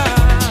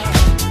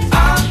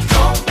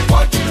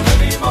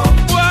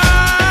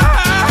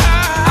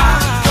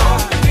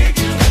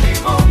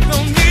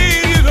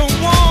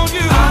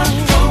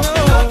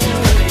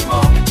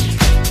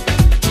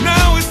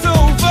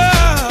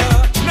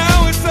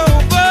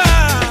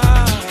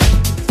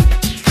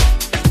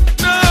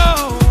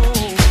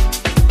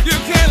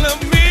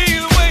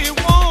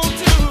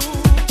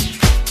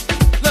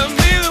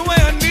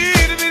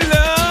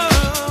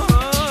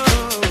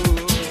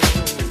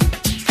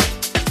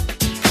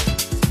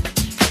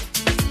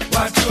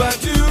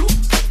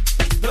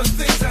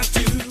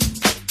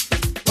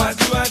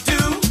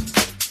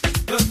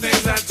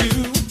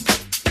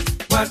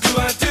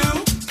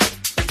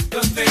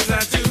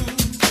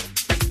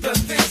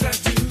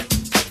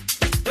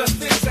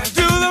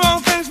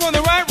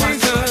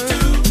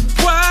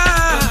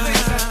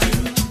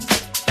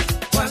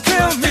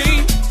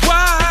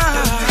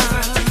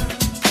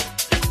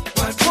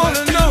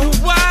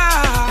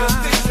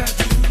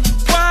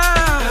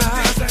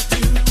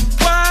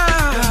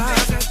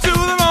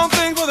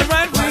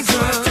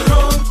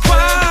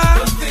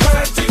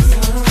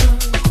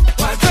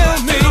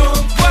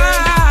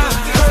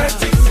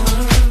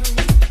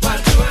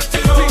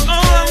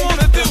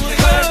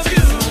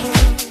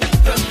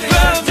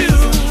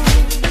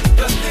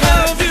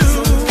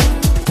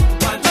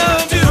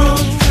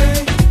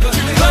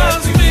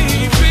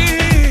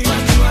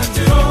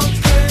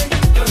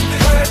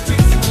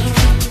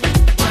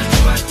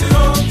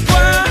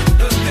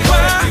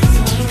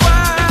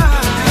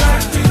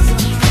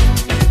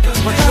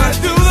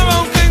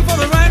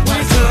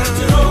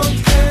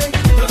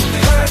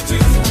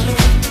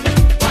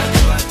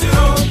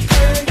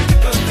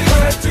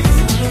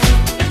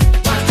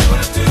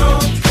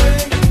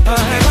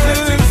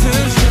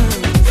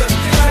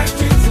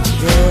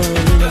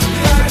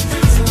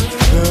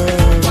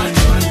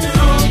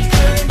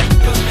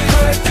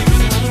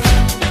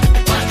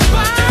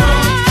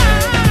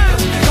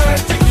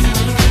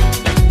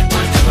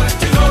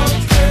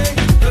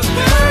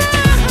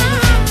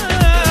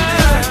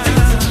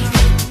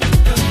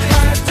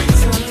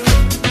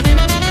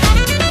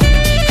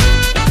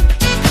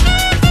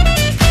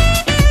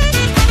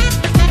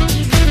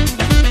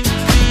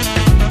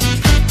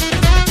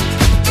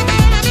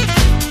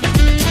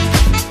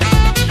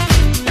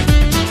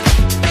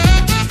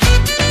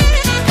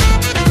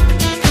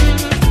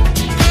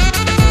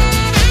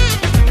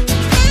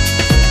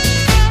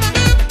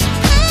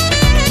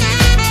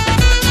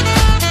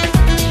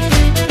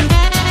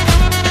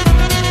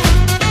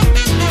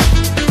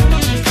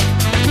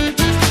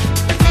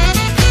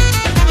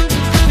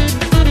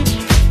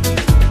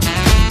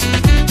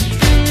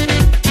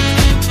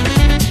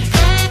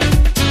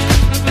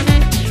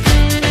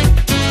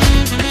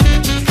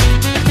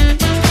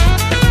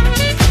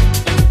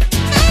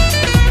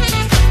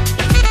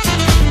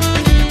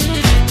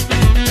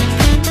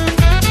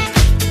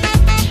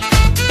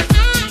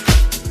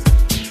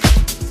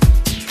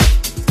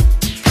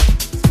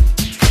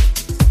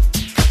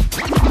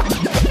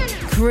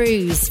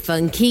 Cruise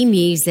funky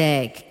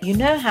music. You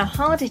know how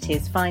hard it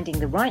is finding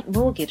the right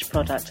mortgage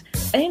product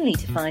only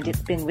to find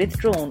it's been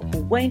withdrawn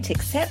or won't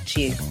accept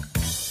you?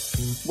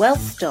 Well,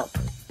 stop.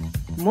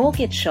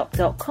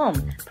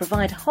 MortgageShop.com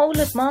provide whole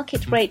of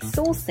market rate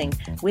sourcing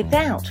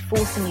without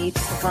forcing you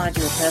to provide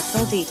your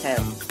personal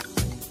details.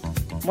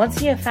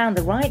 Once you have found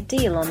the right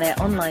deal on their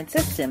online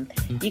system,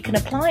 you can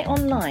apply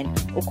online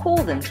or call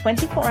them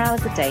 24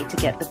 hours a day to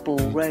get the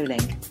ball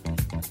rolling.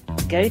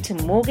 Go to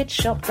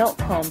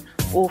MortgageShop.com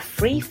or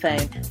free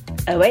phone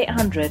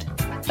 0800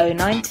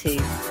 092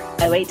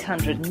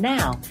 0800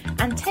 now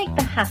and take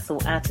the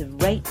hassle out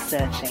of rate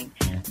searching.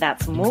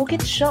 That's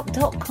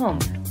MortgageShop.com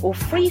or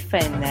free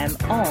phone them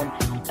on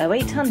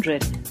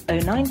 0800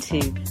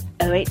 092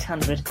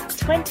 0800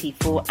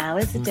 24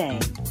 hours a day.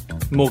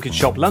 Mortgage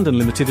Shop London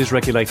Limited is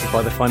regulated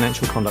by the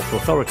Financial Conduct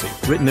Authority.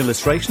 Written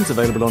illustrations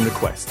available on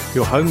request.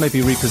 Your home may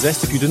be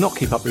repossessed if you do not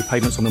keep up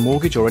repayments on a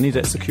mortgage or any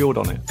debt secured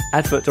on it.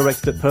 Advert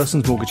directed at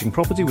persons mortgaging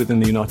property within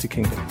the United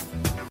Kingdom.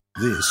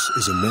 This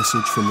is a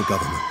message from the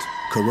government.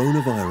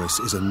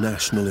 Coronavirus is a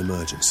national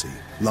emergency,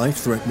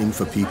 life-threatening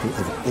for people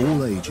of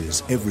all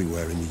ages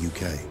everywhere in the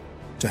UK.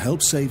 To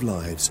help save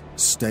lives,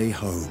 stay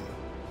home.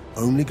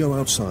 Only go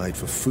outside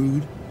for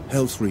food,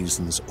 health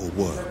reasons or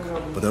work,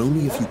 but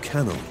only if you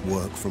cannot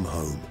work from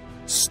home.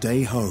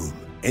 Stay home.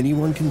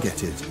 Anyone can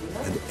get it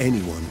and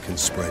anyone can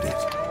spread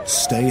it.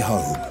 Stay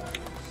home.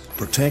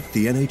 Protect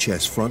the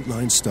NHS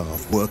frontline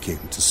staff working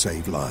to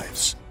save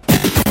lives.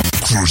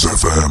 Cruise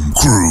FM,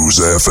 Cruise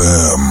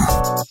FM.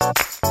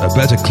 A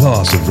better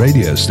class of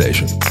radio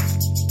station.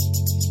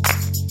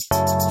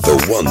 The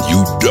one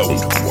you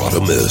don't want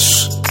to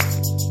miss.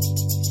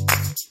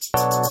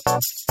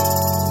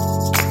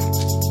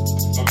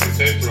 Okay,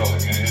 tape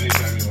rolling,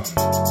 anytime you want.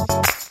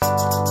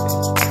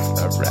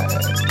 Alright.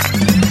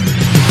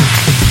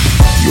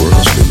 You're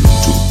listening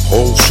to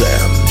Paul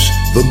Sam's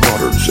The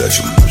Modern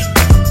Sessions.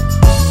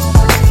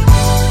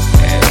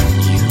 And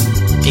you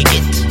dig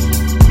it.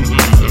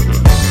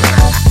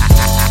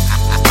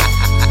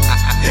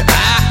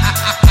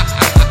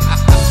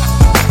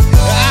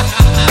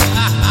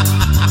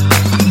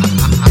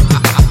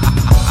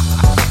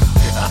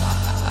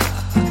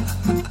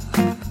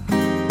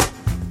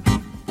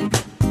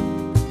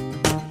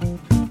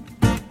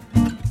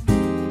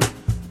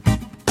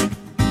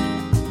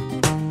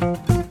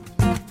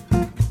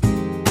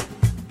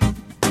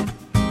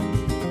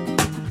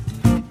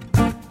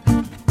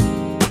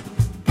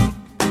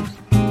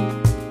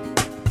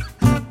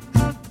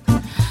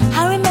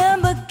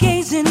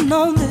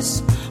 On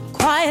this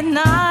quiet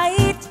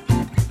night,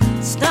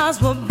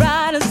 stars were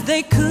bright as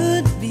they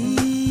could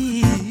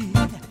be,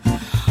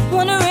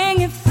 wondering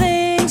if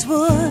things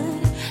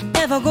would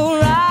ever go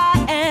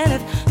right and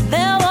if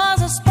there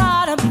was a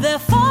spot up there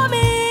for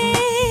me.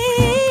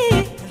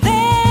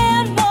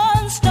 Then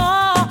one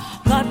star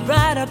got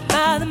brighter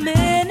by the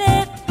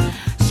minute.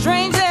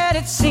 Strange that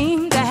it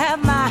seemed to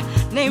have my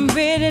name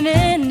written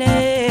in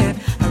it.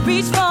 I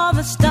reached for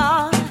the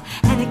star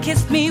and it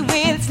kissed me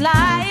with its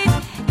light.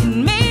 It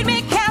made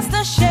me cast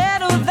a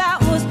shadow that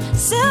was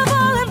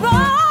silver and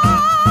bright.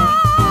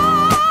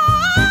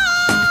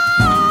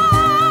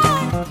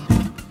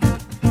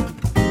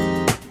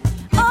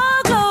 A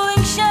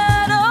glowing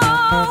shadow,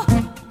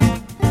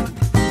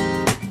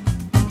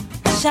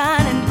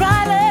 shining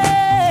brightly.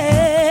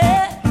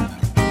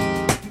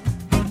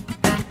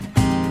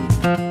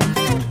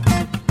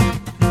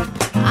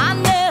 I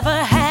never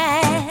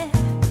had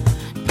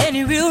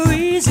any real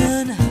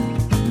reason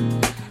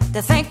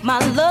to thank my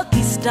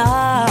lucky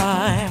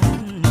star,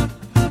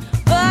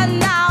 but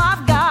now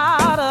I've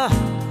got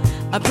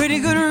a pretty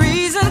good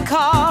reason,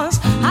 cause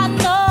I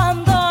know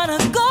I'm gonna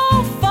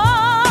go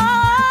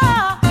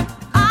far.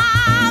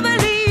 I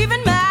believe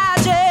in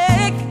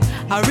magic,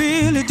 I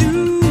really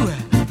do.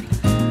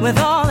 With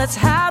all that's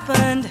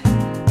happened,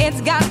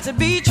 it's got to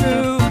be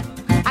true.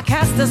 I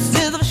cast a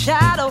silver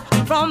shadow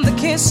from the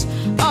kiss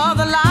of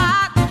the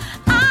light.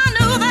 I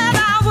knew that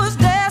I was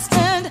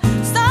destined,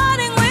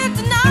 starting with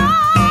tonight.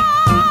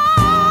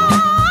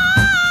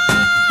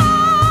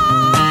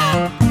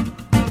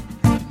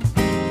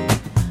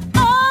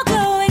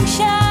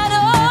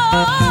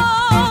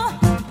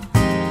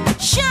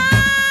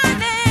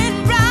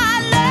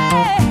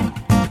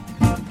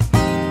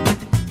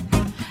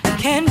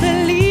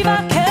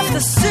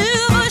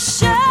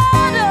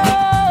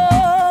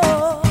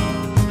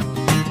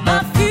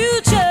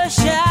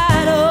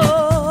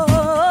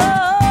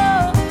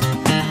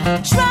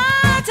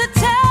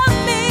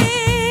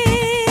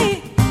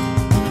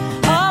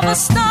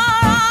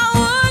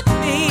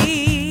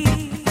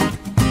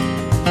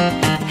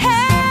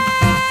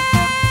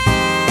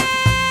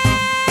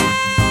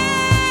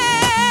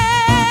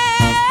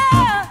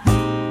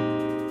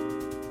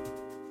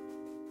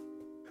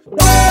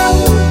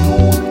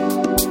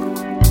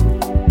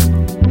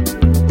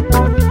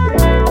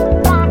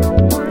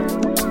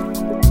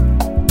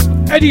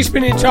 Eddie's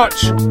been in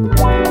touch,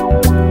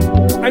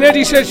 and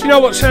Eddie says, you know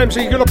what,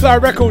 Samsy, you've got to play a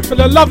record for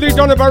the lovely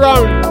Donna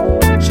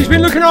Barone. She's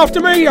been looking after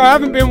me, I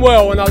haven't been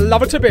well, and I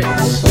love her to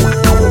bits.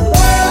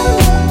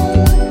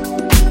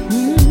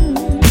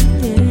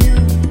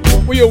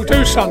 We all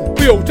do, son.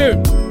 We all do.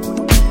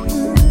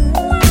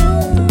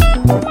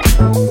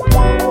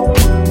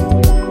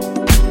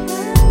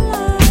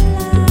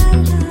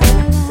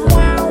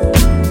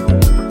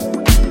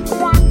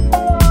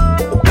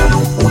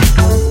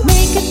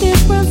 Make a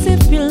difference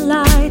if you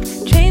like.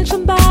 Change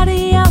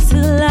somebody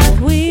else's life.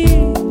 We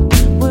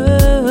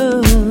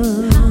were.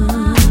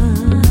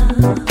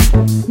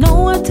 No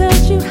one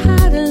tells you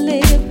how to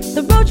live.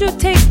 The road you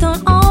take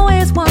don't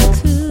always want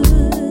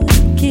to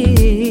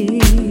give.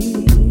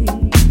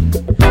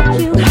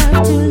 You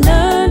have to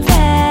learn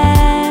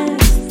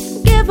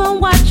fast. Given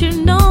what you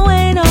know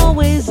ain't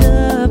always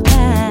a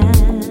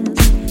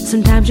past.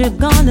 Sometimes you're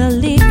gonna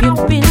leave you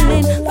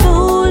feeling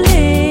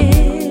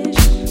foolish.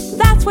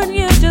 That's when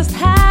you just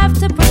have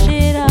to push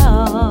it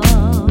off.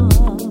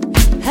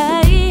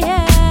 Hey,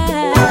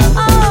 yeah.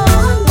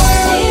 Oh,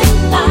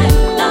 live life,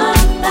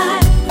 love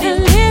life,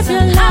 and live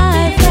your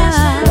life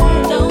right.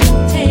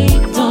 Don't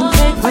take for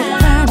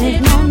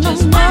granted, no.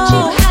 Just what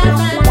you have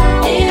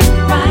and live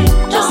right.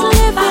 Just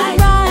live it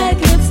right,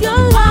 live your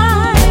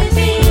life.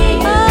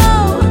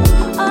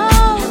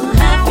 Oh,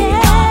 happy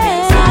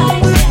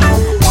inside.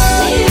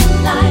 Live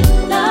life,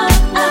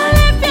 love life,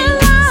 live your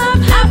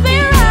life, happy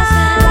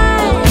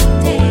right.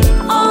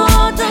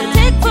 Oh, don't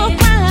take for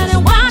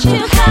granted what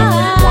you have.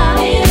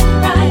 Live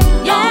right,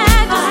 yeah,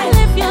 just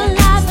live your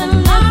life and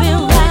love it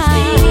right.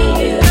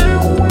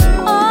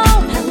 Oh,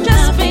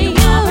 just be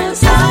you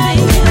inside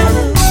you.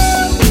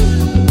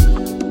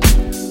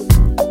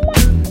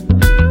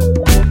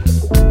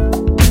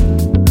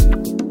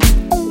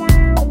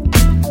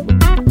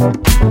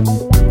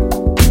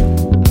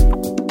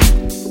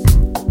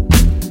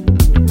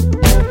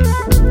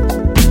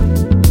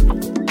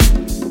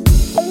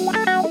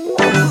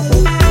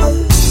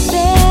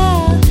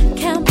 There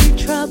can be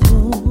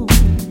trouble.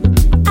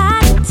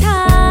 At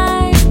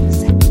times,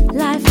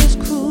 life is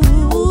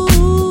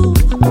cruel.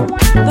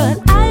 But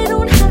I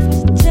don't have to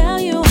tell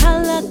you how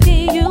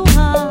lucky you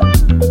are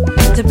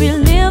to be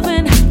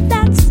living.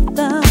 That's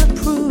the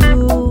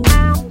proof.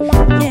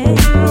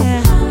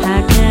 Yeah,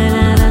 I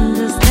cannot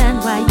understand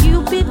why you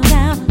be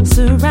down,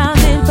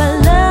 surrounded by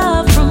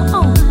love from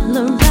all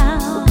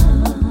around.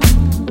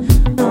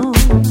 No,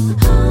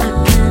 I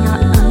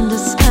cannot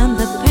understand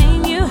the pain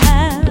you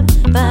have,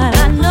 but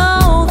I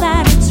know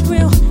that it's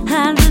real,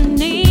 and I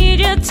need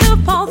you to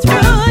pull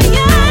through.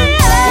 Yeah,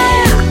 yeah.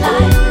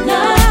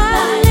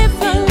 Live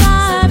your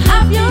life,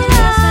 have your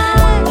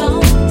life.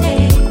 Don't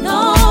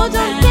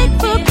take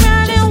for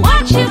granted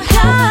what you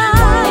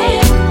have.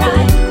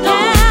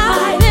 Yeah,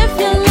 live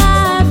your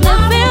life,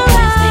 live it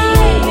right.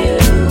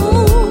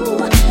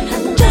 Ooh,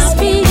 and just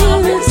be you,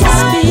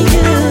 just be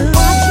you.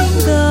 Watching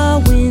the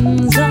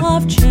winds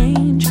of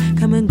change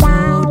come and go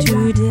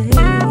today.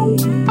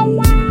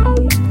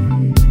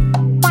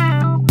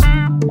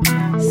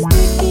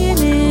 Sticking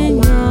in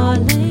your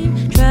lane,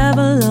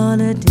 travel on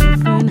a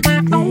different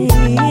day.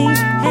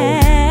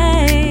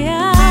 Hey, oh,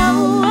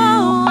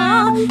 oh,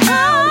 oh.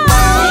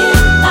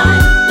 Live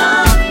life,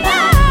 love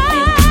life,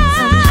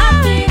 some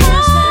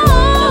happiness and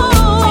don't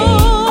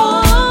take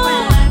for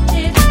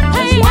granted.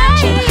 Just what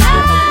you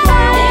have,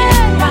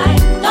 live right,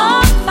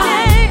 don't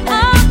fight,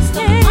 don't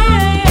stay.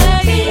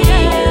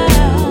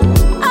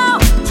 Oh,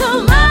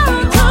 tomorrow,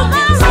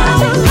 tomorrow,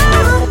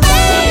 tomorrow,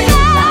 baby.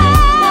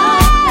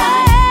 Live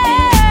life,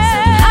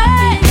 some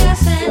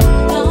happiness and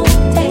don't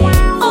take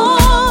for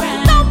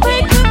granted. Don't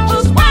pick up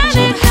just what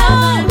you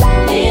have,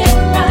 live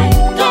right,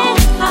 don't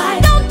fight,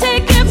 don't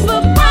take it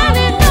for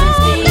granted. No,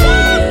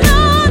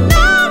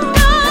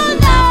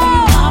 love you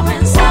are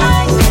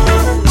inside.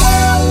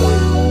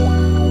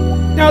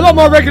 Now, a lot of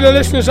my regular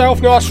listeners, they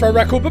often ask for a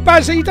record, but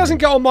Bazzy, he doesn't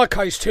get on my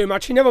case too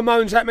much. He never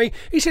moans at me.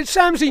 He said,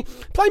 Samsy,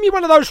 play me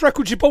one of those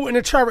records you bought in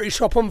a charity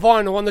shop on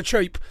vinyl on the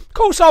cheap. Of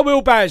course I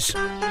will, Baz.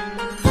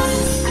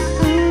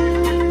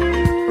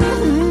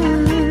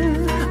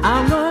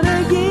 I'm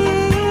gonna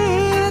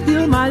give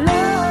you my love.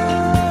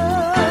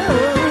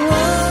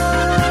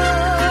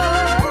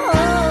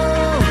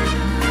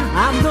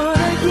 I'm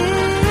gonna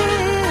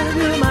give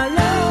you my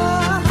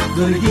love.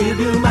 Gonna give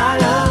you my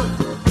love.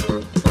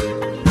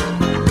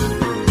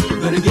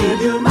 Gonna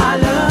give you my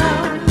love.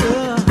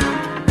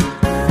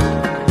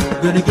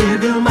 Gonna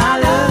give you my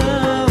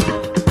love.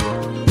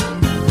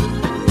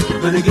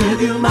 Gonna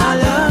give you my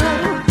love.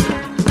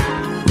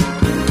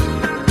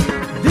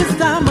 This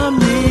time I'm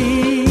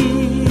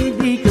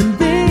really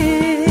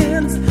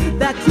convinced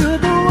that you're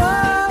the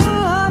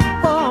one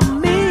for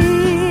me.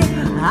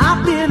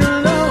 I've been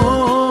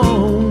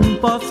alone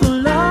for so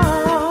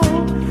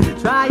long,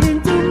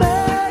 trying to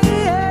make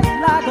it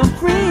like I'm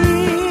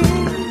free.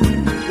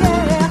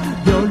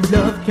 Yeah, your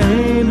love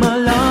came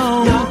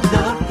along. Your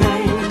love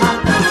came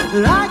along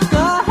like a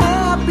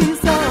happy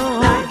song.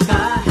 Like a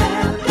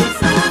happy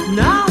song.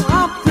 Now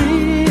I'm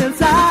free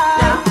inside.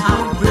 Now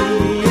I'm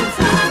free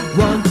inside.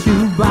 Want you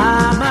by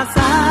my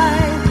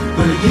side.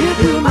 Gonna give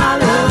you my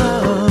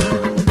love.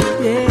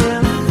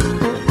 Yeah.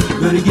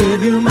 Gonna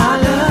give you my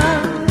love.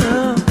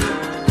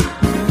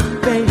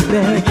 Baby.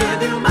 Gonna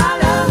give you my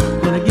love.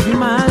 Gonna give you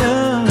my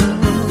love.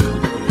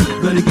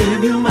 Gonna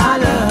give you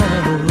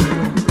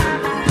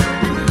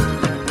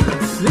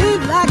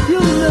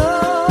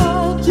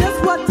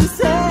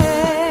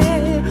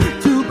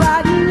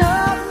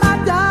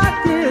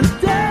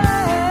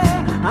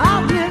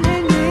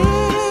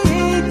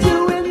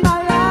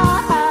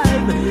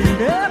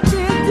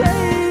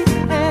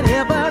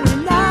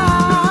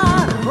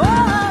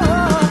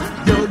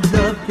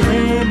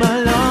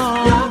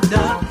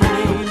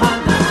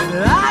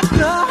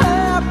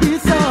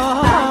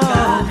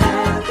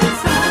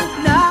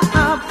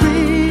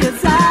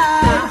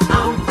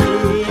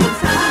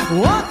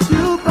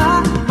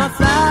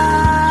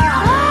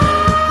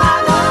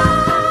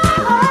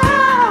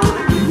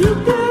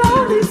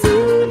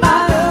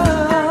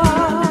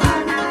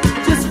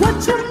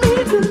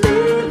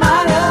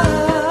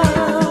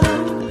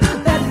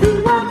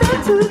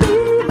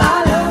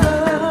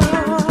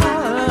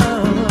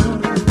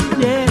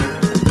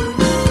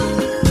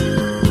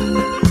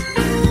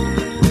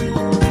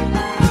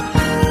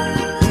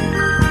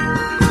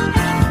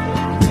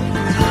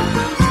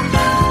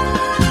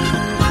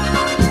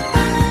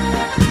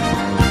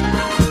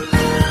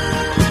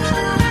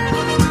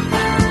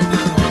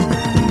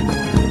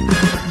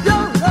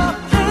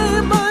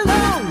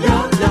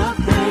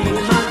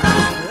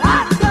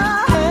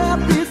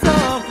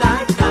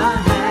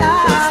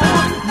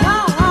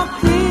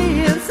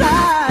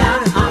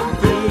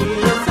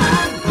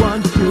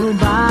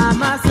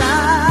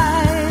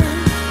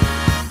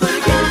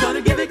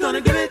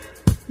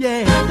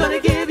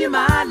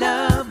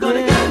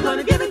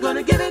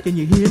Can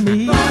you hear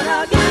me?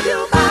 Gonna give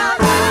you my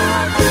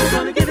love.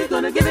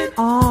 Gonna give it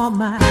all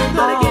my.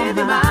 Gonna give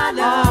you my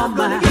love.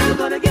 Gonna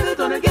give it.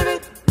 Gonna give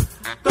it.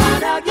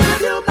 Gonna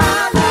give you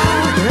my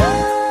love.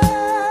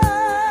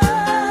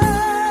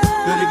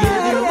 Gonna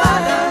give you my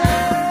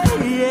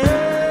love. Yeah.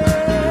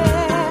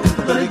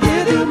 Gonna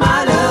give you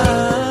my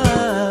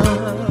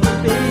love,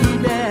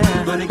 baby.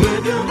 Gonna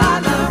give you my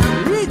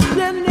love each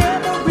and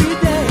every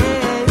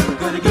day.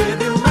 Gonna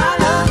give you my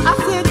love. I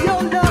said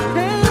your love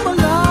came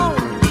along.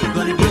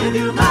 Gonna give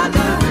you my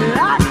love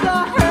like a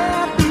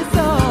happy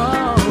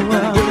song.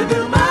 Gonna give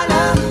you my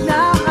love.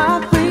 Now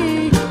I'm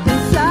free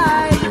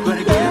inside.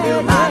 Gonna give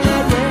you my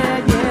love. Yeah,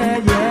 yeah,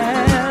 yeah.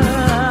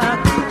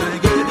 Gonna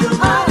give you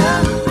my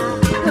love.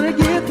 Gonna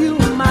give you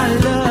my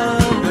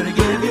love. Gonna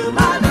give you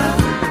my love.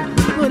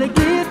 Gonna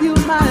give you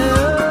my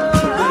love.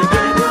 Gonna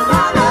give you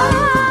my love.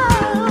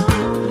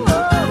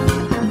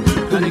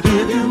 Gonna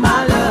give you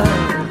my love.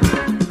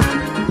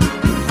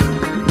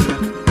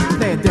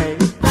 That day.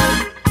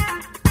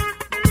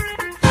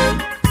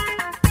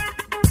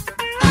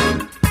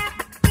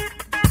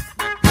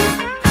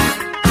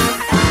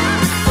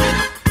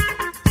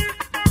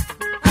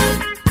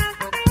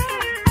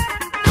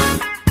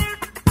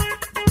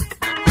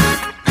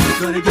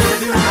 Gonna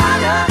give you my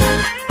love.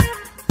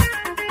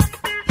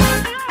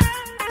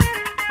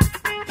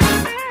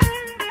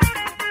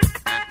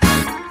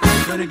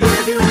 Gonna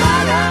give you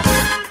my love.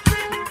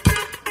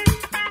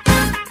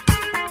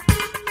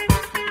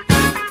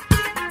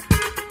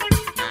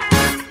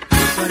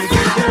 Gonna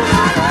give you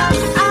my love.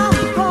 I'm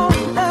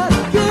gonna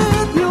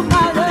give you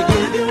my love. Gonna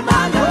give you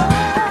my love.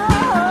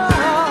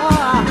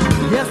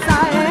 Yes, I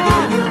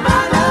am. Give you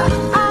my love.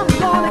 I'm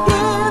gonna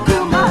give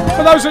you my love.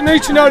 For those that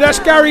need to know, that's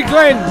Gary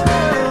Glenn.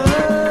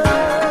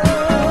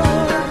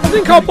 I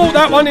think I bought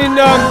that one in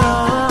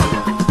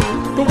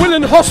the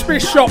Willen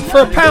Hospice shop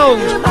for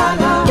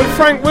 £1 with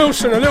Frank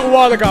Wilson a little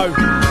while ago. I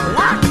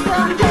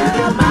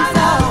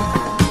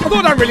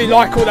thought I don't really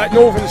like all that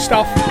northern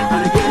stuff,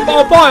 but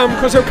I'll buy them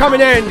because they'll come in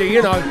handy,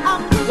 you know,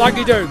 like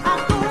you do.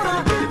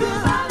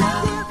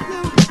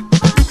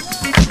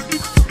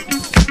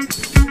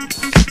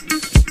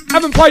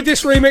 Haven't played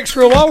this remix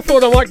for a while,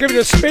 thought I might give it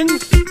a spin.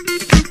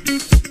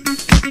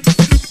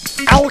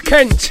 Al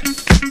Kent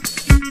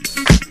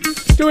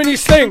doing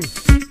his thing.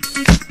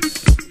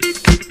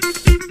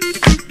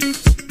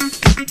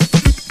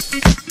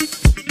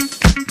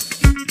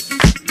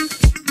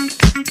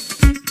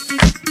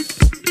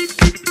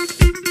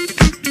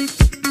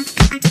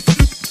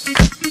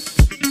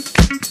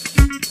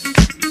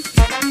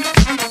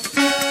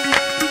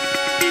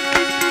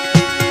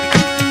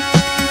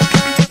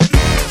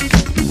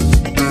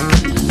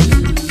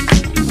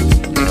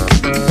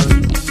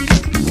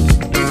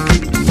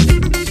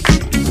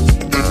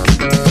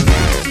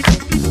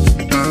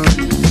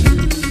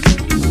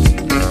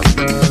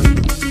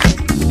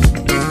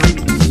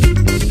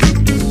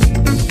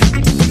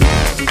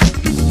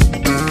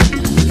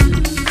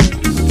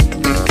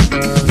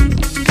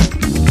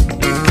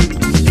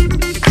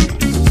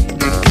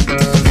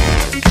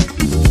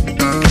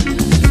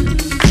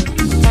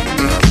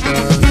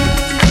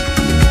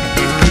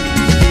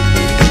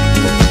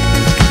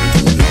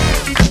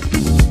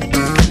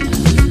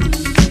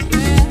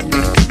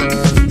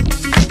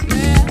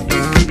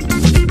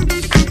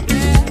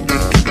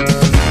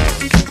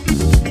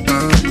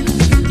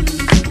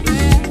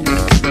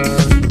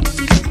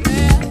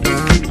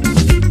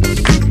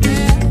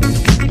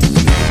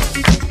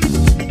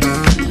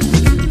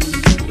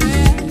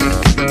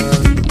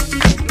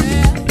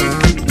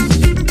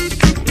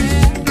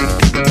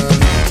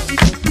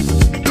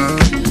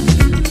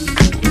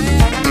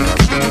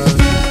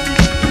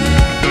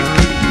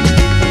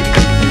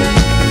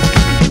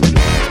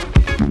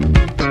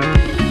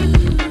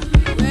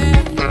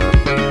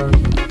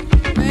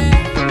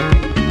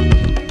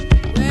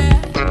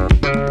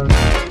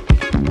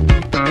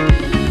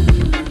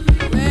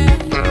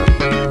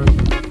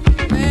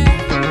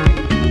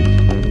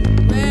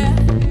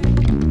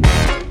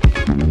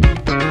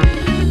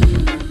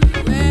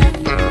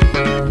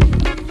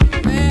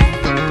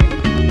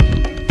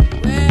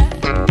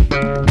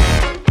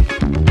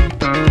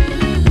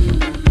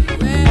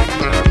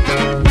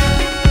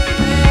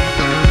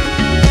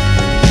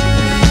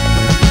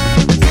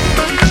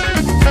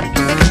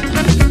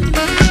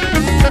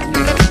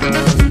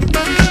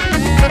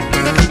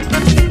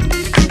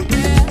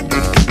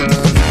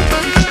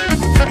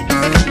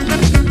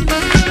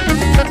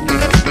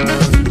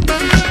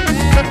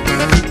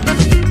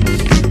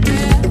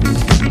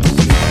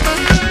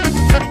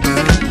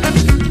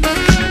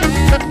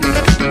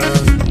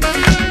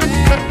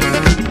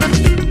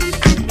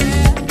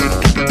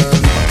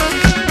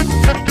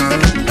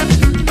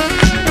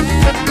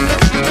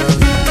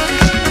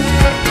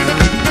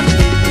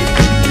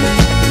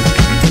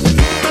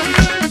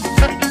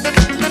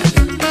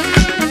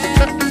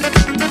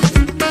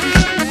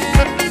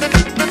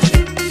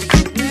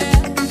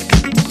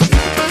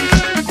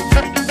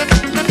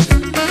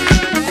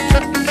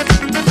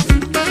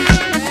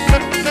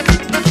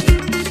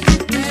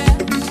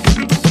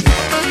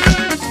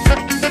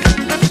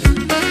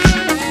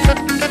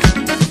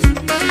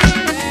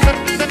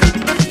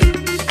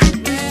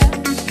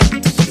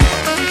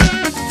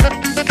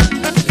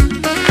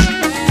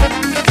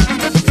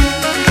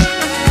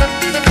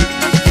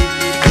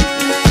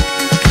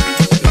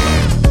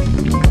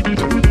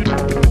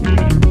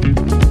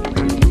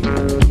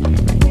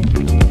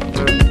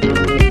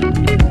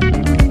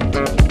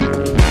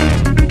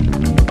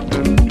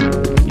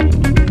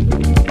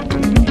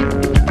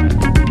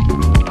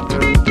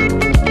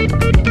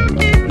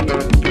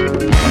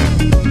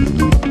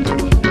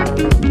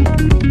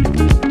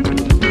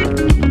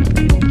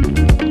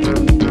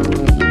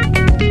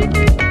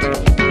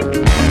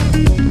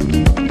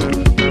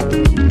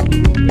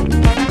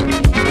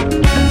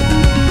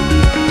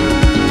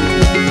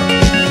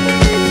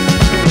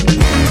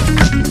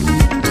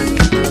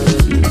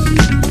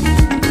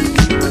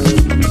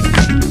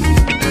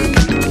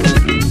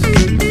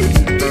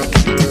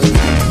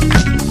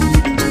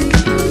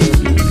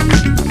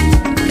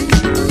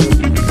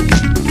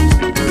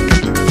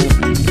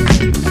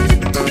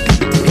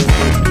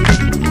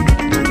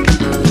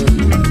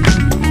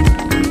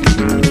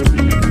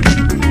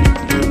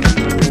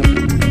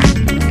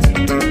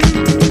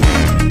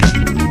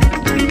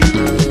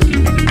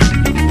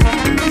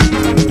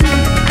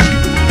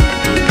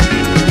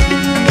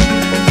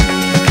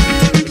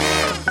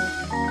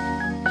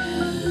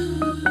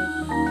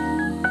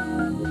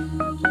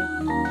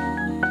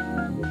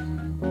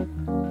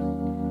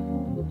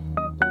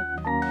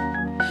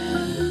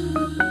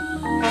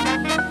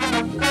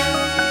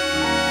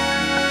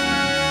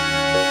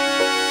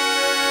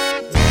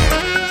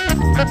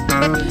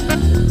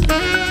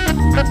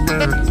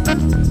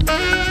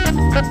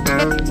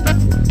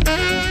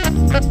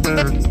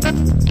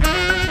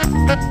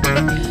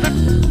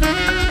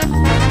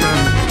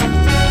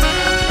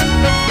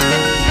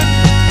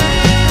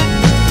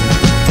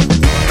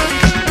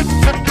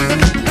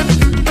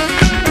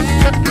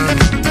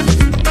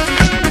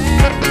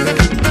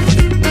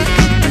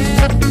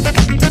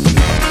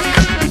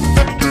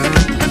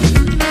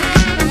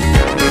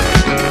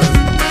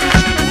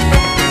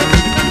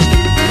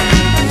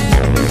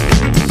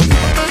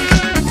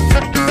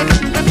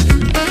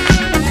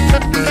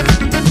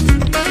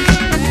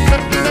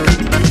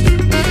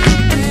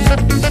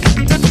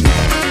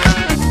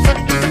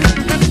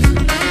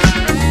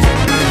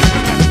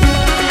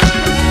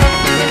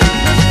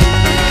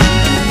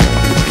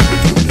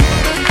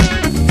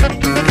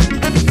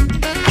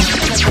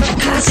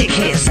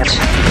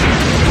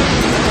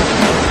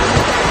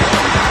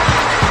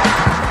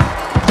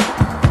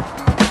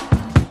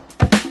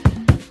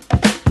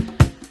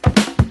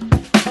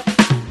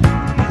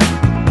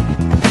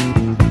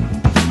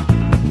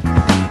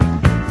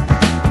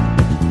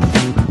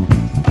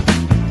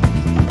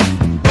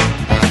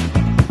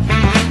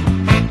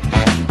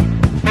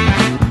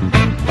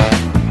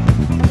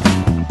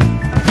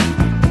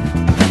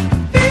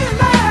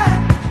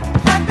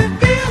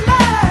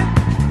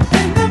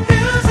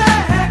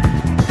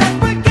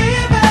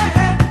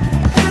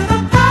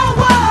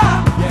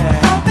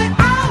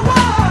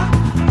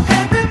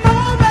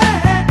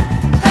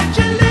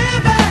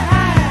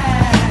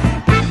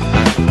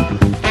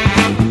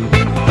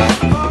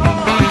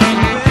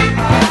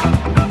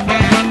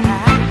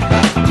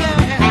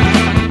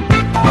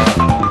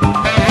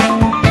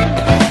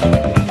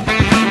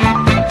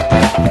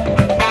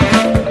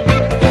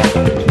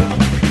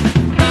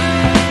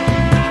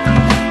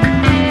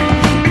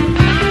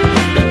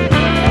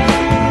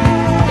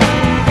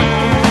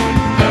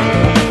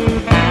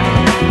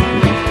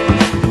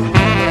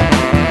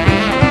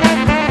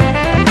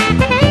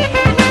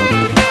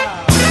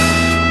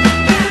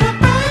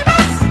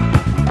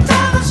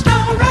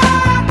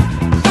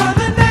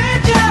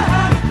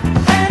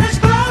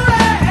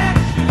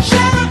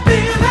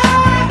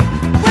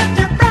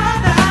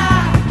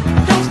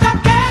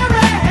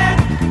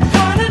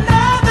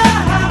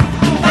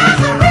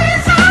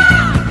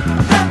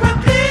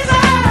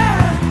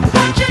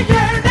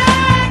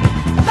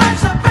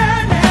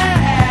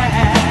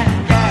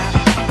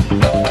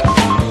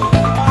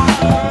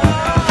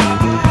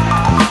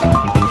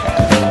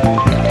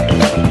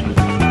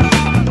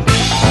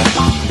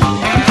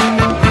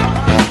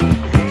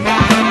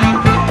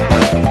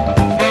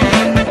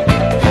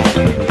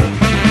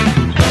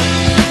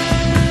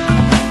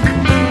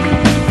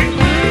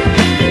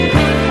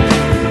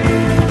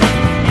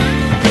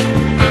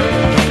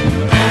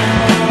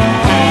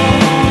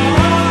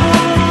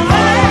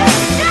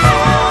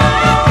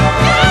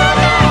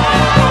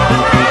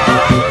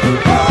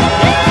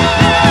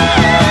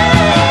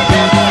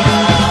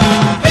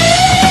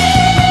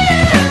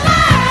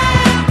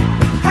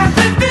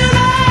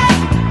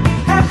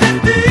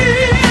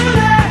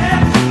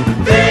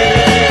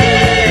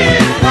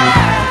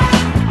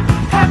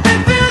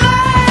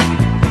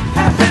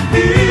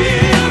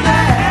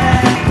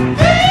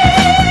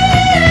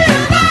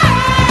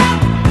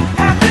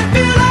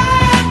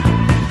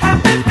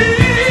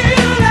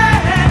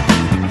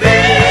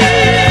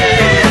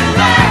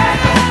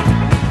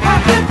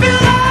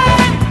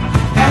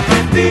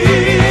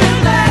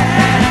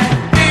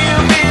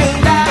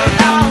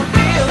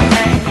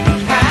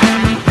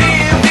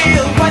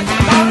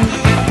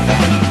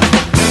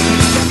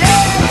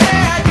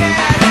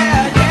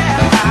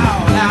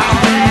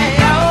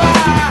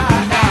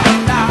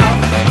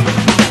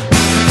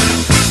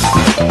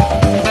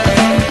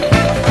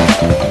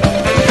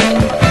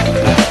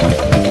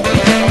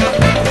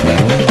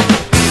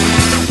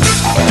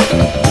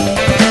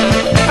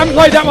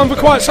 Haven't played that one for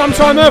quite some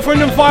time. Earth,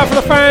 Wind and Fire for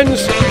the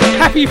fans.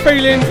 Happy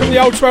Feeling from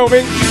the old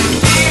 12-inch.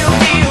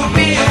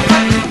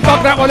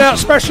 Bug that one out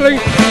especially.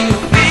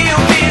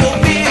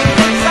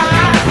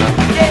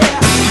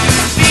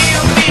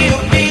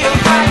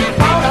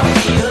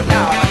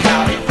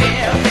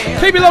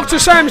 Keep it locked to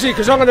Samsy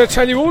because I'm going to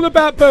tell you all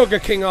about Burger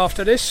King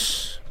after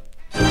this.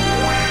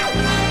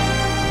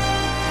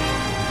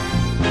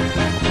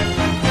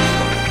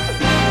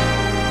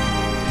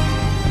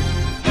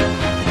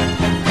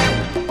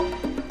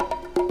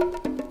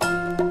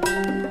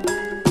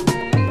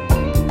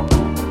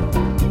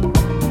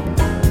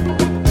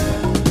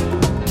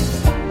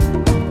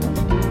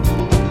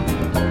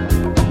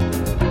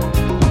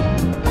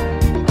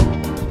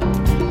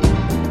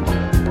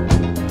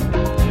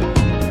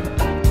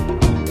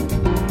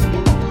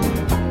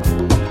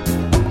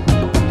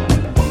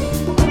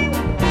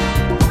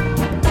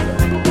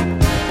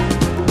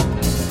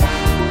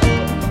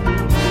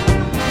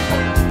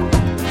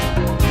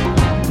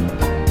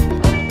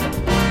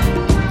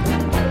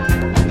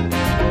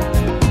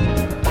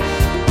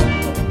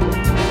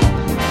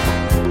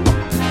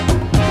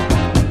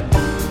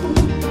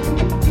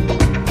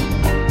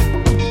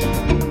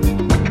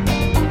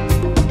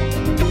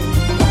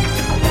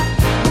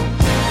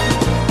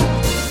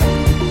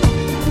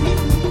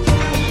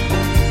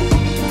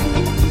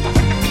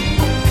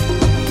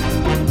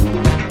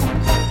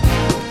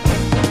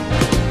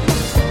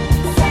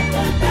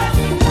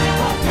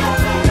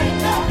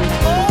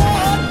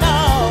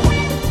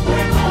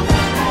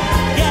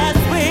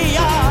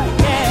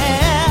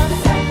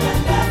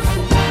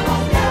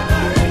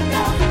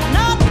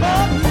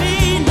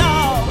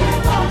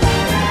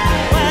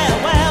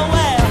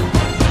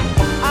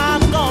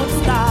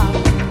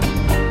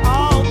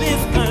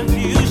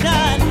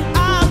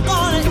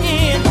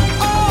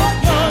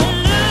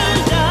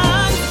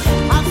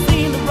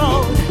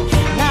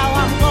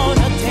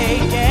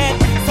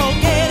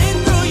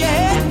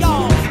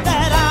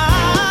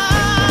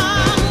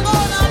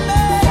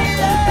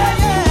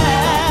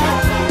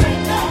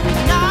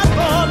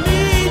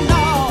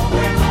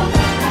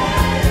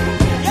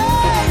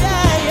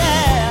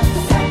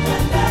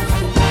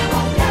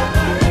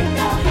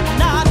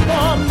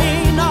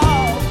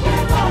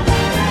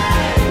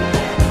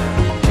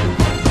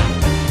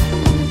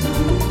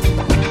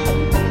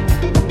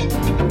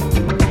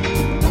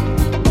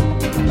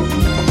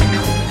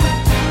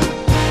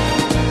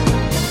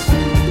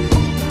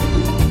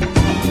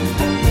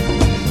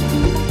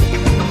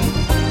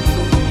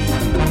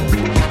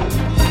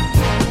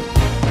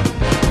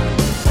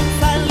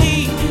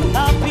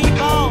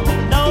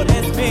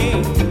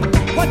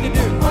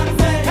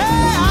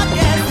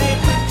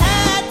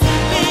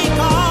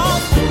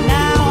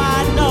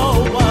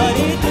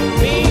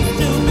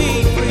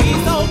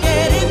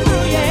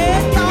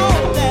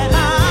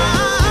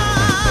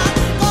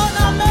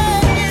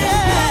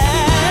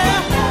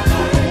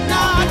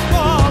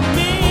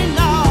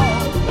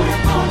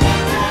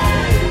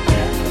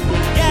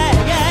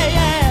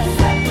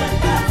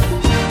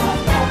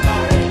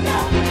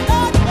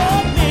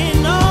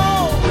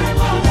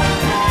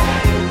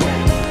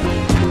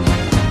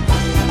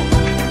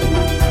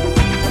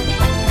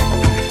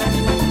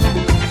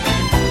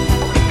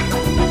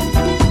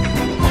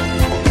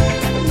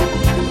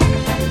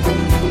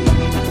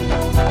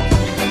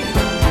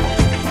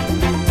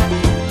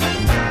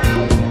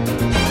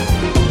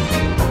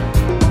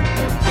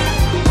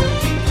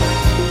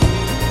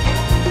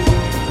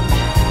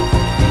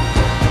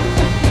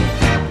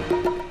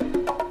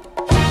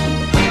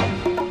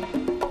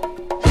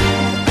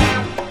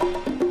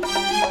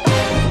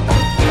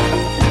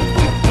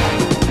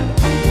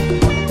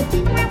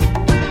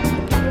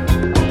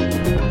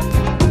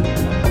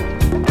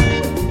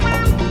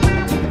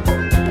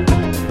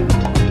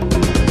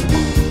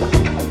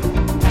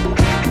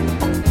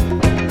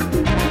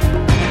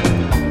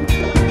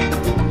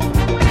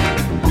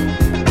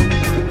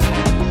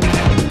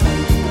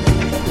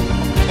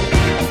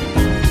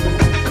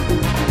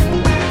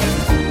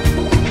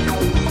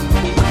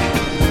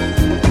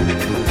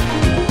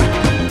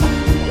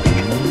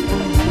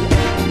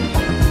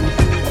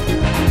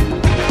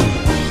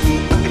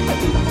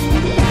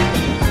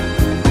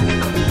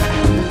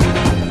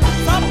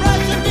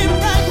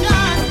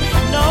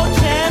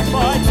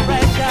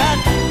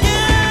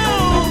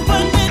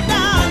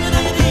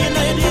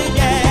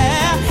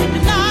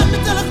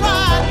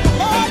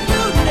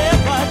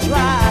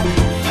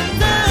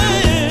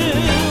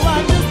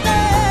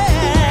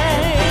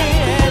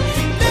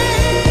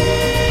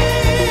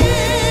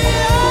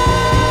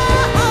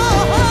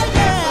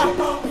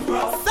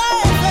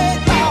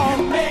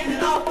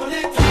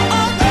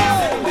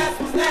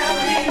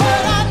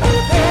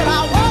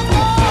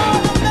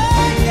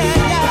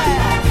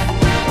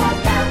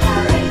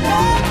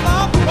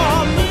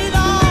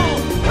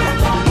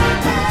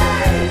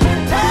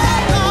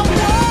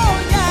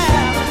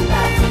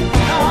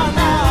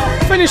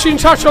 finishing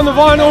touch on the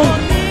vinyl.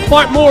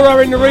 Mike Maurro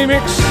in the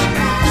remix.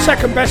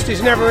 Second best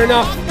is never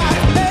enough.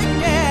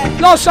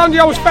 Last Sunday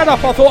I was fed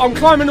up. I thought, I'm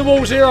climbing the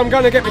walls here, I'm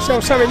going to get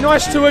myself something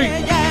nice to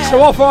eat.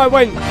 So off I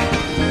went.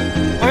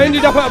 I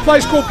ended up at a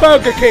place called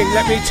Burger King,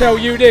 let me tell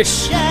you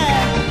this.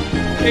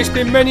 It's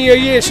been many a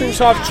year since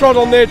I've trod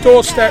on their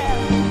doorstep,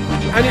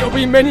 and it'll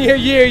be many a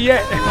year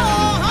yet.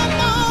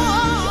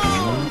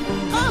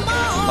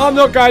 I'm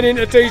not going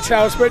into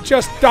details, but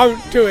just don't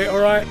do it,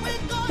 alright?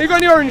 You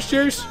got any orange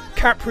juice?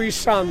 Capri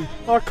Sun.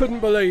 I couldn't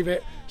believe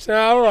it. So,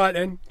 alright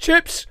then.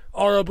 Chips?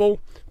 Horrible.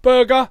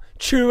 Burger?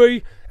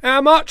 Chewy. How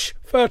much?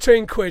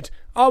 13 quid.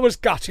 I was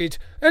gutted.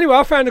 Anyway,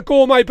 I found a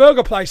gourmet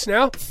burger place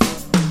now.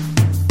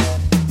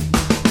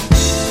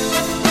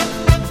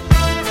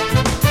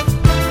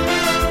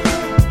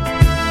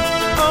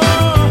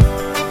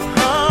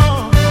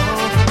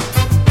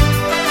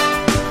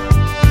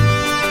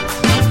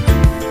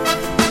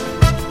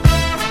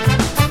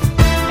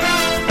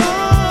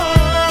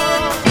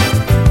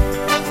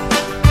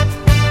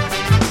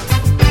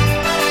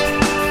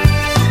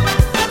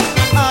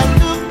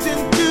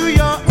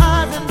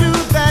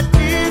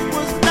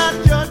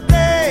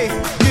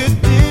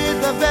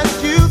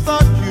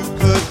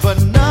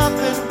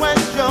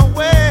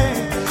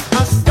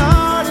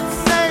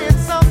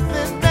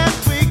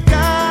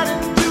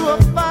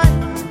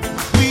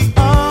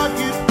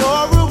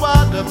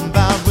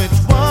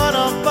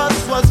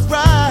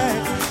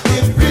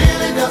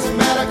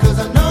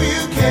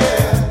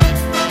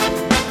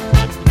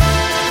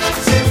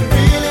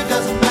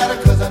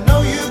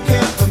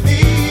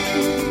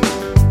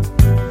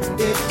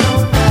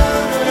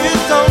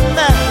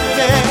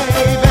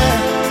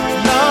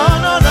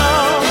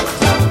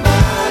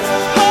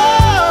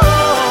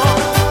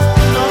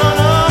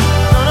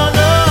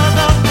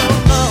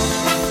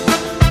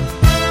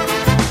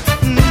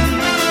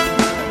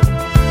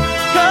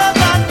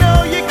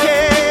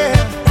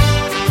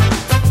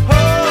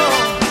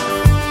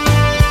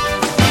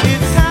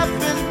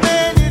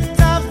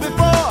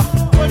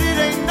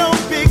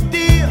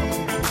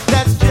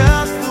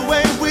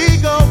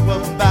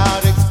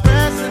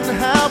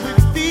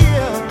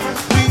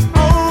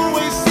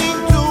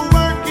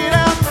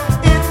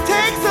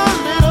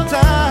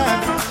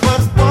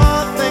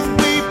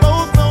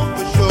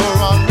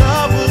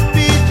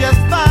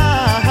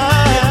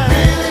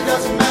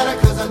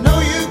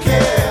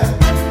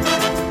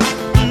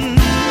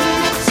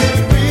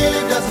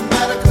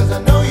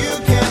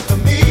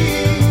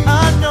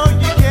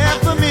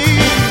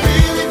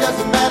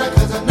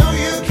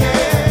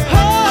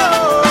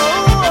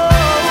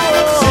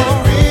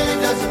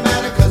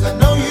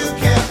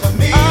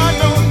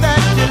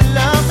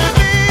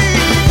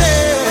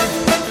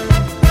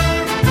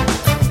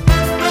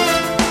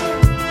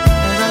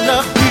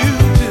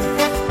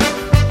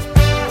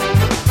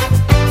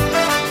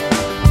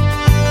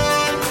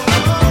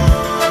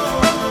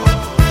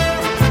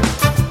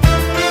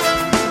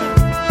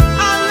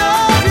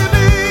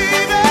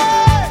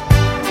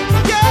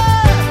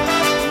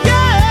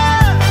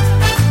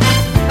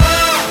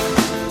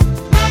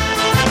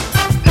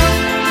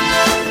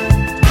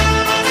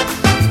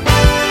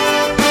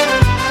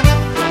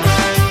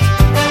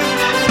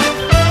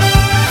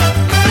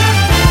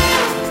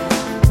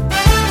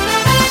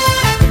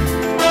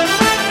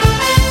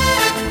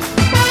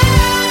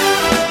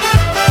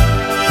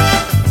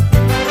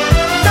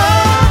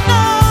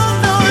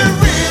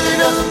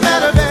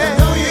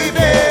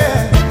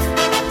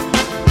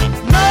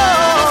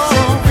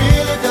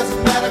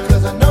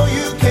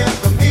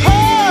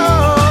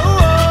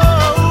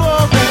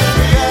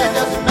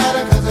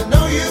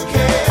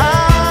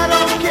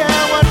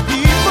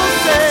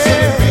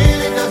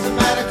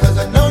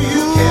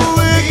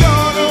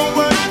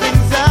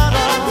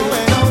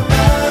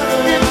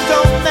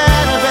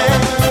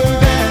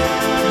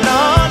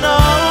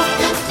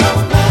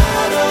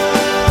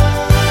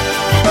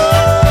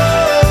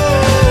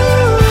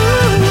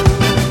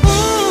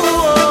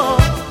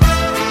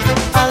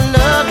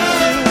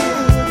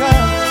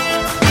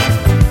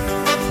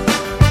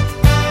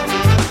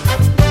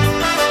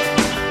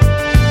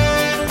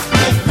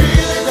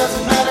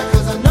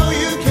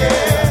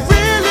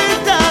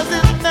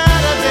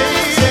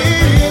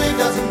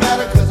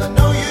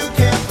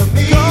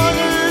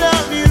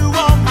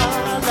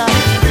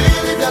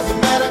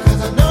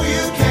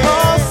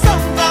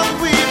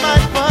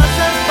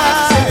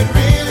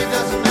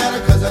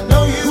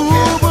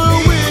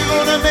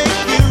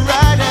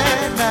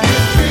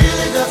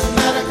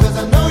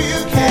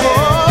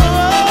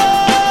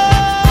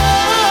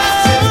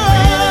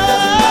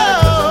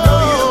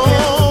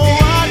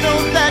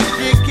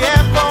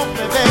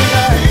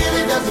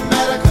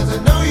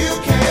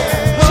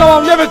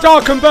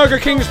 Darken Burger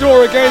King's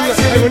door again.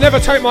 They will never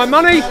take my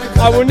money.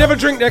 I will never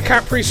drink their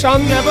Capri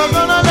Sun.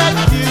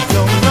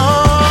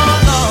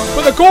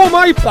 But the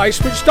gourmet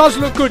place, which does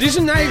look good,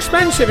 isn't that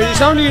expensive, and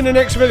it's only in the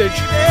next village.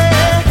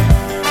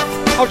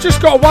 I've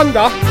just got to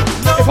wonder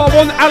if I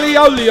want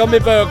alioli on my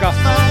burger.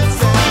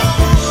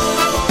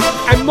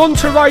 And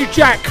Monterey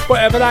Jack,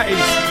 whatever that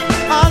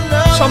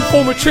is. Some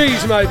form of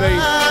cheese, maybe.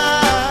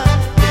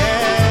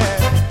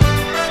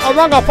 I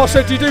rang up, I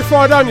said, do you do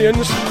fried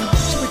onions?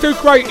 So we do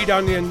grated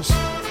onions.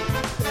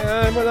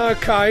 Well,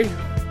 okay.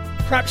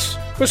 Perhaps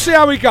we'll see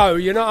how we go,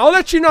 you know. I'll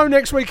let you know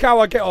next week how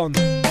I get on.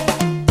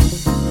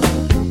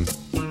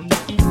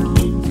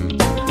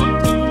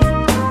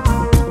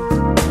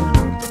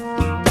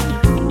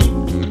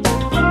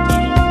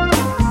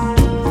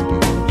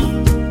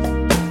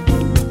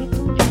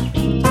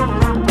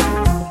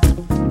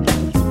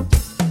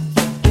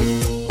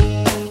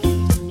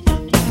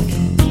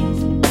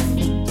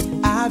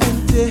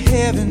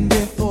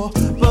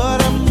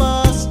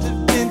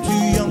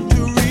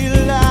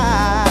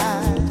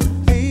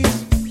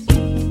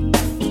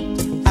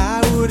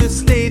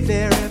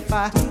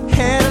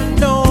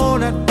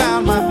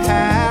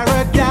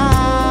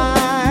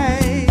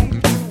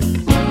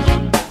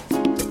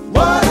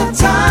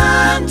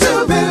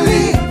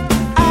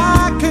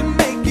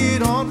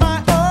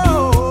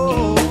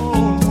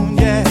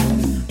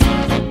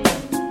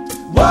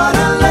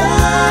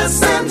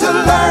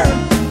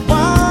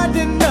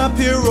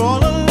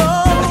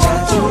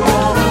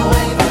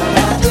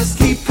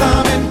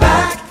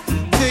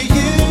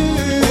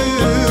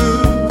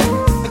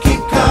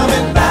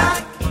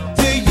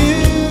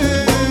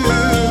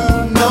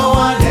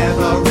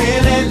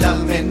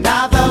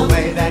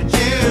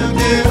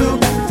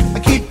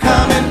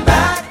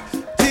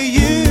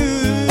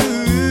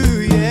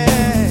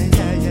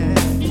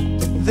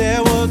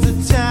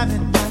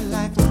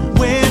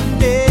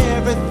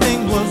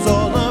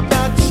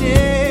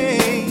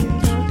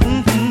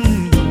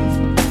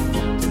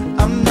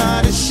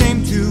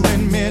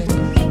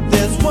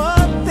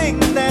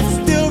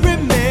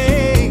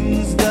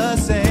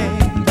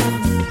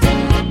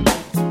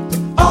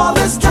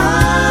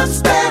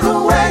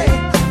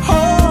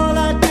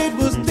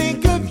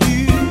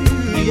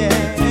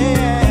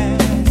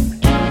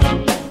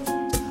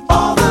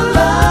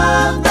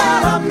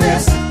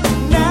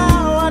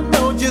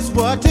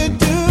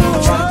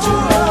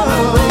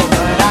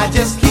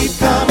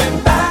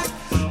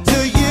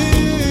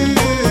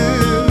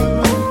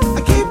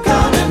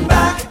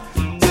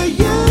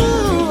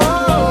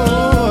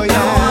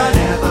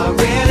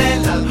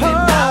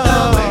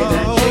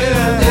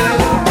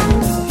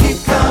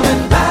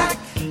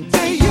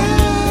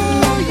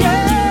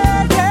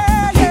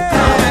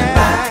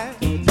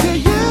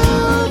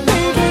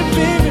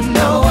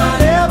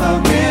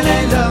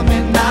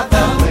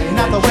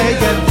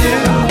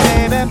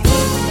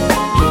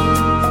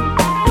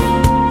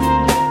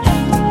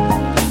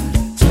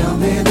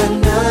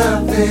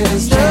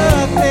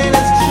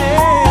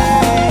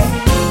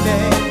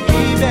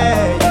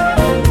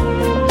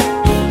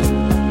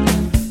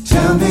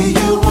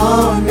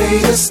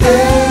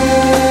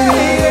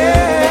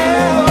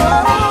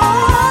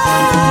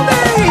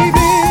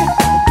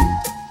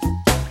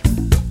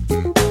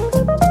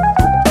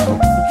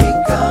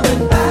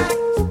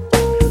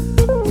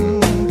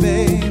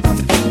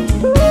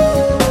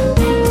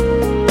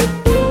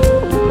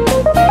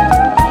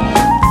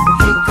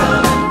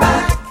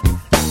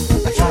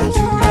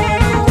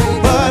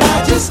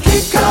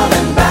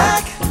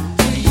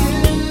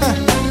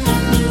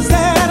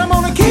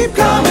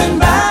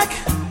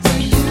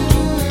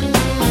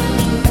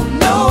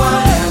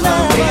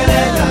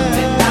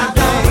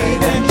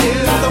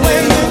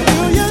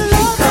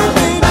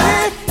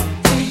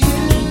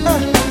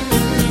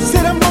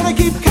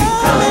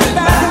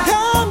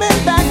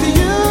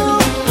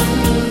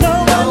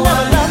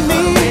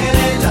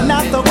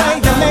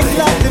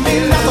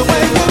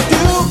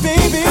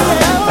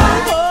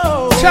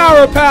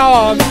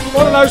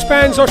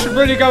 Bands I should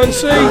really go and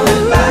see.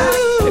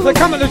 If they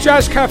come at the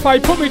Jazz Cafe,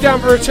 put me down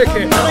for a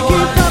ticket.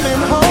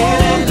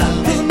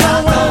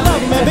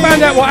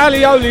 Found out what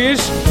alioli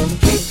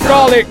is.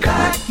 Garlic.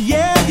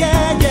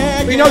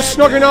 Be no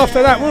snogging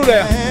after that, will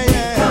there?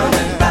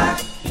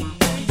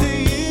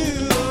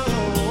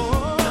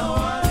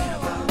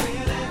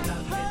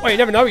 Well, you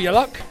never know with your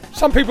luck.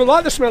 Some people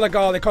like the smell of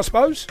garlic, I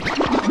suppose.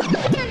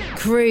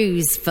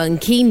 Cruise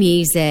funky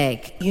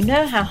music. You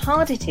know how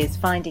hard it is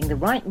finding the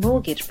right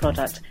mortgage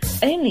product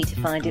only to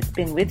find it's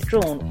been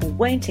withdrawn or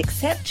won't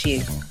accept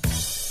you?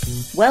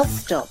 Well,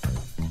 stop.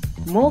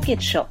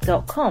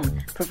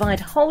 MortgageShop.com provide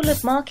whole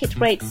of market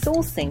rate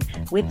sourcing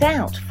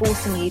without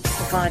forcing you to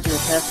provide your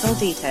personal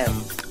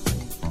details.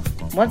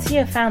 Once you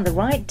have found the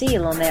right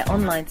deal on their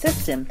online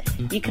system,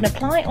 you can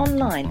apply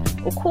online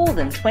or call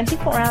them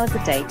 24 hours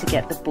a day to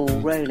get the ball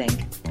rolling.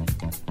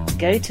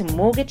 Go to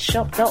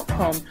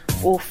MortgageShop.com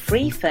or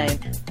free phone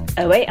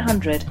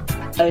 0800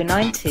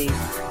 092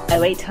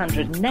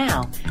 0800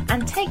 now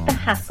and take the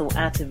hassle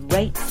out of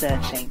rate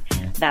searching.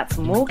 That's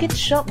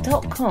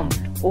MortgageShop.com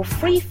or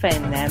free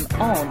phone them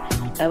on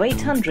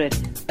 0800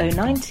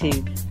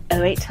 092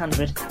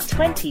 0800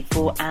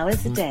 24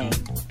 hours a day.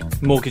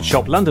 Mortgage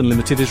Shop London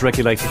Limited is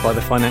regulated by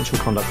the Financial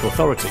Conduct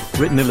Authority.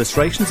 Written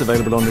illustrations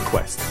available on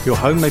request. Your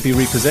home may be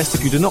repossessed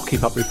if you do not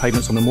keep up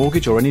repayments on a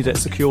mortgage or any debt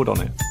secured on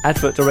it.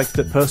 Advert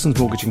directed at persons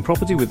mortgaging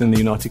property within the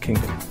United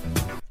Kingdom.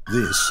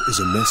 This is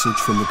a message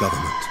from the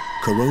government.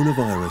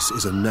 Coronavirus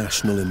is a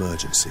national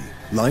emergency,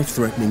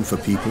 life-threatening for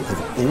people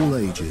of all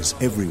ages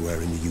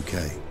everywhere in the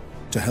UK.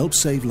 To help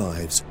save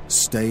lives,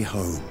 stay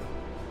home.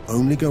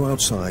 Only go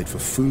outside for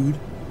food,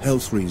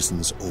 health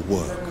reasons or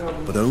work,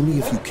 but only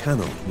if you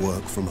cannot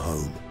work from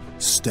home.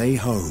 Stay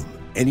home.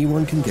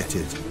 Anyone can get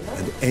it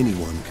and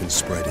anyone can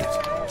spread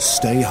it.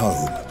 Stay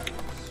home.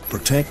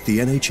 Protect the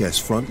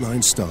NHS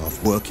frontline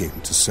staff working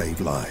to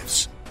save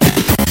lives.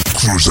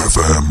 Cruise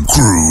FM,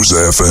 Cruise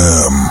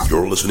FM.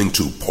 You're listening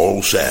to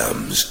Paul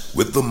Sams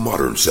with the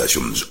Modern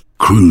Sessions.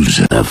 Cruise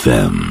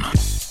FM.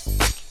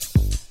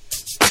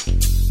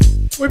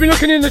 We've been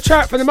looking in the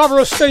chat for the mother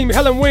of steam,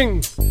 Helen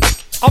Wing,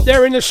 up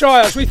there in the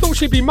Shires. We thought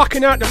she'd be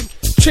mucking out the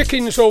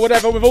chickens or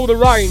whatever with all the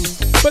rain.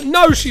 But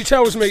no, she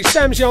tells me,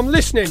 Samsy, I'm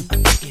listening.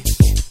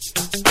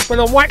 When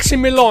I'm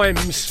waxing my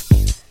limes.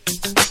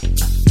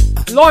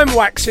 Lime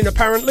waxing,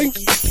 apparently. You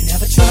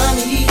never try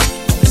me,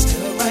 always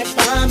still right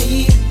by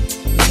me.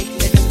 Make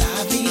living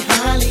lively,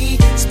 highly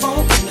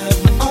spoken of.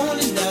 My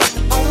only love,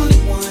 the only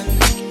one.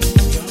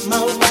 You're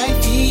my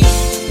wifey.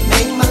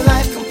 Make my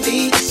life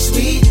complete,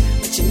 sweet.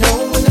 But you know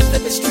when the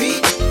flip is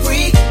street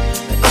freak.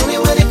 But only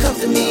when it comes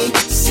to me.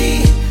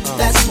 See,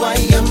 that's why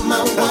you're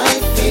my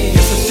wifey.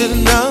 Guess I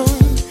should've known,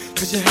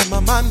 cause you had my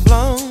mind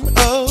blown.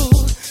 Oh,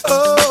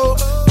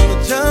 you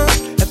would jump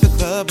at the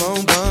club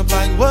on bump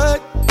like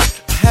what?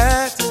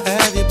 Had to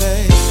have you,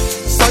 babe.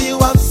 Saw you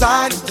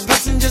outside, the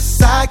passenger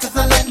side, cause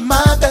I let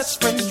my best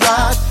friend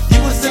drive.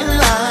 You was in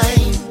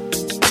line.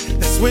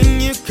 That's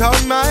when you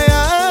caught my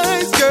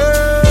eyes,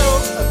 girl.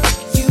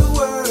 You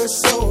were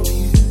so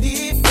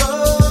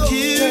beautiful.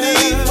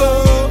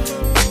 Beautiful.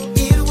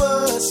 It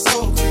was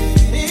so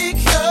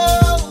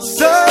critical.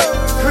 So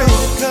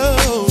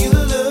critical. You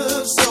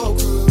look so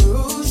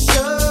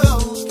crucial,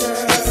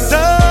 girl.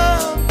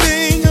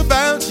 Something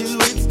about you,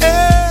 it's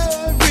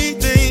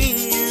everything.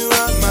 You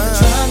are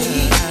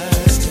mine.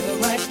 Still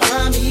right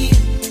by me.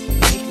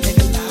 Make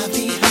living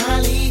lively,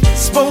 highly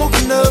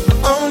Spoken of, the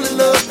only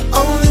love, the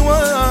only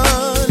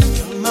one.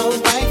 You're my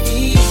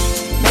wifey.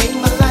 Make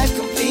my life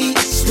complete,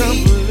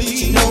 sweet. But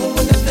you know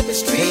when the flip is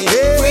street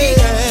free.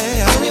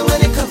 Only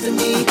when it comes to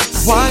me.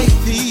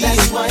 Wifey.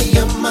 That's why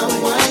you're my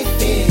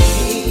wifey.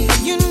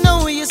 You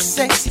know you're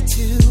sexy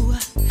too.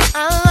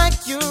 I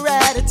like your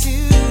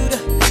attitude.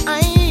 I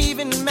ain't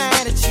even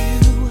mad at you.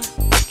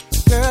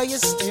 Girl, you're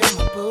still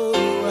my boo.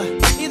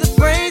 Either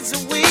braids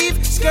or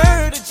weave,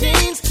 skirt or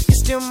jeans, you're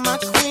still my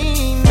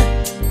queen.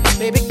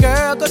 Baby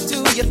girl, go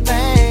do your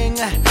thing.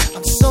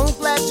 I'm so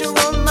glad you're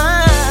on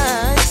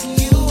my team.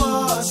 You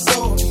are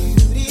so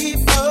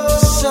beautiful.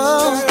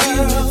 So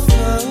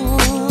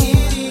beautiful.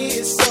 It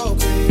is so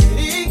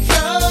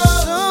critical.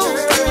 So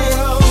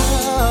critical.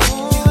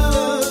 You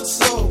look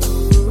so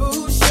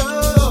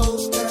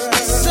crucial, girl.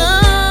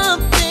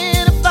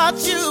 Something about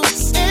you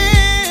is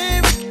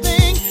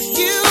everything.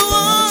 You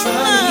are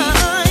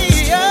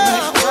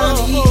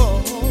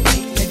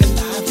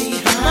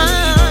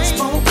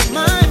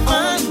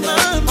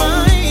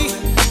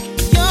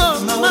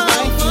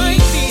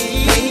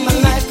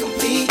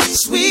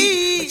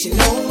sweet. But you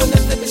know when the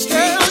flip is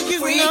straight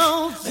free. But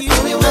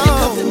only when it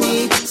comes to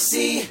me.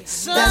 See,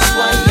 that's why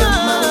you're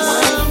my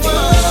wifey. I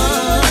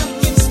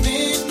can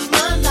spend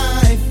my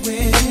life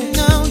with. You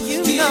know. The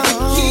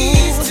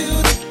keys to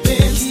the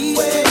Benz,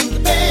 wearing the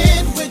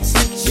band with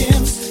the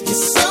gems.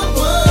 You're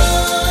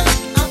someone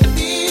I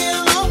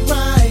feel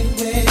alright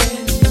with.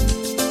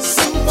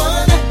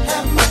 Someone to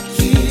have my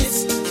kids.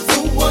 The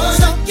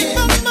one I get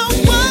my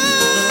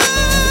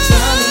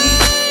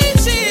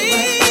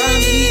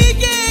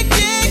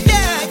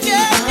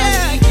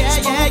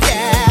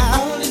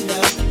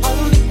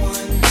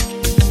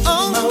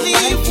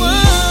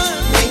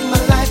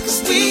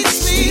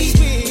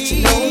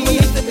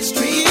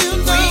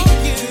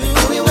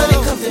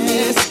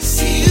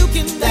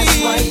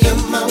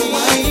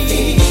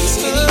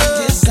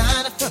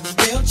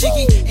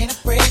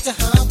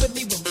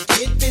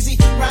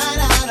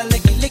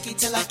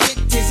till I get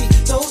dizzy,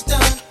 toes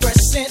done, fresh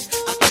scent.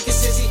 I think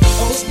it's Izzy.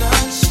 O's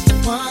none, she's the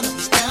one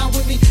who's down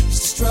with me.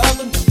 Used to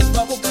struggle, no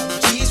bubble gum,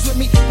 G's with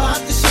me. Pop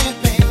the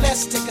champagne,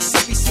 let's take a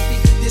sippy sippy.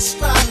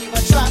 Describe you,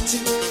 I try to.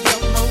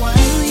 You're my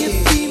wifey. Will you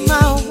be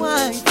my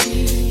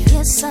wifey?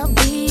 Yes, I'll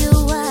be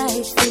your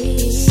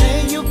wifey.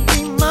 Say you'll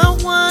be my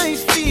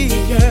wifey,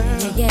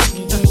 girl. Yeah.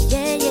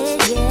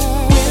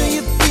 Will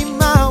you be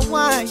my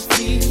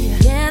wifey?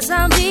 Yes,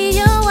 I'll be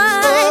your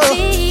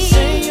wifey.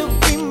 Say you'll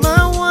be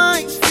my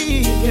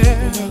wifey,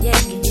 girl. Yeah.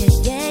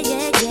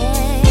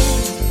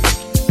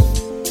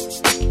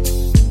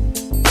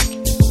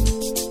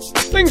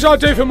 Things I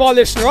do for my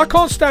listener. I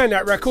can't stand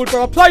that record,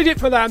 but I played it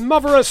for that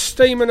mother of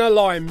steam and her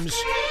limes.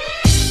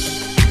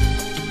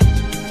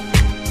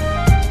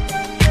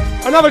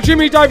 Another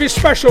Jimmy Davis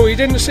special, he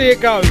didn't see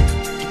it go.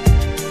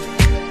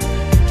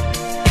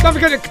 Don't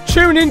forget to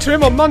tune into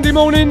him on Monday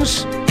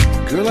mornings.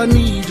 Girl, I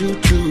need you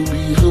to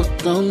be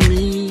hooked on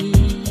me.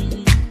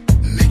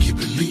 Make you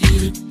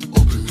believe it,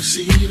 open,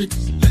 receive it,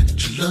 let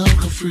your love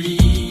go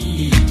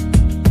free.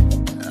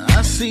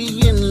 I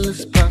see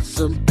endless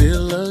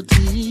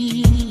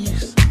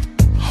possibilities.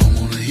 Home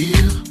on the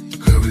hill,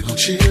 girl, we gon'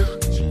 chill,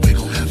 we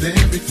gon' have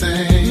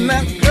everything.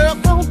 Now, girl,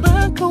 fall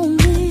back on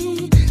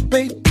me,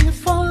 baby,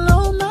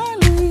 follow my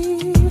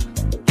lead.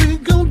 We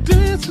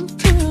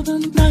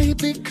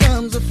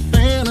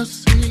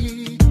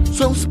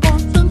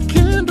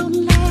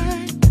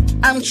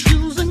I'm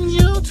choosing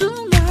you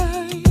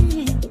tonight.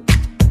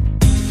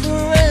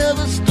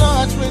 Forever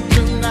starts with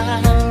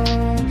tonight.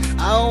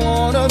 I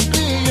wanna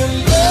be your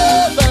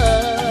lover.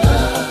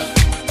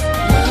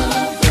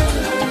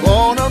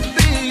 Wanna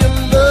be your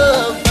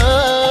lover.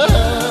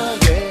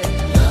 Yeah.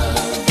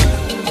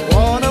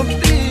 Wanna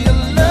be your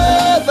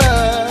lover.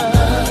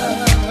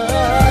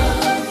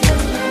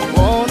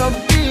 Wanna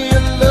be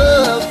your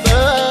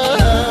lover.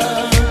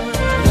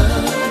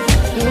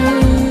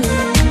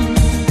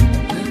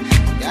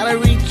 Gotta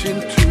reach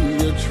into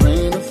your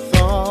train of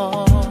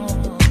thought.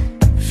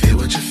 Feel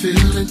what you're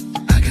feeling.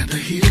 I got the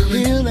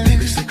healing.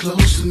 Baby, stay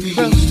close to me.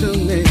 Close to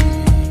me.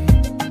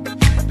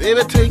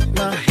 Baby, take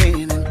my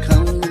hand and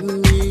come with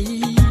me.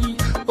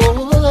 Oh,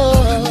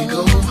 let me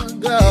go.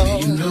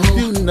 Baby,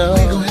 you know we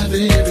gon' have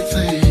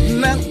everything.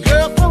 Now,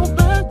 girl, fall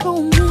back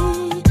on me.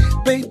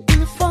 Baby,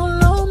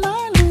 follow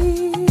my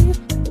lead.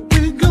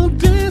 We gon'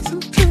 dance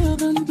until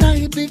the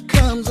night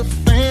becomes a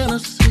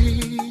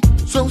fantasy.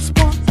 So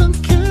spark the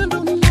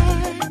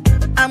candlelight.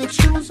 I'm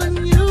choosing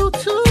you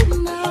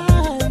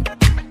tonight.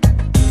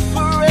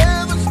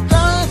 Forever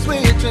starts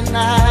with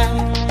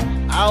tonight.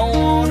 I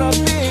wanna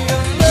be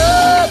your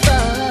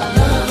lover.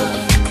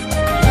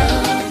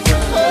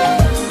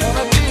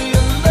 Wanna be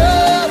your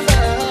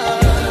lover.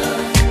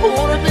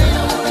 Wanna be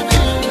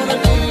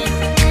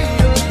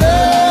your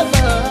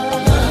lover.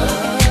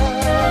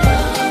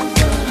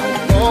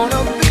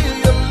 Wanna be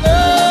your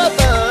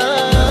lover.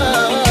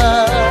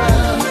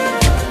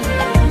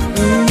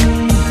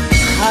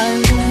 I'm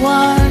the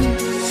one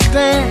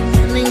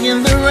standing in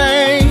the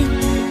rain,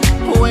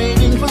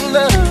 waiting for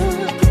love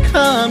to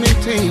come and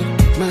take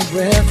my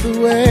breath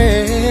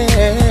away.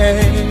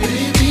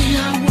 Baby, I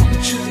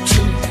want you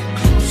to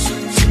closer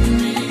to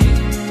me.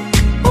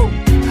 Ooh.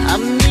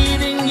 I'm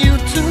needing you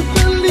to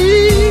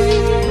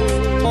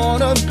believe.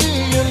 Wanna be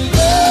your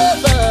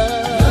lover.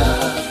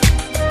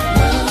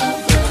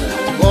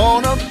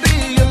 Wanna be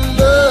your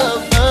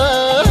lover.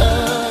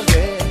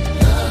 Yeah.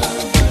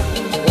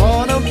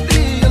 Wanna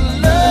be your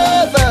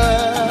lover.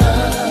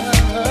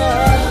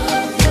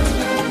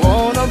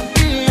 Wanna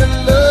be your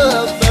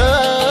lover.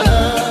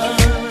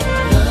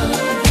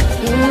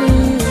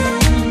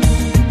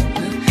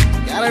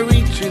 Gotta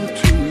reach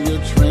into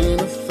your train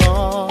of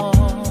thought.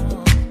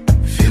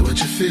 Feel what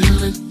you're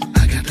feeling. I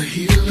got the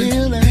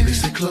healing. Baby,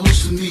 stay close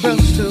to me.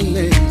 Close to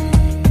me.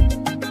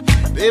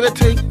 Baby,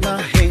 take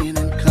my hand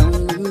and come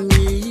with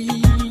me.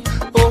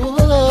 Oh,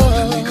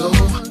 let me go.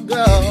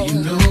 Baby,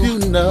 you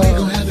know we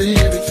gon' have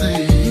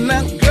everything.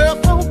 Now, girl,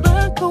 fall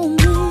back on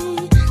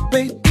me.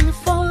 Baby,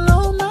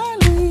 follow my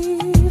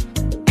lead.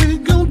 We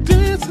gon'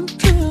 dance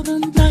until the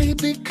night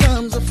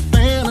becomes a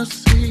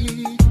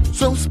fantasy.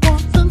 So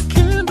spark the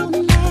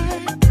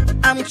candlelight.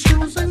 I'm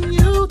choosing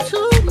you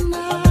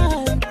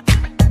tonight.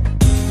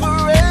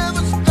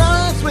 Forever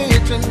starts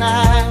with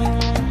tonight.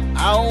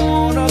 I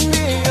wanna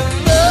be your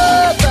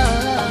lover.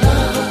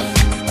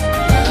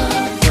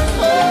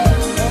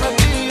 Wanna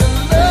be your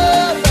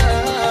lover.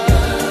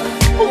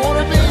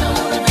 Wanna be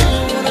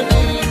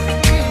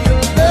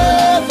your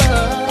lover.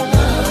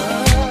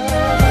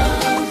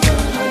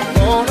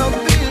 Wanna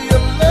be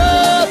your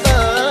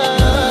lover.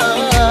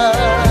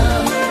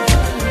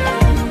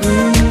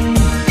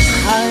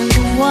 I'm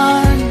the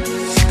one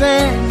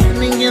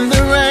standing in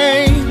the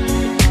rain,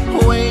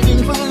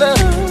 waiting for love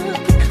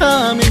to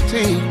come and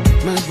take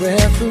my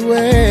breath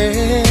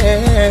away.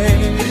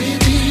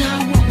 Baby, I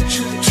want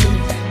you to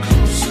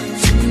closer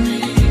to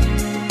me.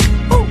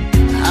 Ooh.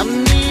 I'm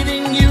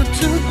needing you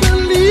to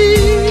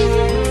believe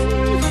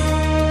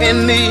in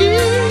me.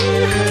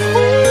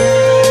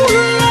 Ooh,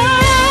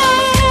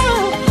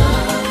 love.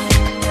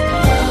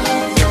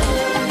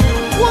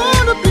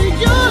 Wanna be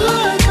your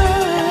lover.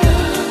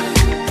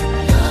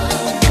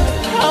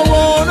 I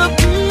wanna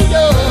be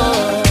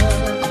yours.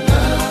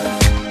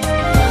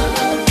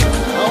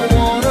 I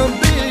wanna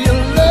be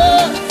your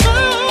lover.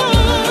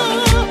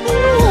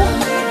 Ooh.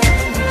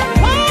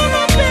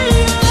 Wanna be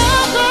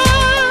your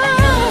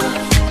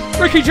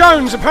lover. Ricky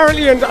Jones,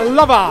 apparently, and a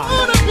lover.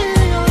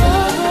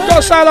 Got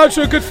to say hello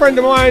to a good friend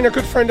of mine, a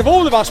good friend of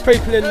all of us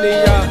people in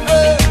the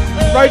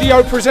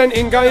radio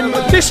presenting game,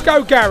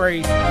 Disco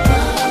Garry.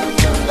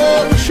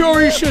 I'm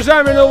sure he's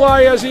shazamming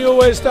away as he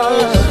always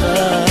does.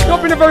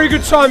 Not been a very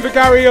good time for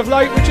Garry of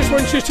late. We just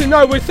want you to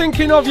know we're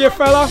thinking of you,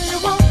 fella.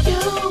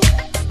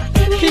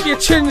 Keep your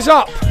chins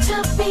up.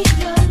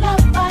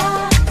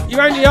 You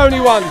ain't the only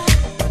one.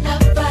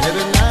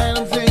 Every night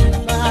I'm thinking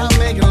about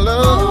making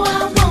love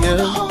to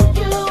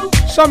you.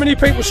 So many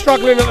people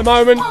struggling at the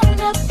moment.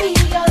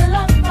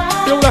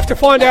 You'll have to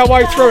find our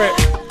way through it.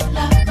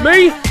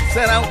 Me,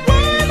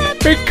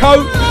 big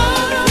coat,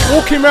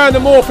 walking around the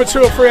moor for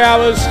 2 or 3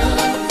 hours.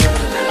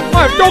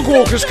 I have dog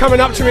walkers coming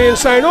up to me and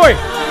saying, "Oi,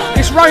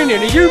 it's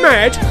raining, are you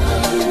mad?"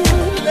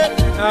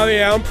 Oh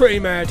yeah, I'm pretty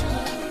mad.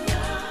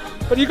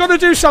 But you've got to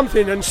do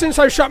something, and since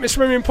they shut my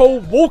swimming pool,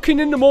 walking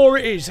in the moor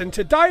it is. And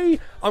today,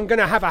 I'm going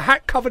to have a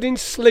hat covered in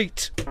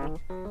sleet.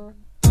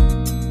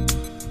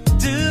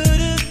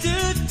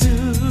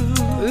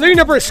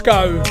 Lena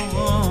Briscoe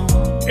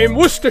in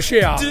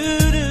Worcestershire.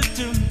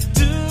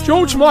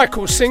 George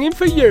Michael singing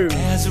for you.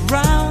 As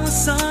around the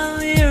sun,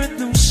 the earth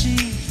knows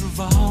she's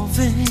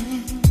revolving,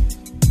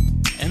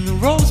 and the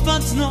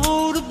rosebuds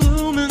know to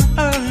bloom in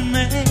early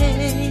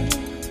May.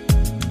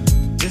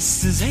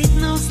 This is ain't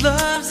no's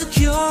love's a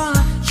cure.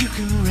 You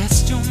can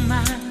rest your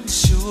mind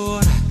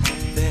assured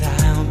that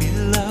I'll be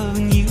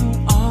loving you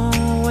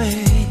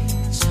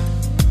always.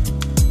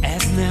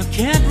 As now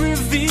can't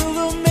reveal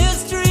the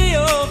mystery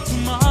of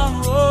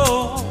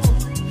tomorrow,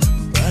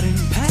 but in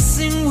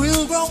passing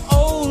we'll grow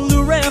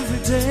older every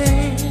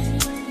day.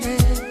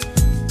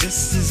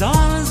 This is all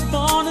as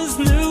born as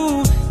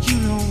new. You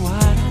know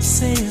what I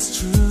say is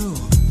true,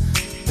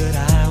 that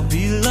I'll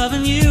be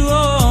loving you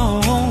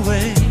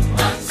always.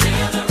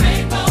 Until the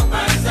rainbow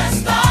burns the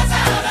stars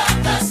out of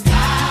the sky.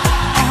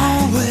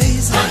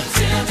 Always.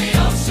 Until the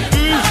ocean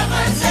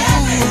covers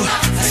every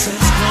mountain. So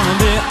it's gonna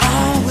be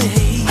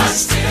always.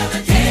 Until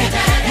the day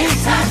that it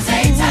times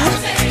eight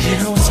times eight. You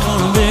know it's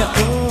gonna be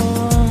always.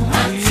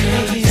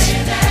 Until the day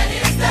that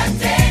is the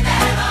day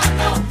that I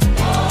know.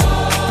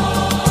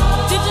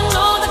 Did you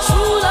know that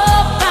true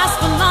love lasts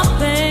for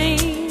nothing?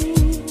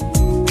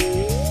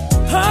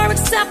 Her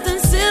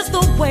acceptance is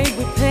the way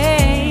we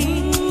pay.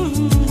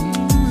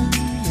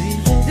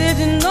 Did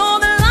you know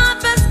that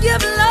life has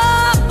given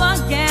love a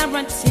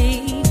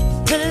guarantee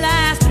to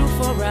last through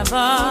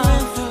forever?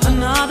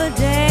 Another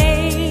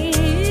day.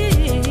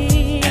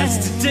 As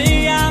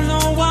today I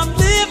know I'm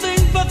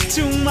living, but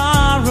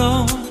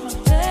tomorrow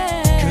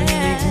could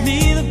make me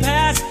the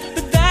past,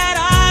 but that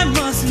I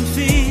mustn't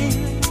fear,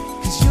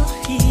 'cause you're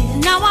here.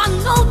 Now I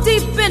know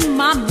deep in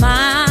my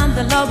mind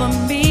the love of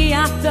me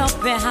I felt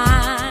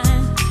behind.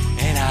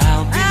 And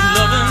I'll be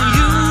loving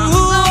you.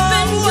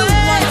 Loving you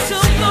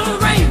until the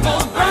rainbow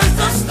burns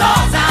the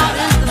stars out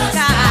in the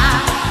sky.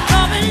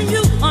 Loving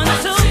you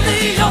until the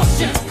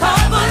ocean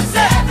covers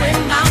every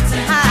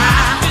mountain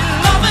high.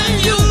 Loving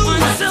you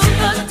until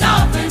the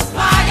dolphins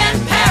fly and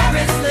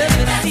Paris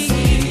live at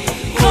sea.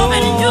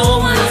 Loving you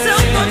until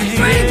the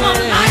dream of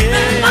life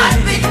and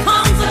life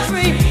becomes a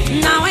dream.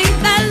 Now ain't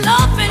that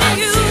loving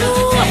you?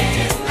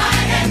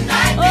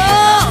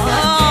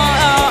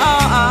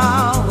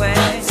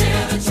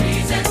 Until the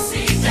trees and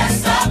seas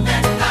just up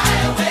and fly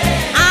away.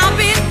 I'll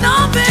be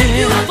loving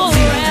you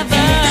forever.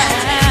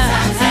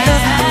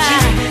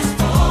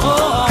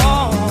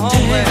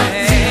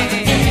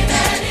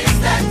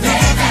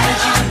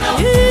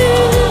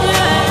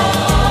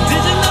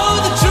 Did you know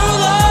that true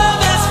love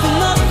asks for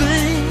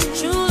nothing?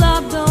 True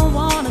love don't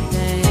want a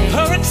thing.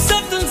 Her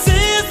acceptance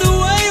is the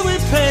way we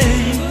pay.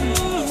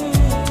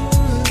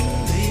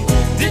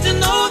 Did you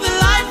know that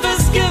life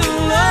has given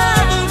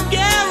love a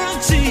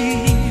guarantee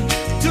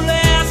to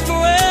last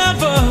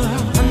forever?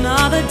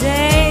 Another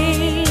day.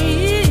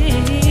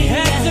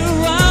 As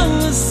around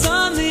the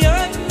sun, the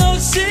earth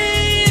knows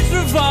she's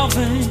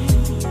revolving,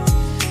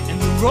 and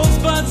the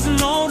rosebuds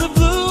know to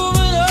bloom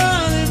in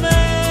early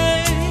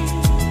May.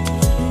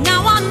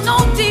 Now I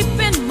know deep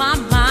in my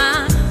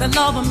mind the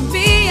love of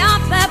me I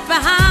left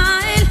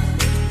behind.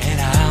 And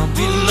I'll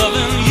be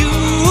loving you.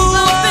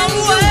 Loving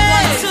you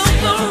until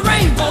the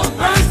rainbow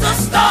burns the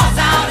stars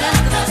out in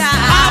the sky.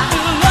 I'll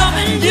be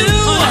loving you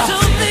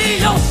until the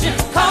ocean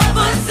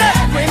covers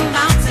every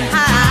mountain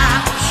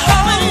high.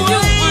 Loving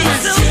you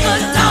until the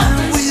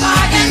dolphins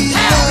fly and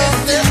Paris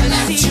live at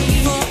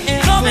sea.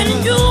 Loving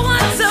you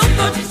until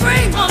the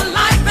dream of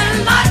life and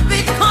life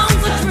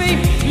becomes a dream.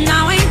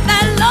 Now ain't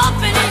that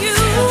loving you?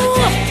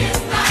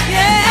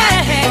 Yeah.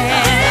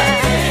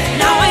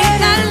 Now ain't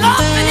that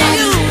loving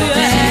you?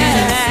 Yeah.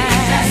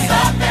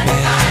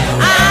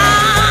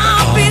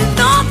 I'll be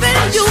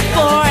loving you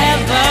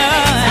forever.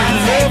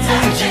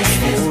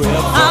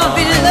 I'll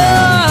be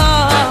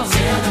loved,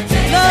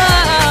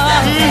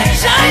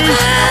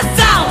 changeless.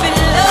 I'll be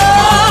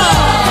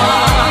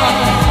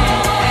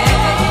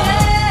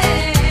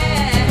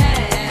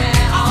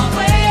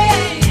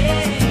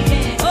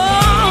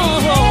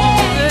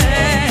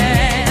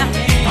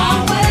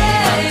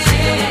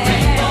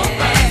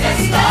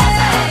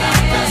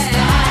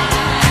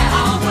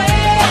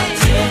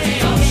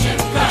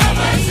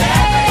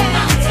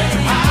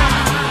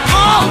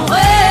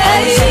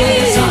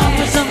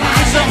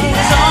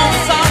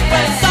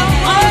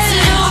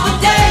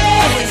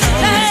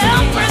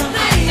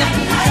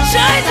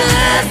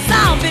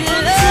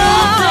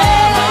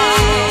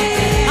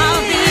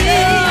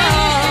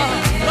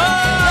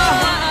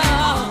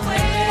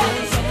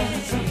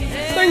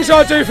Things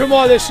I do for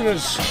my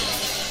listeners.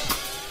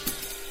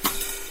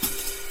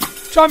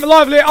 Trying to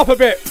lively it up a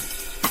bit.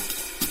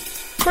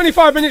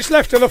 25 minutes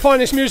left of the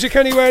finest music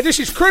anywhere. This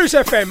is Cruise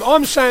FM.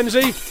 I'm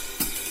Samsy,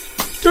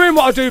 doing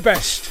what I do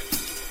best,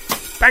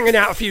 banging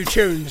out a few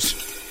tunes.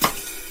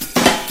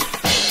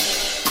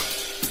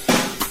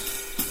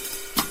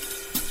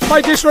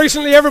 Played this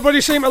recently,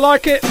 everybody seemed to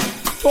like it.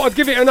 Thought I'd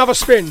give it another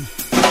spin.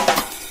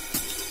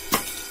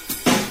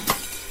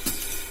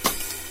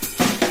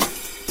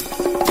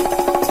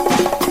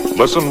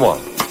 Lesson 1.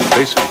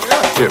 Basic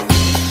tip.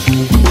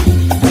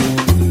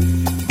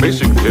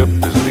 Basic tip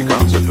is the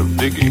concept of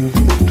digging.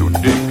 To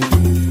dig.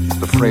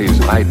 The phrase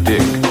I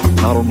dig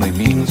not only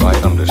means I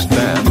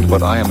understand,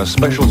 but I am a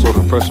special sort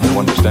of person who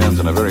understands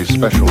in a very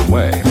special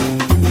way.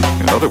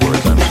 In other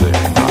words, I'm saying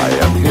I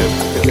am hip.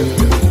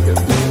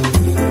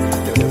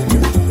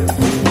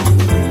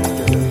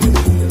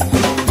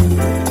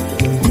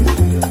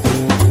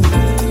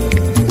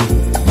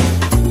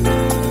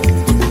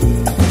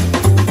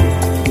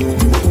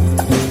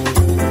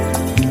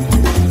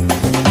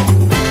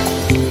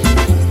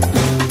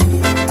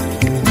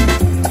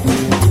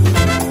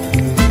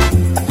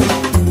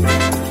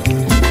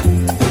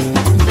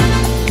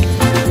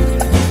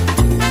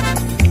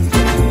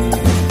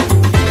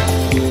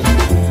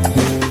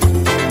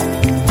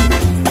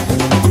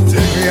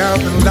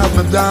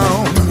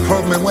 Down,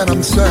 hold me when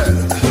I'm sad.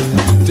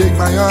 Take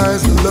my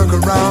eyes to look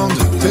around.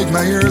 Take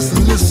my ears to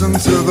listen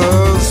to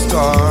the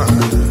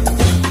stars.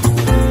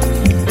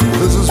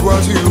 This is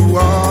what you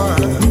are.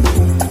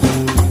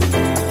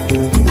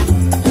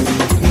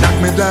 Knock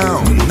me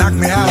down, knock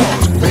me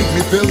out, make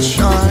me feel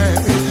shy.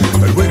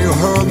 But when you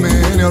hold me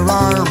in your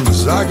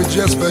arms, I could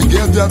just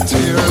forget the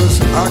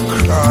tears I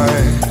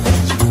cried.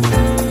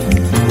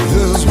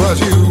 This is what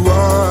you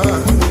are.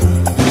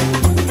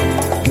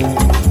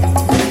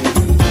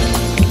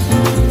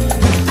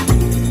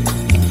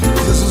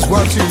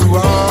 What you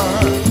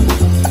are.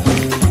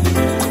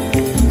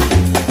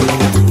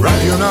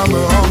 Write your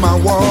number on my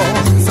wall.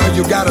 It's all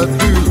you gotta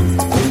do.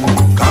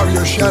 Carve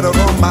your shadow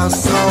on my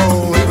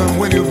soul. Even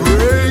when you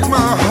break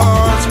my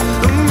heart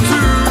in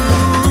two.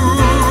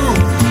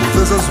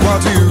 This is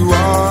what you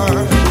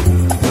are.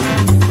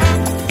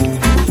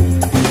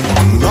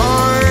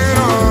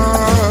 Lighter.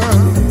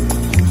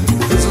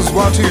 This is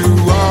what you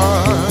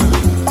are.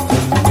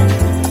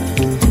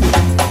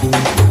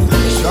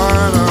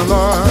 Shine a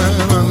light.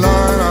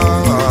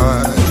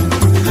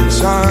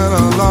 Shine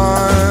a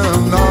light,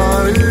 a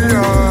light,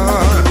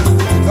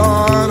 light, a light, a light,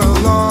 light, a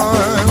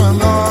light, a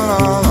light,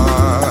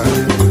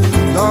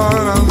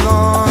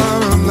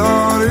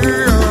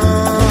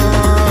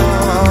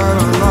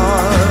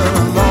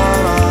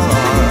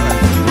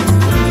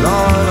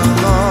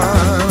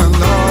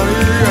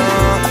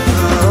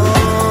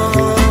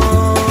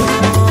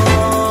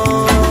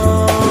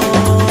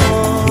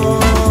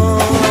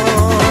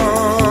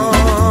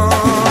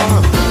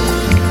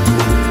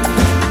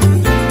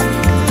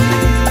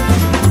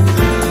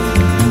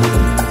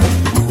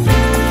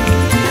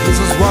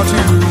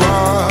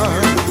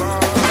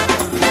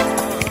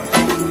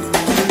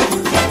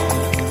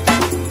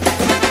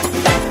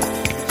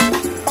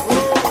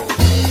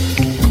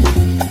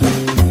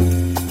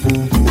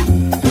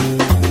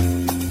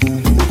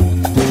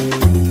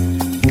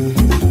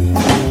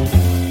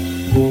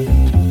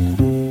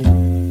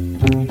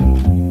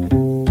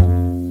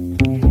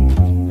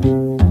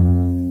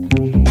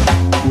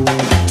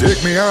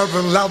 up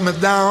and let me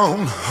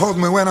down. Hold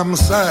me when I'm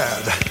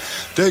sad.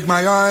 Take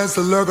my eyes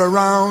to look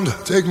around.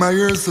 Take my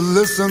ears to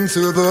listen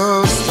to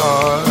the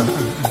stars.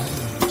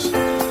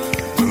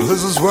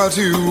 This is what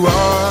you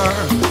are.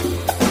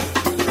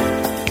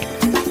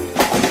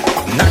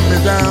 Knock me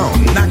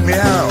down, knock me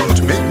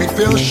out, make me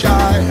feel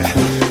shy.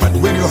 But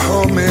when you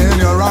hold me in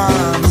your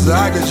arms,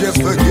 I could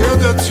just forget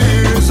the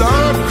tears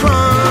I've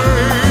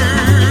cried.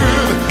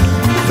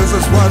 This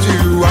is what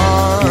you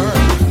are.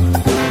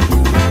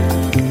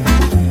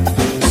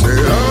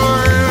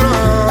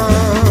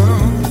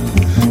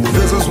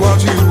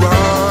 What you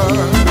are,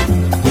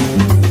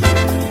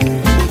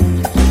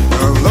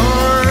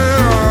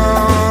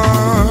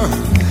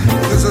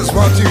 this is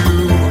what you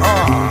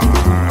are.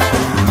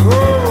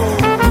 Oh,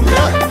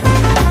 yeah.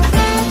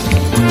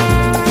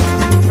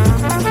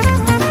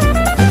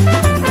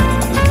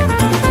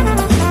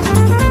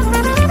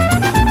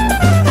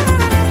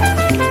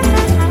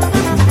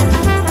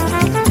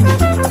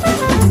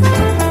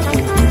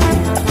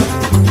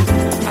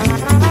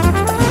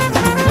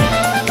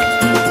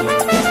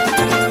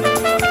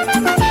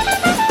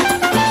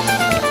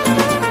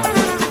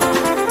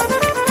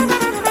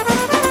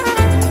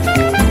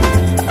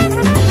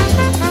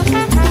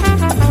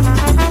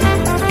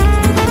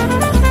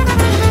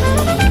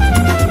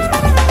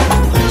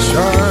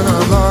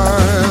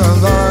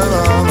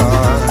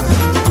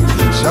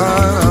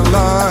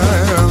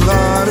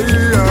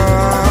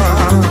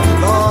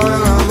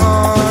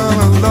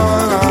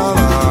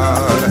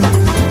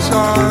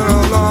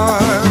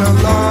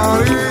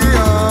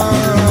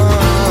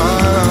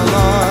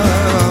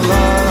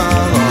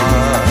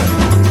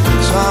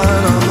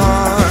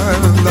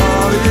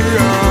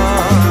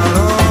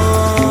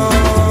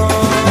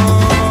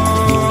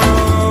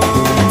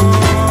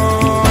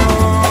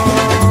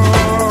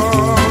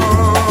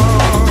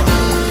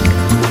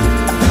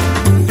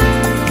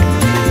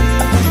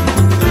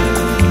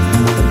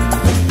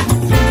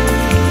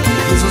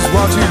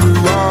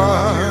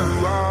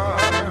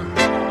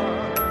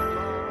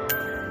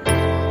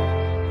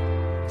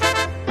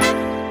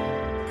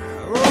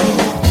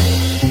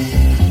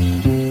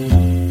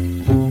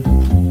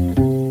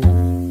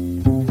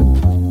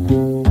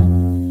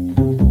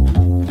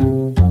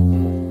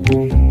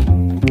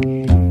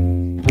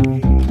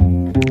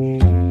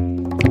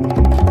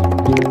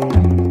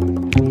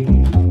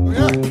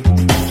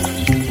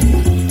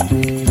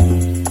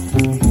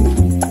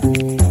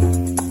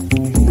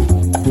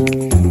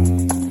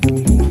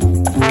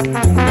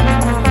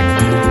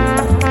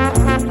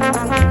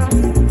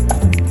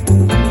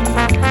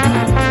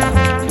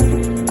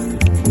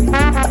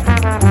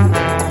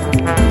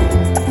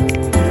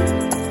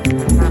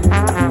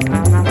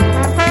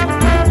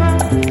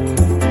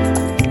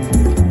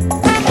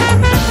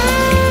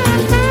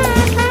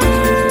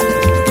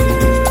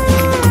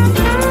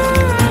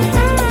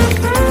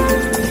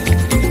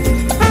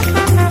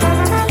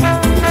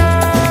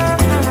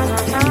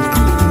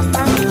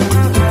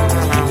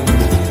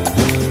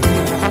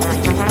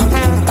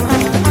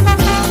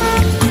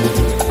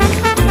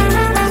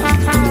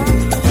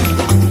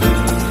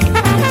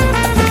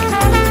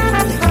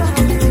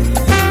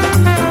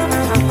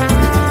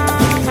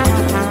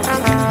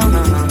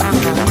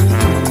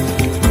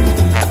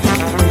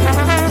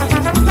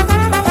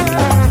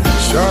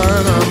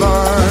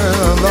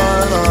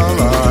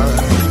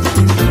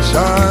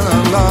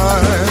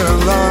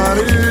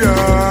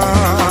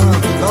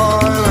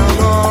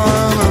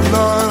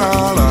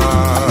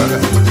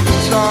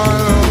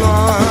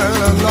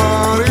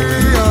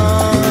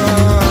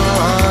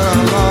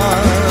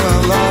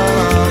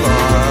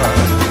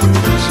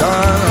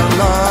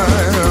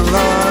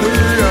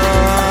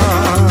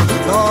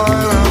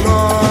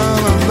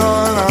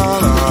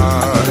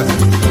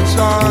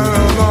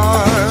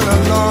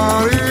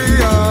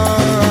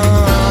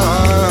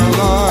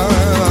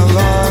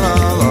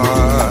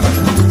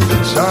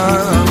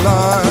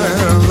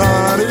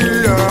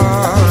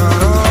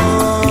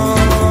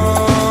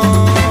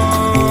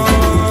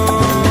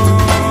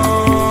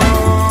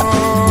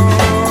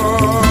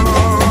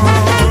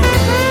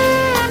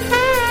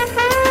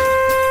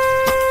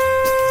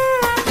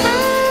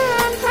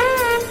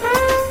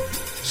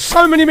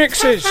 So many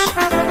mixes.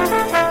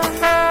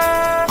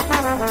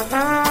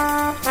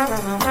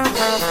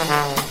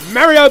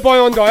 Mario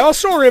Biondi, I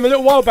saw him a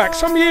little while back,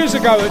 some years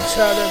ago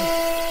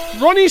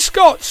at Ronnie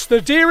Scott's,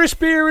 the dearest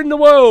beer in the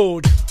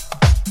world.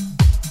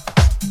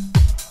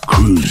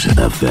 Cruise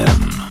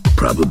FM,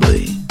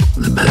 probably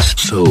the best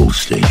soul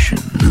station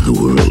in the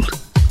world,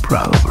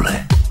 probably.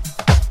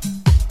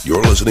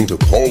 You're listening to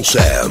Paul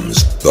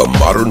Sam's The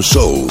Modern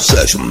Soul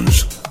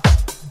Sessions.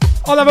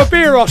 I'll have a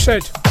beer, I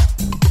said.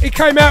 He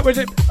came out with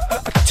a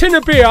tin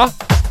of beer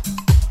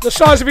the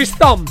size of his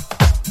thumb.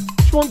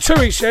 Do you want two,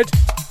 he said.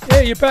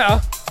 Yeah, you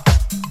better.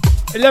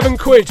 11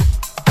 quid.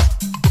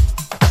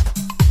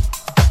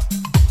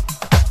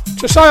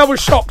 To say I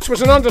was shocked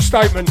was an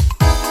understatement.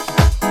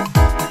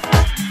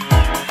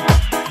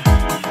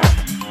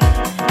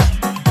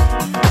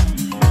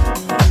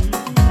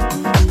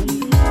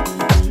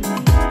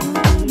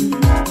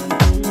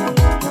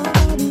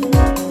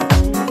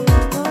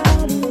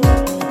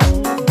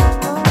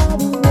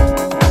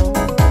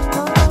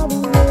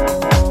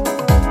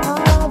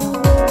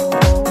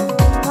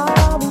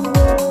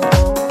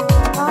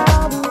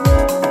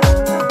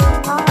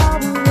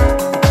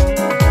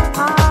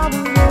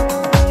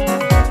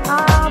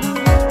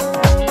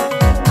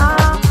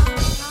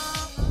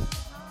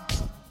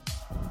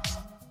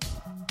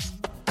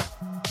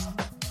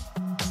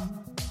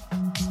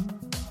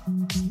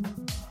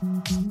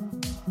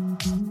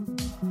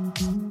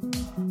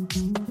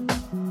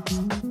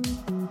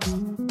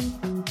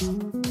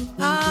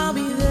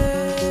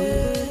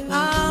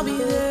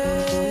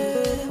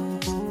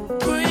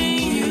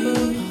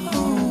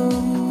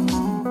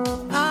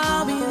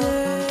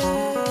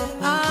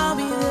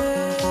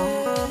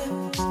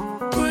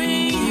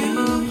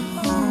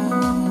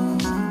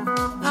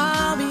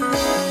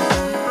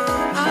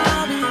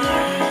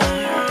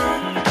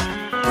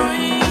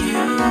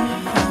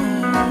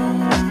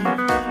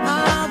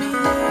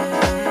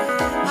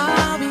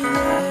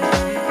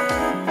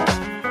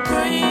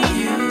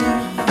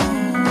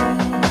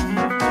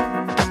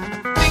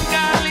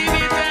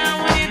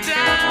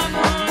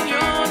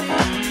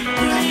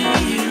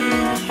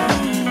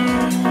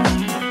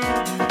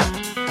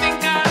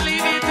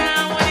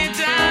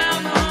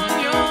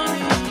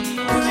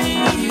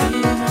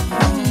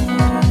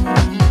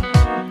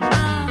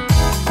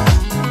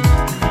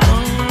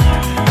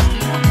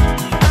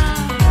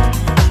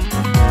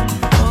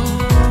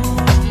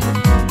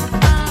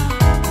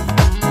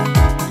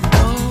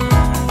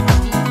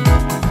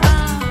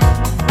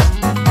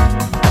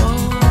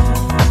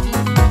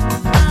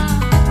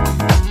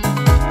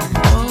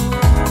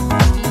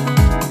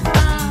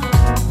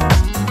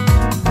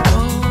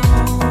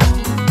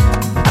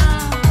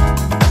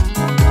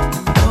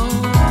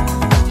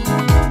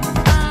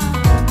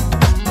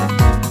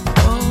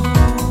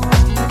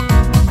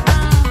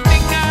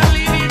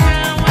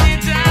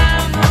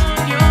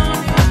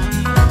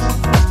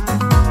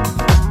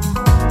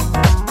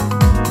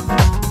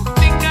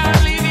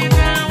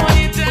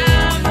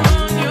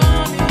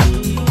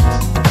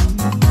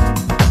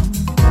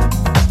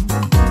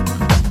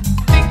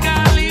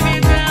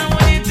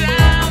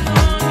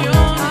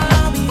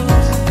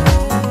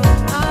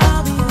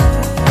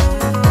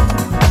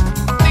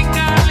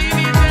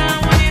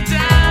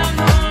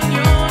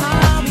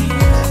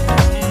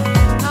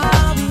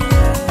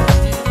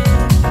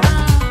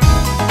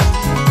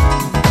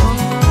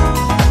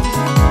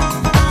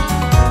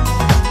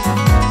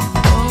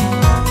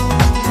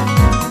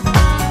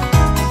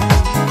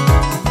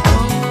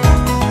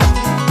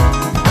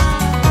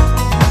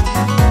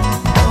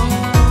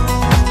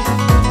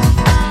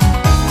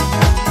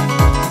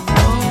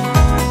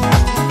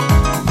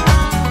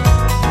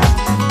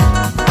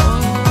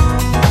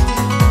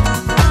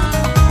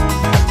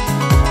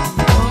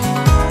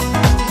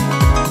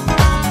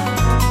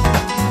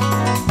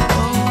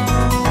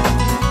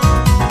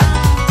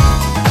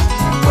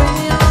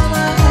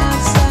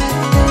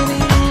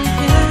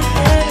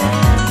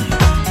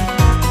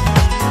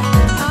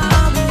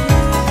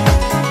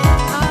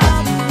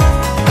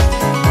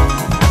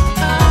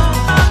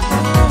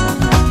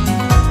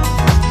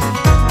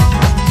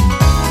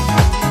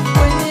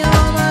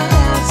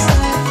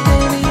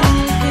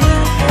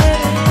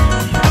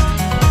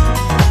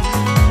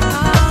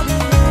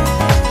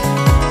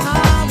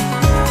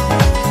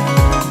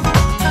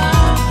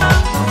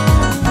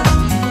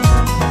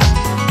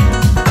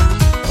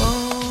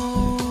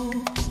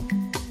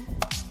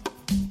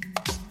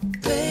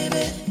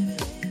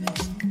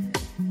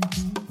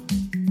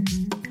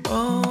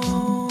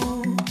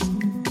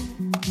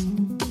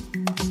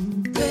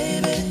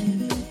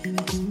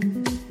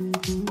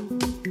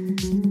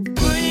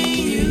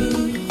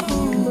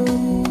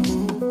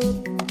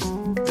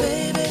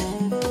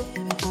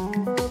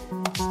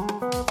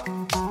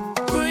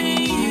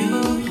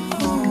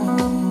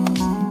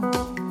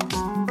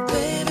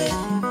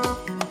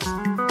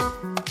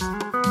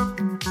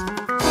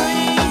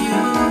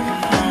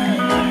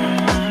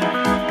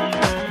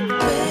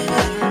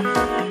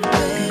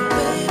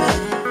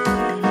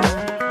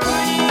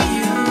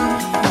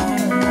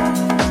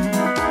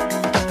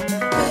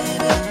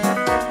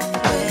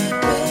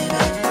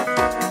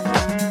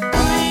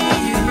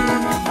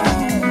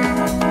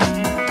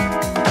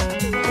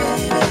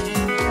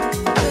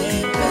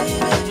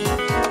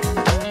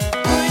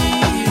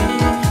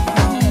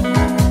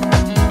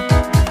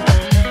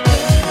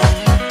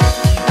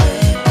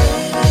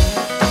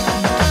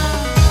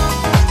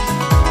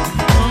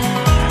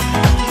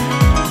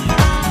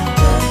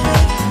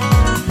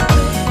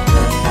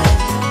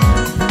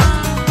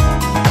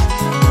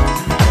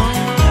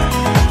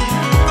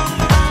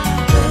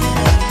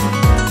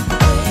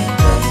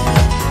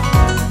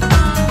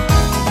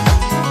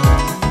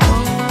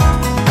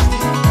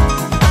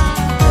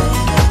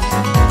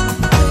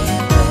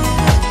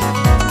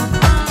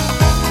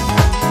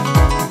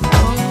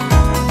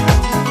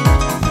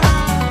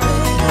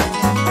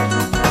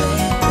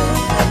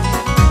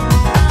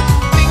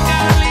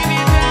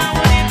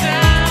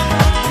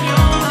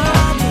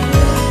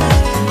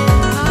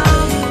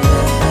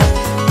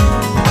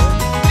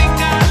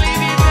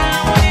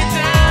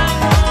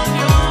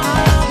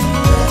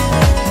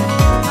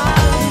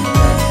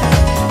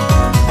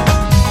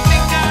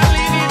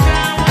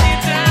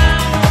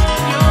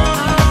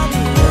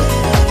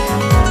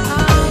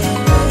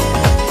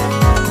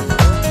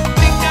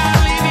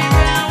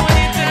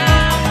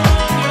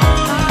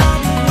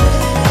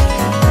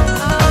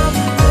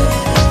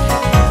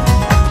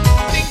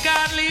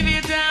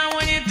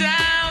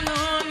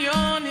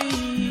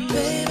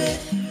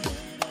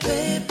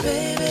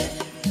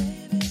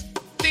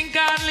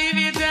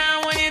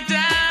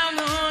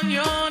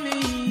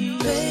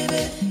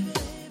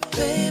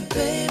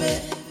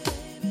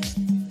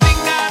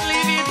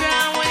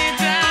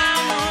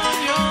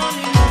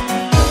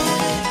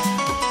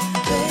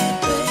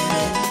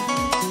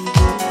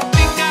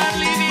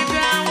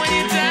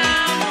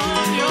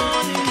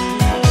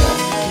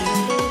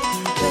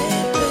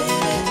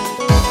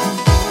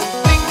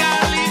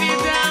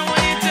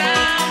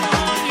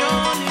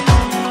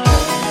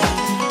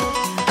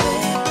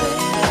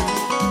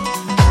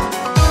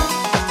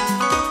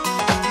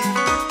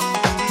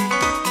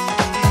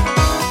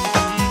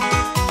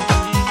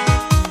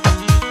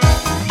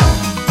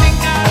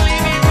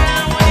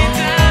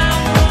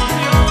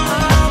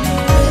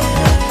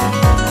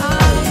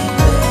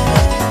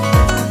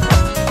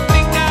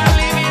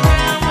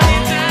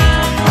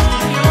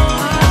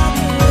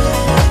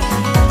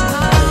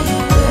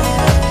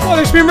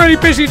 been really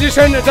busy this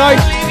end of the day.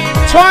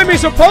 Time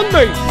is upon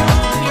me.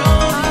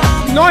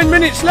 9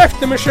 minutes left,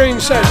 the machine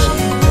says.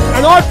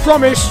 And I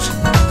promised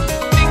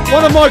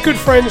one of my good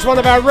friends, one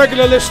of our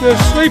regular listeners,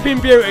 Sleeping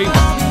Beauty,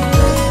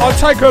 I'd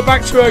take her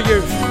back to her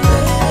youth.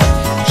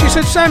 She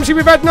said, Samsy,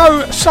 we've had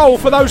no soul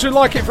for those who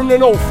like it from the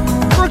north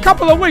for a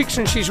couple of weeks,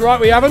 and she's right,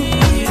 we haven't.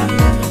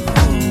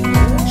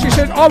 She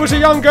said, I was a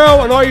young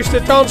girl and I used to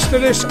dance to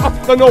this up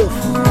the north,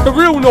 the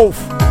real north,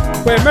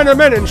 where men are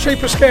men and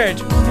sheep are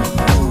scared.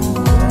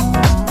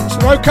 I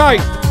said, okay.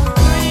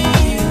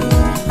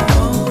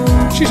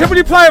 She said, will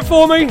you play it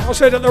for me? I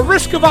said, at the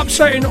risk of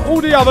upsetting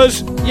all the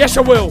others, yes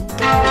I will.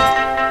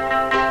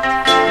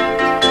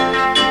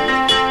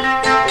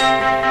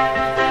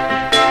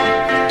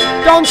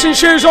 Dancing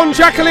shoes on,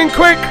 Jacqueline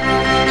Quick.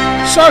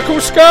 Circle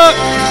skirt,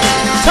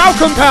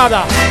 talcum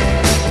powder.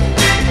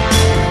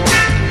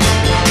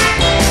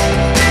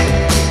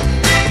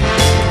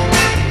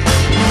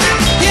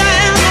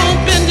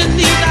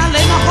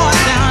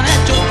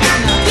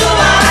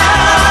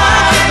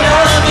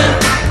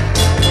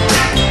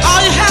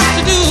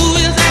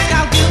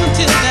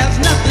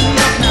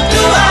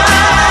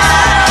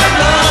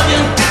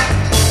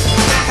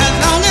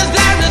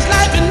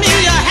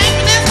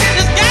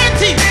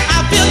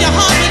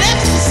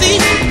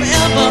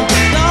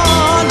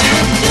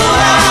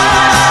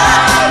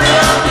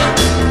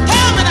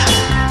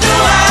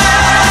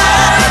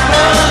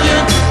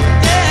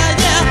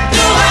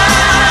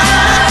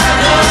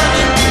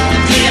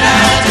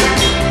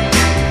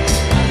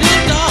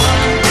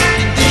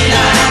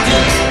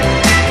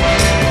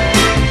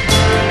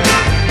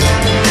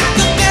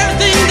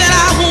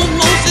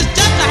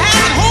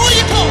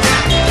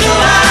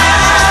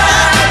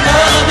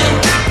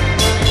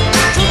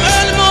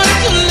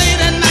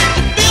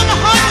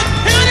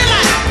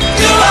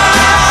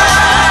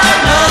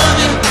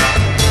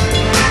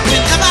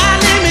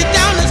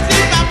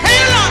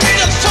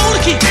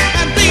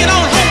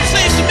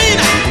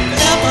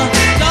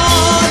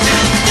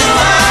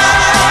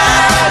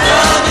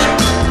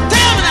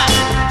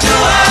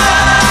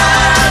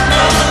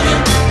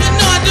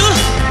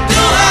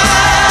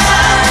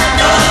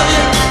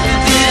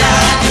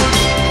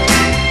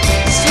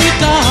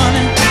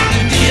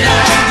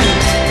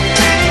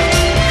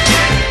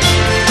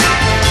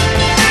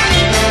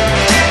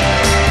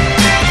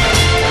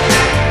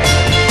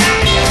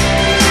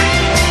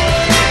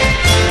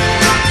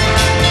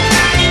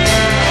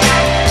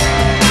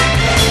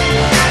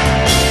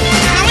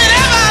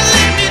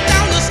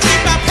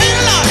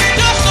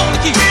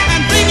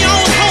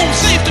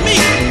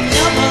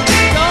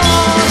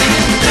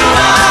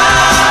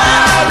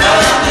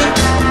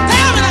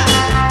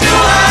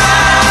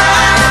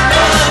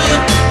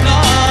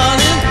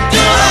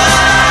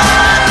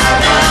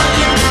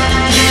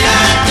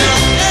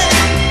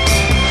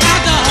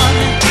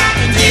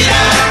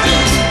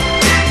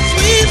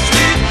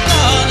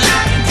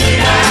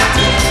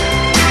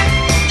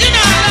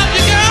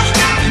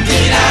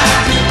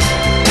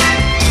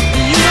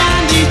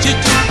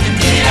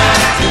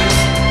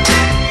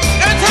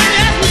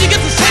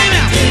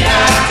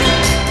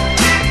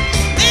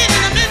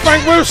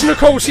 Wilson, of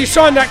course, he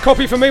signed that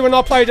copy for me when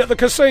I played at the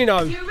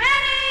casino. You ready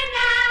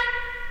now?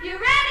 You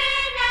ready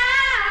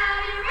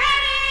now? You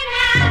ready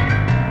now?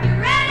 You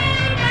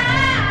ready now?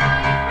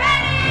 You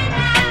ready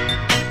now?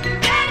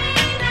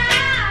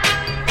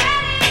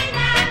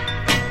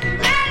 You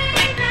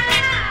ready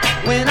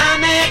now? When I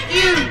met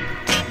you,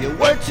 you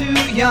were too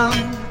young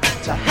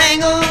to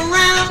hang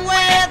around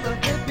where the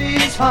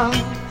hippies hung,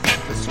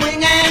 to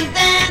swing and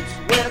dance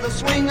where the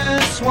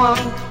swingers swung.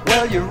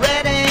 Well, you're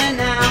ready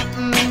now,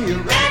 you're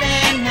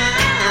ready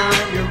now,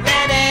 you're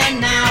ready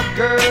now,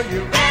 girl,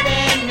 you're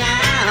ready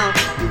now.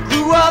 You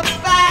grew up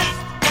fast,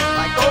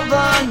 like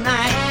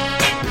overnight.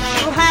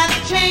 You have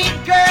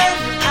changed, girl,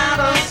 you're out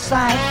of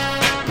sight.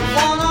 You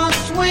wanna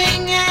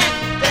swing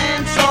and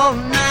dance all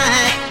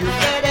night. You're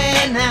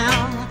ready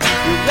now,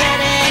 you're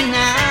ready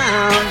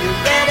now,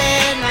 you're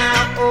ready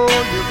now, oh,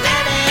 you're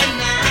ready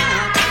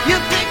now. You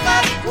pick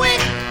up quick,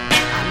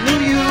 I knew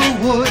you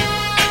would.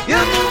 You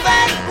move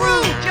and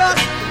groove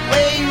just the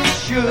way you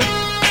should.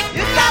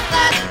 You got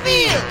that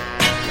feel,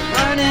 you're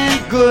running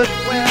good.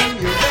 Well,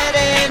 you're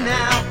ready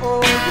now,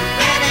 oh, you're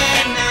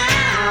ready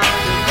now,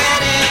 you're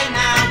ready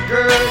now,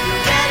 girl,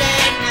 you're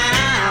ready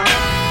now.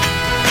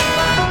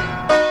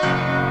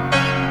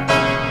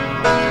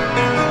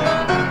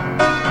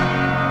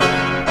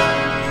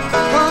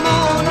 Come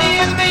on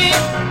near me,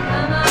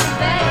 come on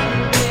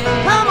baby,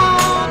 come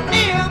on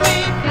near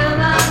me, come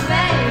on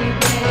baby.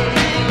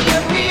 Can you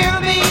hear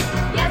me?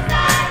 Yes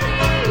I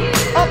hear you.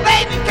 Oh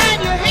baby, can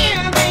you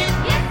hear me?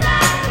 Yes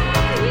I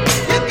hear you.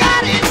 You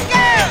got it,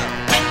 girl.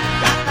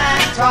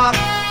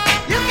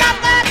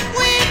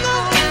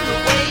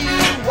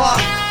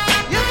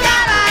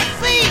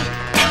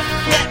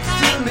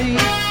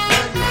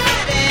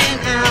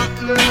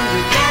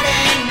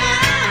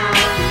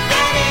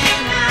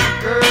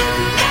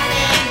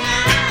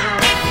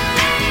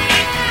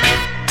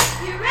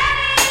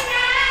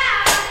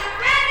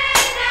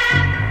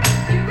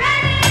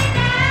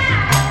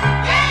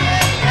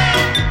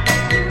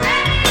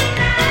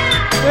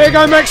 you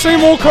go,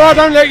 Maxine Walker, I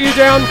don't let you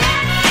down.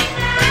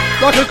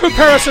 Like a good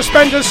pair of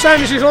suspenders,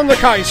 Sanders on the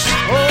case.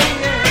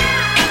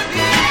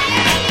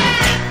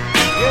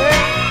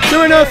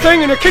 Doing her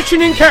thing in the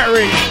kitchen in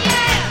Kettering.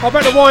 I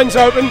bet the wine's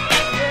open.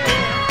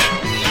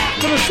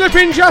 Gonna slip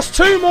in just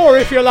 2 more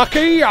if you're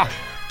lucky.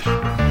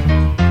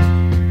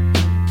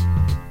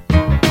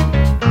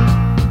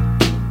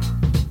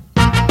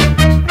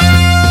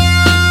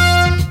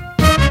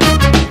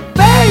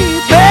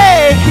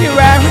 Here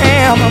I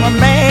am, I'm a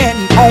man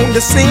on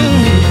the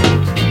scene.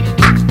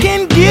 I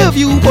can give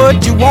you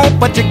what you want,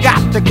 but you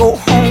got to go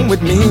home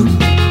with me.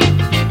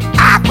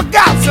 I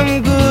forgot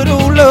some good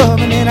old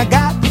love, and then I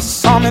got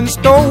some in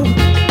store.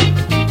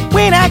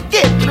 When I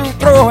get through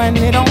throwing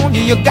it on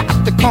you, you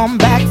got to come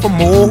back for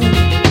more.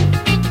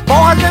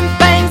 Boys and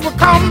things will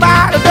come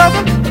by the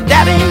dozen, but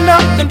that ain't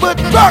nothing but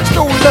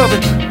drugstore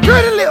loving.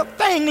 Pretty little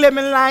thing, let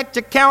me light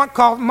your count,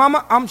 cause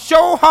mama, I'm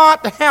sure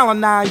hard to handle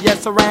now,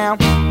 yes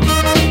around.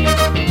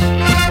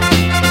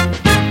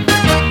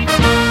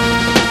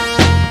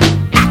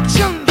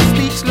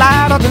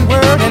 Louder than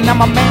word, and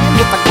I'm a man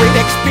with a great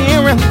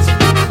experience.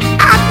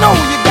 I know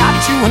you got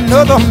you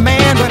another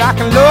man, but I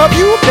can love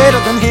you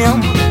better than him.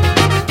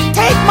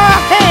 Take my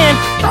hand,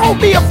 don't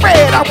be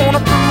afraid, I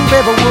wanna prove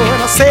every word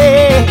I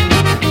say.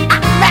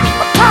 I'm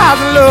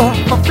advertising love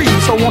for free,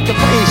 so won't you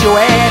place your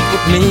ad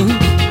with me?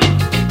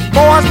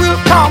 Boys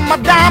will call my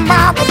dime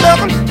by the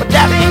dozen, but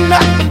that ain't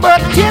nothing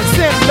but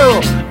 10-cent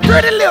love.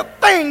 Pretty little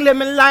thing, let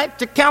me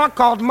light your count,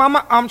 cause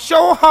mama, I'm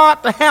sure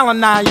hard to handle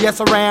now, yes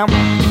around.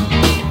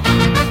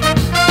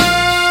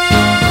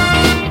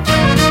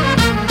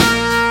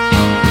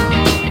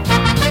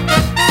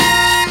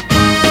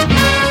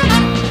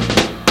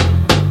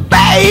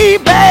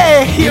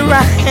 Baby, here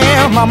I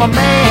am, I'm a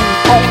man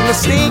on the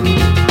scene.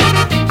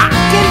 I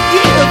can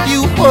give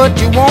you what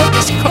you want,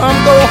 just come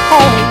go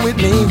home with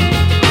me.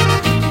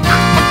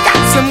 I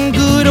got some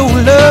good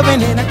old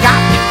loving and I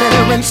got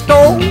better in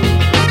store.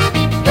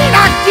 When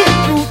I get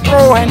through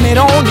throwing it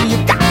on you, you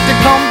got to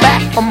come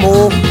back for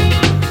more.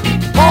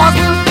 Boys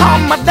will call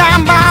my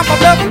dime by the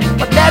dozen,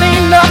 but that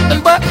ain't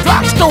nothing but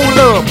drugstore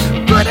love.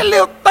 Pretty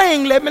little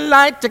thing, let me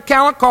light your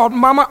count, called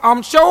mama,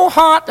 I'm sure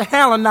hard to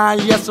handle now,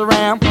 yes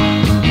around.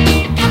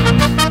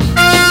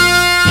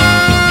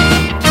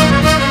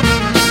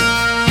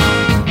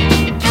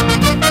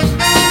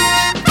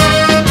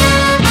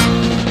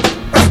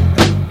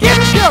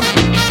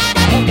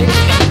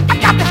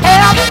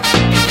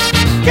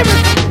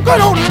 Good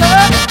old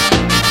love.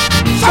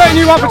 Setting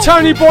you up a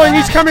Tony Boying,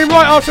 he's coming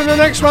right after the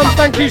next one.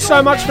 Thank you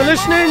so much for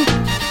listening.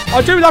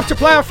 I do love to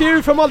play a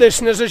few for my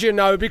listeners, as you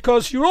know,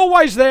 because you're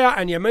always there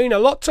and you mean a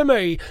lot to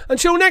me.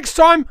 Until next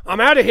time, I'm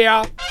out of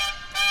here.